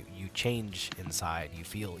really when you change inside. You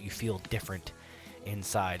feel different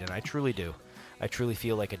inside, and I truly do. I truly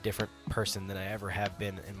feel like a different person than I ever have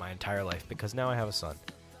been in my entire life because now I have a son.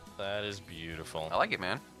 That is beautiful. I like it,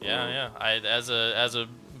 man. Yeah. I as a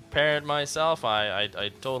parent myself,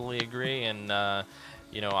 I totally agree, and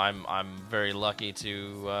I'm very lucky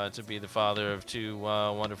to be the father of two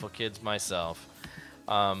wonderful kids myself.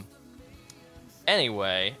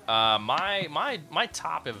 Anyway, my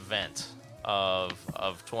top event of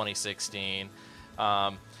 2016.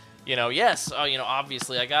 Yes,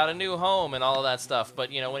 obviously I got a new home and all of that stuff.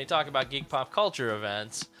 But when you talk about geek pop culture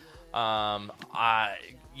events,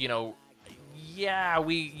 yeah,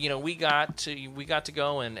 we got to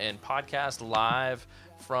go and podcast live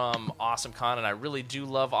from AwesomeCon, and I really do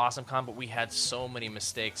love AwesomeCon, but we had so many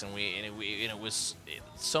mistakes, and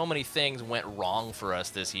so many things went wrong for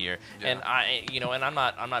us this year. Yeah. And I'm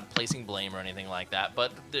not placing blame or anything like that,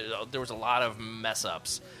 but there was a lot of mess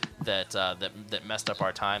ups that messed up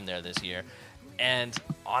our time there this year. And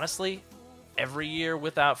honestly, every year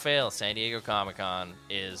without fail, San Diego Comic-Con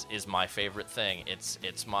is my favorite thing.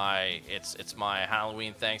 It's my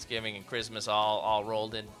Halloween, Thanksgiving, and Christmas all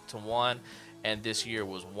rolled into one. And this year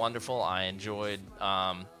was wonderful. I enjoyed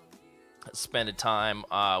spending time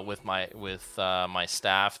with my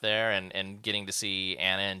staff there and getting to see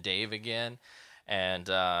Anna and Dave again, and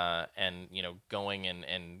going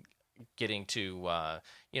and getting to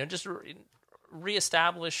just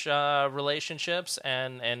reestablish relationships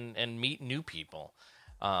and meet new people.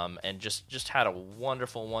 And just had a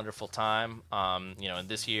wonderful time. And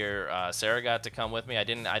this year Sarah got to come with me. I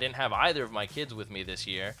didn't have either of my kids with me this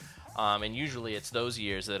year. And usually it's those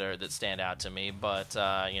years that stand out to me, but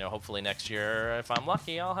hopefully next year, if I'm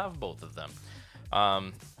lucky, I'll have both of them.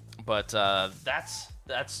 But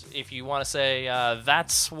that's if you want to say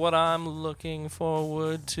that's what I'm looking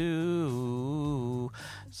forward to.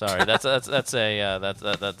 Sorry, that's a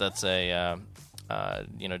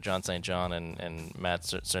John St. John and Matt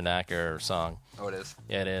Cernacker song. Oh, it is.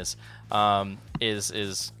 Yeah, it is.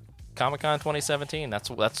 Is Comic-Con 2017. That's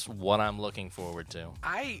what I'm looking forward to.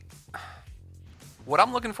 What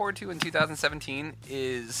I'm looking forward to in 2017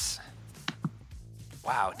 is,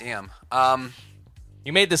 wow, damn.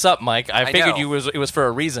 You made this up, Mike. I figured know. it was for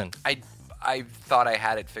a reason. I thought I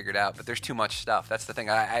had it figured out, but there's too much stuff. That's the thing.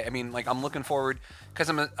 I mean, like, I'm looking forward because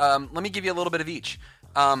let me give you a little bit of each.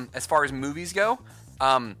 As far as movies go,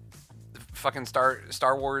 fucking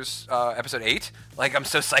Star Wars Episode 8. Like, I'm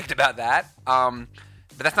so psyched about that.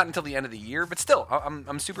 But that's not until the end of the year. But still,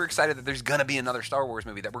 I'm super excited that there's gonna be another Star Wars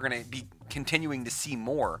movie, that we're gonna be continuing to see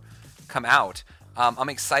more come out. I'm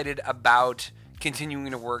excited about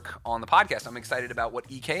continuing to work on the podcast. I'm excited about what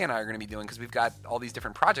EK and I are going to be doing because we've got all these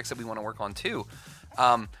different projects that we want to work on too.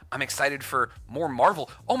 I'm excited for more Marvel.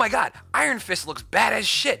 Oh my God, Iron Fist looks bad as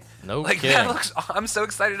shit. No like kidding. I'm so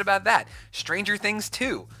excited about that. Stranger Things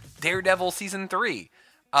 2, Daredevil Season 3.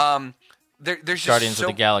 There's just Guardians of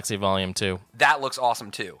the Galaxy Volume 2. That looks awesome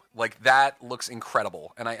too. Like, that looks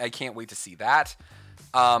incredible, and I can't wait to see that.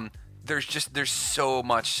 There's so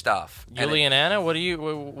much stuff. Yuli and Anna, what do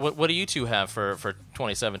you two have for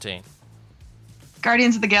 2017?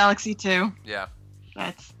 Guardians of the Galaxy 2. Yeah.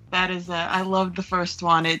 That is I loved the first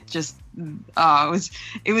one. It just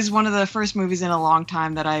it was one of the first movies in a long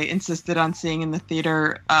time that I insisted on seeing in the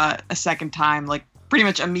theater a second time, like pretty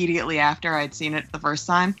much immediately after I'd seen it the first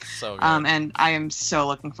time. So good. And I am so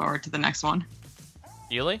looking forward to the next one.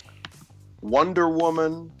 Yuli? Wonder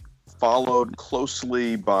Woman, followed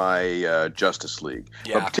closely by Justice League,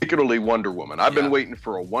 but particularly Wonder Woman. I've been waiting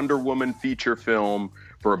for a Wonder Woman feature film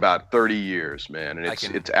for about 30 years, man, and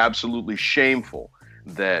it's absolutely shameful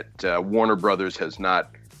that Warner Brothers has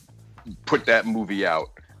not put that movie out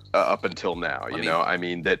up until now. I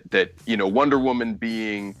mean that Wonder Woman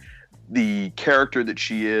being the character that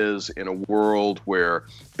she is in a world where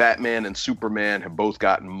Batman and Superman have both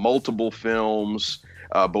gotten multiple films,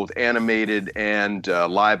 both animated and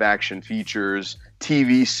live action features,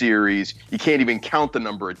 TV series. You can't even count the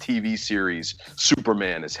number of TV series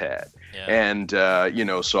Superman has had. Yeah. And,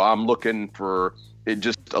 so I'm looking for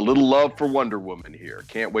just a little love for Wonder Woman here.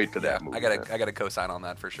 Can't wait for that movie. I got to co-sign on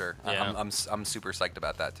that for sure. Yeah. I'm super psyched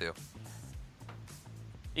about that too.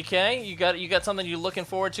 EK, you got something you're looking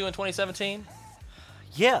forward to in 2017?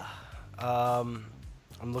 Yeah. I'm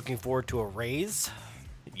looking forward to a raise.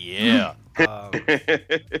 Yeah.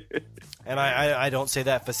 And I don't say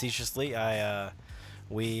that facetiously.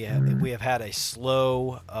 We have had a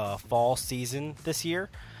slow fall season this year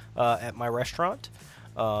at my restaurant.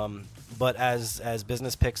 But as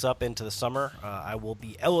business picks up into the summer, I will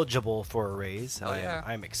be eligible for a raise.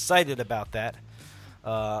 I'm excited about that.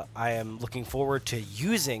 I am looking forward to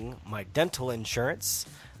using my dental insurance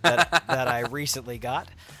that I recently got,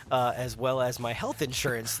 as well as my health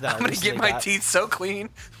insurance that I'm going to get my teeth so clean.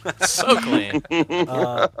 So clean.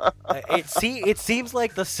 It seems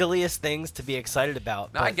like the silliest things to be excited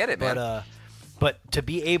about. No, I get it, man. But to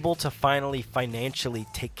be able to finally financially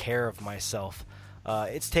take care of myself,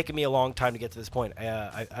 it's taken me a long time to get to this point.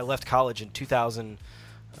 I left college in 2000,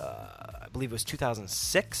 I believe it was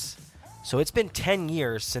 2006. So it's been 10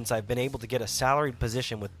 years since I've been able to get a salaried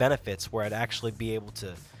position with benefits where I'd actually be able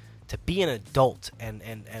to to be an adult and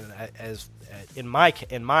as in my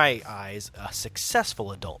eyes a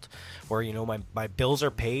successful adult, where my bills are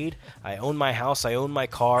paid, I own my house, I own my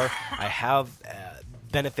car, I have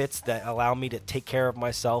benefits that allow me to take care of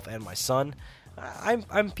myself and my son.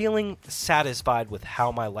 I'm feeling satisfied with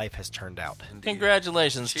how my life has turned out. Indeed.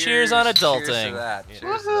 Congratulations! Cheers on adulting. Cheers to that.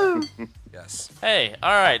 Cheers to that. Yes. Hey, all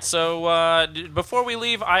right. So before we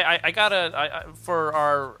leave, I gotta for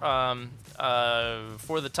our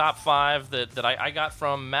for the top 5 that I got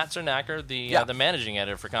from Matt Cernacker, the managing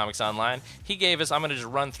editor for Comics Online. He gave us, I'm going to just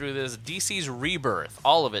run through this, DC's Rebirth.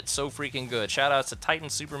 All of it, so freaking good. Shout-outs to Titan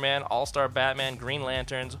Superman, All-Star Batman, Green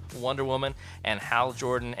Lanterns, Wonder Woman, and Hal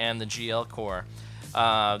Jordan and the GL Corps.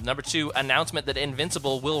 Number 2, announcement that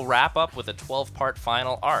Invincible will wrap up with a 12-part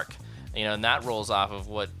final arc. And that rolls off of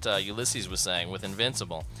what Ulysses was saying with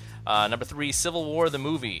Invincible. Number 3, Civil War the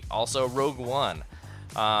movie, also Rogue One.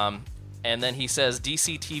 And then he says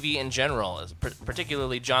DC TV in general,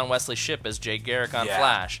 particularly John Wesley Shipp as Jay Garrick on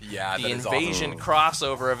Flash. Yeah, the Invasion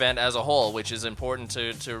crossover event as a whole, which is important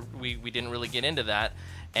to we didn't really get into that.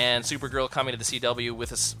 And Supergirl coming to the CW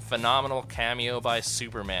with a phenomenal cameo by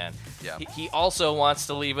Superman. Yeah. He also wants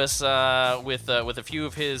to leave us with a few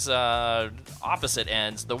of his opposite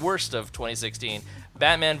ends, the worst of 2016.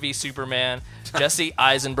 Batman v Superman. Jesse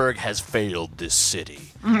Eisenberg has failed this city.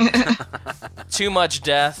 Too much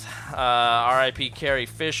death. R.I.P. Carrie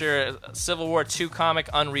Fisher. Civil War 2 comic,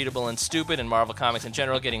 unreadable and stupid, and Marvel Comics in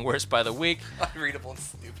general getting worse by the week. Unreadable and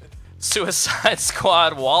stupid. Suicide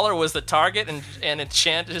Squad. Waller was the target, and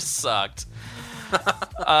Enchantress sucked.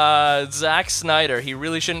 Zack Snyder. He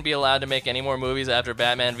really shouldn't be allowed to make any more movies after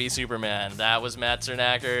Batman v Superman. That was Matt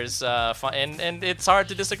Cernacker's, and it's hard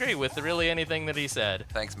to disagree with really anything that he said.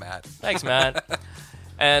 Thanks, Matt. Thanks, Matt.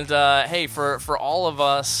 And hey, for all of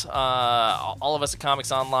us at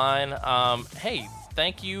Comics Online, hey,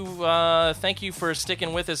 thank you for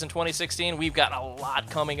sticking with us in 2016. We've got a lot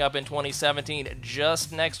coming up in 2017.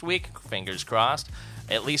 Just next week, fingers crossed.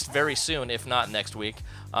 At least very soon, if not next week,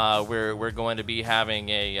 we're going to be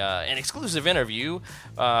having an exclusive interview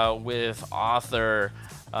with author.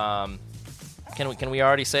 Can we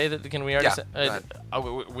already say that? Can we already say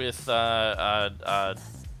with God?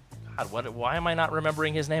 Why am I not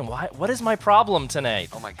remembering his name? What is my problem tonight?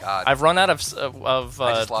 Oh my God! I've run out of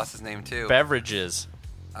I just lost his name too. Beverages.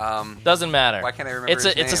 Doesn't matter. Why can't I remember his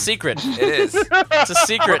name? It's a secret. It is. It's a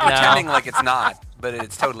secret We're now. pretending like it's not, but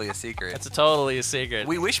it's totally a secret. It's totally a secret.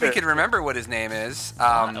 We wish we could remember what his name is.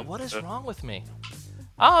 What is wrong with me?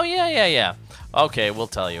 Oh, yeah. Okay, we'll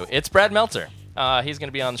tell you. It's Brad Meltzer. He's going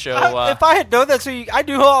to be on the show. If I had known that's who I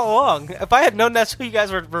knew all along. If I had known that's who you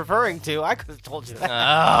guys were referring to, I could have told you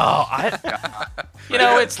that.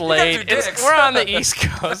 It's late. We're on the East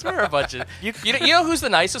Coast. We're a bunch of. You know who's the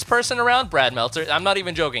nicest person around? Brad Meltzer. I'm not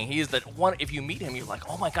even joking. He's the one. If you meet him, you're like,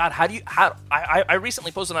 oh my God, I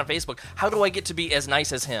recently posted on Facebook. How do I get to be as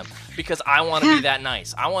nice as him? Because I want to be that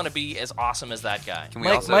nice. I want to be as awesome as that guy.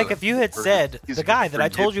 Mike, if you had said the guy that I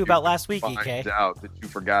told you about last week, EK. Out that you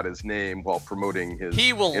forgot his name while promoting his.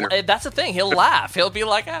 He will. That's the thing. He'll laugh. He'll be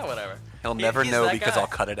like, whatever. He'll never know because I'll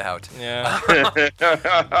cut it out. Yeah.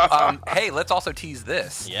 Hey, let's also tease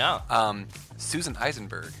this. Yeah. Susan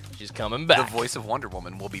Eisenberg. She's coming back. The voice of Wonder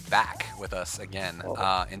Woman will be back with us again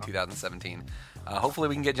in 2017. Hopefully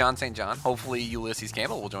we can get John St. John. Hopefully Ulysses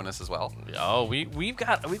Campbell will join us as well. Oh, we've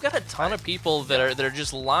got a ton of people that are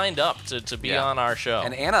just lined up to be on our show.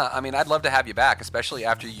 And Anna, I'd love to have you back, especially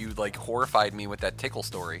after you horrified me with that tickle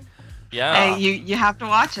story. Yeah. Hey, you have to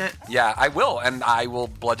watch it. Yeah, I will, and I will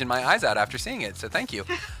bludgeon my eyes out after seeing it. So thank you.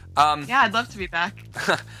 Yeah, I'd love to be back.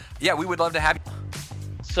 Yeah, we would love to have you.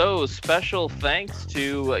 So, special thanks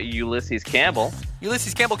to Ulysses Campbell.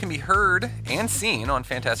 Ulysses Campbell can be heard and seen on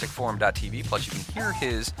FantasticForum.tv. Plus, you can hear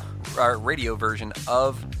his radio version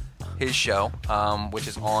of his show, which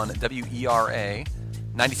is on WERA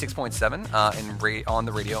 96.7 on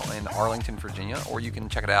the radio in Arlington, Virginia, or you can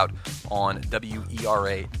check it out on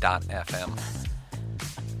WERA.FM.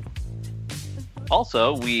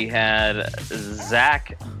 Also, we had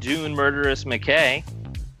Zach Dune Murderous McKay.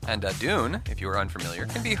 And Dune, if you are unfamiliar,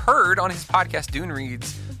 can be heard on his podcast Dune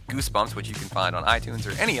Reads Goosebumps, which you can find on iTunes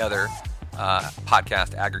or any other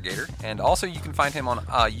podcast aggregator. And also you can find him on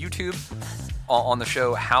YouTube on the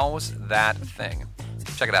show How's That Thing.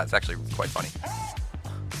 Check it out. It's actually quite funny.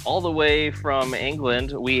 All the way from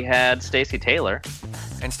England, we had Stacey Taylor.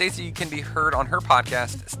 And Stacey can be heard on her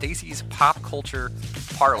podcast, Stacey's Pop Culture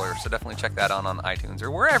Parlor. So definitely check that out on iTunes or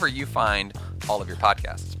wherever you find all of your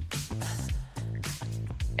podcasts.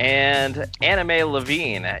 And Anna Mae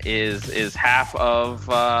Levine is half of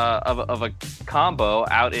a combo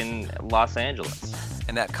out in Los Angeles.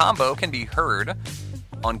 and that combo can be heard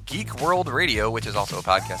on Geek World Radio, which is also a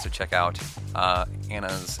podcast, so check out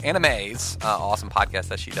Anna May's awesome podcast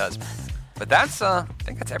that she does. But that's I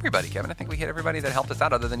think that's everybody, Kevin. I think we hit everybody that helped us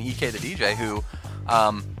out, other than EK the DJ, who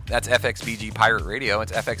that's FXBG Pirate Radio.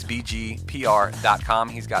 It's fxbgpr.com.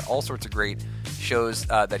 He's got all sorts of great shows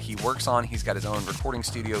that he works on. He's got his own recording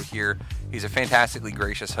studio here. He's a fantastically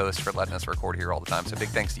gracious host for letting us record here all the time. So big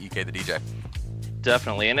thanks to EK the DJ.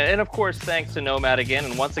 Definitely. And of course, thanks to Nomad again.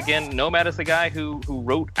 And once again, Nomad is the guy who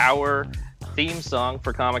wrote our theme song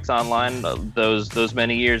for Comics Online those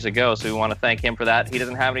many years ago. So we want to thank him for that. He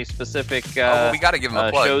doesn't have any specific we got to give him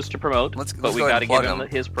a plug. Shows to promote, but we got to give him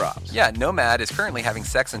his props. Yeah, Nomad is currently having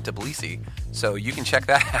sex in Tbilisi, so you can check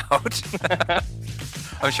that out.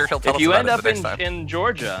 I'm sure he'll tell us about it the next time. If you end up in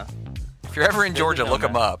Georgia... If you're ever in Georgia, look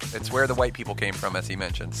him up. It's where the white people came from, as he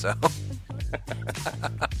mentioned, so...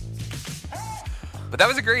 But that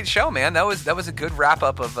was a great show, man. That was a good wrap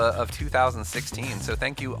up of 2016. So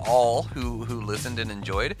thank you all who listened and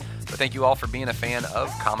enjoyed. But thank you all for being a fan of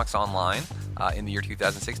Comics Online in the year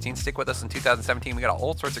 2016. Stick with us in 2017. We got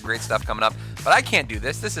all sorts of great stuff coming up. But I can't do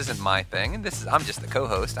this. This isn't my thing. And I'm just the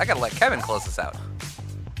co-host. I got to let Kevin close this out.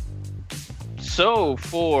 So,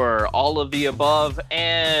 for all of the above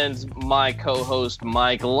and my co-host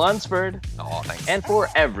Mike Lunsford, and for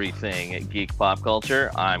everything geek pop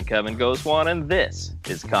culture, I'm Kevin Goswan, and this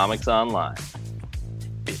is Comics Online.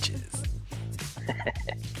 Bitches.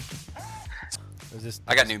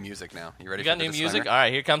 I got new music now. You ready? You got new music? All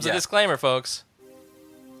right, here comes the disclaimer, folks.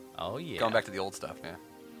 Oh yeah. Going back to the old stuff, yeah.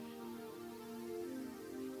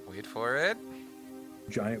 Wait for it.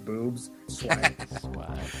 Giant boobs, swag.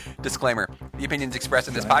 Disclaimer. The opinions expressed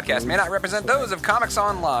in this podcast may not represent those of Comics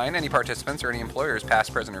Online, any participants, or any employers,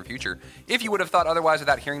 past, present, or future. If you would have thought otherwise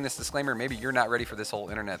without hearing this disclaimer, maybe you're not ready for this whole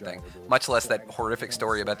internet thing, much less that horrific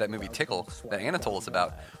story about that movie Tickle that Anna told us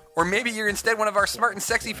about. Or maybe you're instead one of our smart and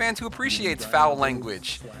sexy fans who appreciates foul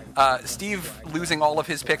language. Steve losing all of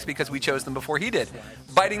his picks because we chose them before he did.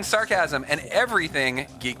 Biting sarcasm and everything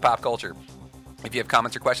geek pop culture. If you have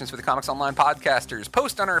comments or questions for the Comics Online podcasters,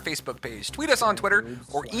 post on our Facebook page, tweet us on Twitter,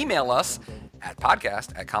 or email us at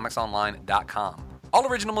podcast@comicsonline.com. All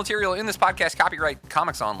original material in this podcast, copyright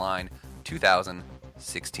Comics Online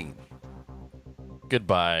 2016.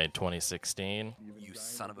 Goodbye, 2016. You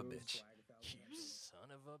son of a bitch.